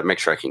 I got to make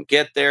sure I can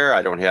get there.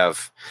 I don't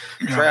have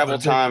travel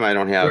time. I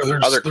don't have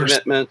other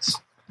commitments.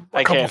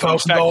 I can't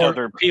affect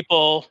other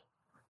people.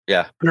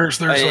 Yeah. There's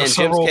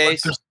several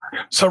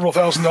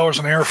 $1,000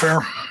 in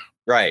airfare.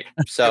 Right.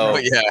 So,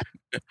 yeah.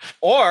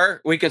 Or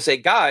we could say,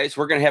 guys,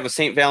 we're going to have a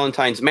St.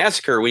 Valentine's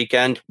Massacre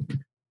weekend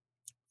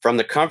from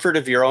the comfort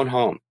of your own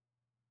home.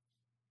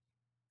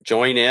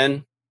 Join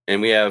in,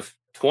 and we have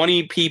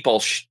 20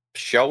 people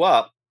show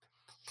up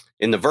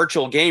in the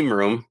virtual game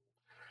room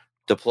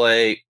to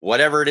play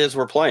whatever it is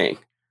we're playing.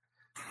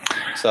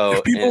 So,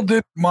 if people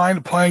didn't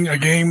mind playing a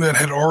game that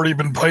had already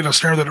been played, a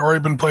scenario that had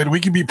already been played, we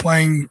could be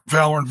playing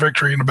Valor and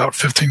Victory in about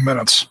 15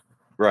 minutes.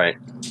 Right.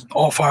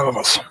 All 5 of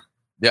us.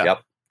 Yeah.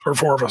 Yep. Or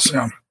 4 of us,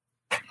 yeah.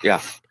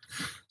 Yeah.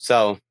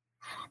 So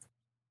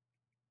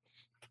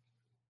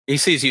he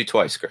sees you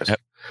twice, Chris.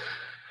 Yep.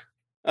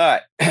 All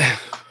right.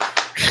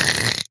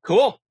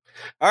 Cool.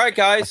 All right,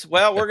 guys.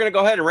 Well, we're going to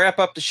go ahead and wrap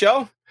up the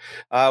show.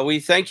 We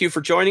thank you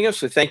for joining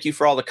us. We thank you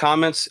for all the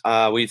comments.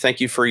 We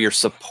thank you for your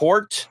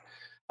support.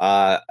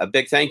 A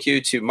big thank you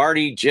to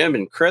Marty, Jim,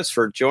 and Chris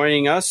for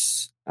joining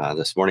us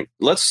this morning.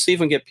 Let's see if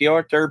we can get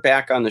Piotr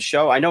back on the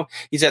show. I know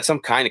he's at some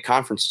kind of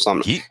conference or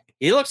something.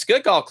 He looks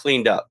good, all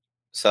cleaned up.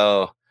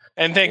 So,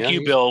 and thank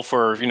you, Bill,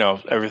 for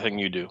everything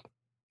you do.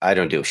 I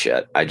don't do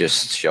shit. I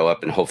just show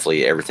up and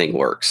hopefully everything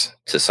works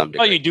to some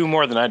degree. Oh, you do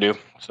more than I do.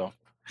 So,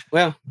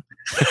 well,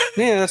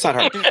 yeah, that's not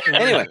hard.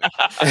 Anyway,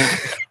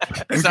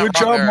 and good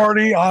job, there,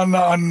 Marty, on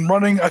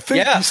running. I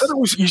think yes.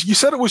 you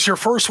said it was your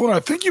first one. I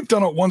think you've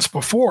done it once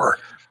before.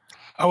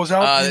 I was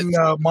out in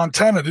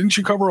Montana. Didn't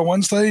you cover a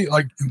Wednesday,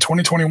 like in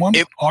 2021,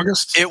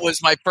 August? It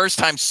was my first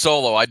time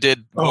solo. I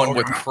did one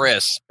with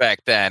Chris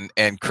back then,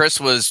 and Chris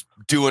was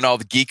doing all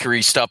the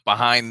geekery stuff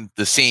behind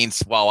the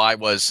scenes while I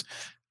was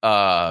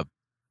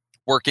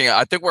working.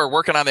 I think we were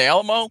working on the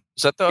Alamo.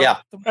 Is that the? Yeah.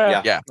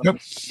 Yep.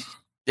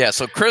 Yeah.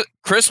 So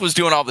Chris was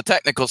doing all the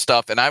technical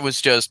stuff, and I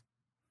was just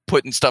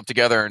putting stuff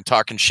together and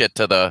talking shit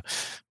to the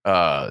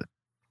as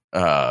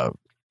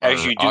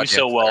you do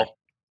so well.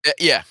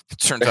 Yeah, it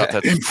turns out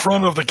that's in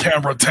front of the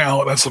camera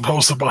talent as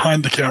opposed to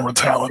behind the camera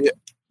talent. Yeah.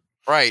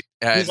 Right.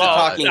 He's the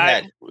talking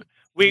head.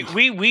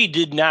 We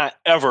did not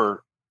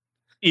ever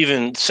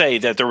even say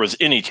that there was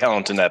any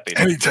talent in that beta.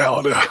 Any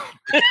talent. Yeah.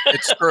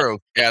 It's true.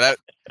 Yeah, that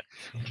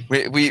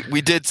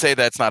we did say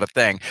that's not a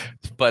thing.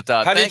 But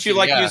how did you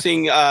like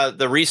using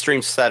the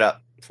Restream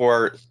setup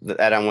for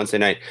that on Wednesday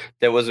night?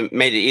 That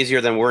made it easier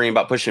than worrying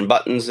about pushing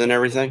buttons and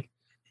everything.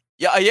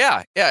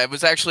 Yeah. It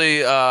was actually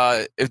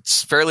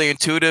it's fairly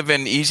intuitive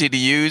and easy to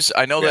use.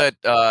 I know that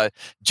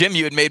Jim,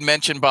 you had made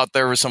mention about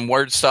there was some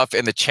word stuff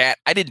in the chat.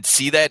 I didn't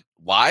see that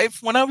live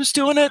when I was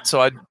doing it,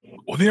 so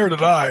neither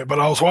did I. But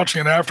I was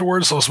watching it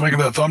afterwards, so I was making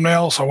that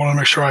thumbnail, so I wanted to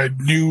make sure I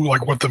knew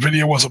like what the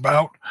video was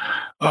about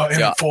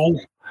in full.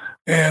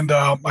 And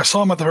I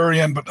saw him at the very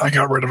end, but I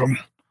got rid of him.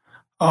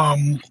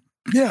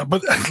 Yeah,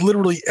 but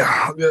literally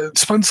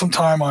spend some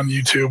time on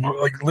YouTube.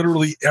 Like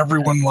literally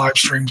everyone live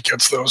streams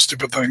gets those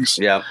stupid things.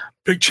 Yeah.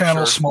 Big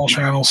channels, small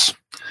channels.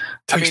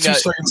 Takes 2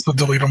 seconds to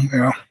delete them.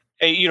 Yeah.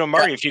 Hey,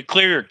 Marty, if you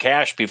clear your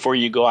cache before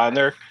you go on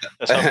there,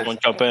 that's how someone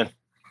jump in.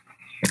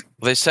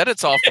 Well, they said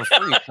it's all for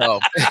free, so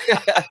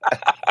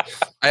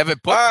I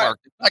haven't bookmarked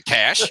not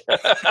cash. All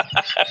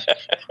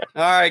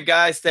right,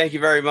 guys. Thank you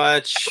very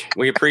much.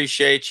 We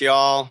appreciate you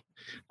all.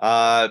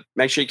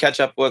 Make sure you catch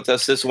up with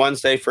us this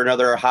Wednesday for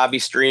another hobby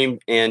stream.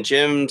 And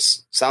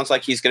Jim's sounds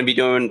like he's going to be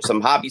doing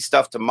some hobby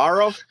stuff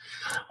tomorrow.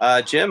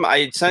 Jim,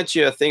 I sent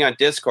you a thing on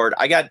Discord.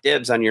 I got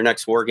dibs on your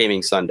next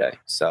Wargaming Sunday.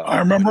 So I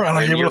remember, and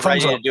I gave it a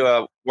thumbs up. To do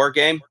a war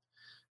game.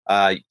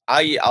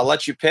 I'll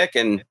let you pick,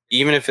 and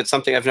even if it's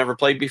something I've never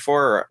played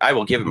before, I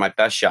will give it my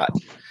best shot.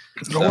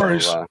 No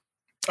worries.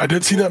 I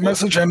did see that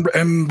message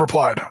and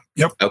replied.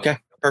 Yep. Okay.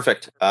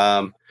 Perfect.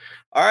 All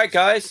right,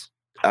 guys.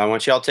 I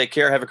want you all to take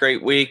care. Have a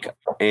great week,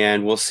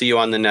 and we'll see you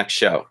on the next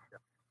show.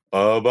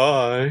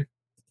 Bye-bye.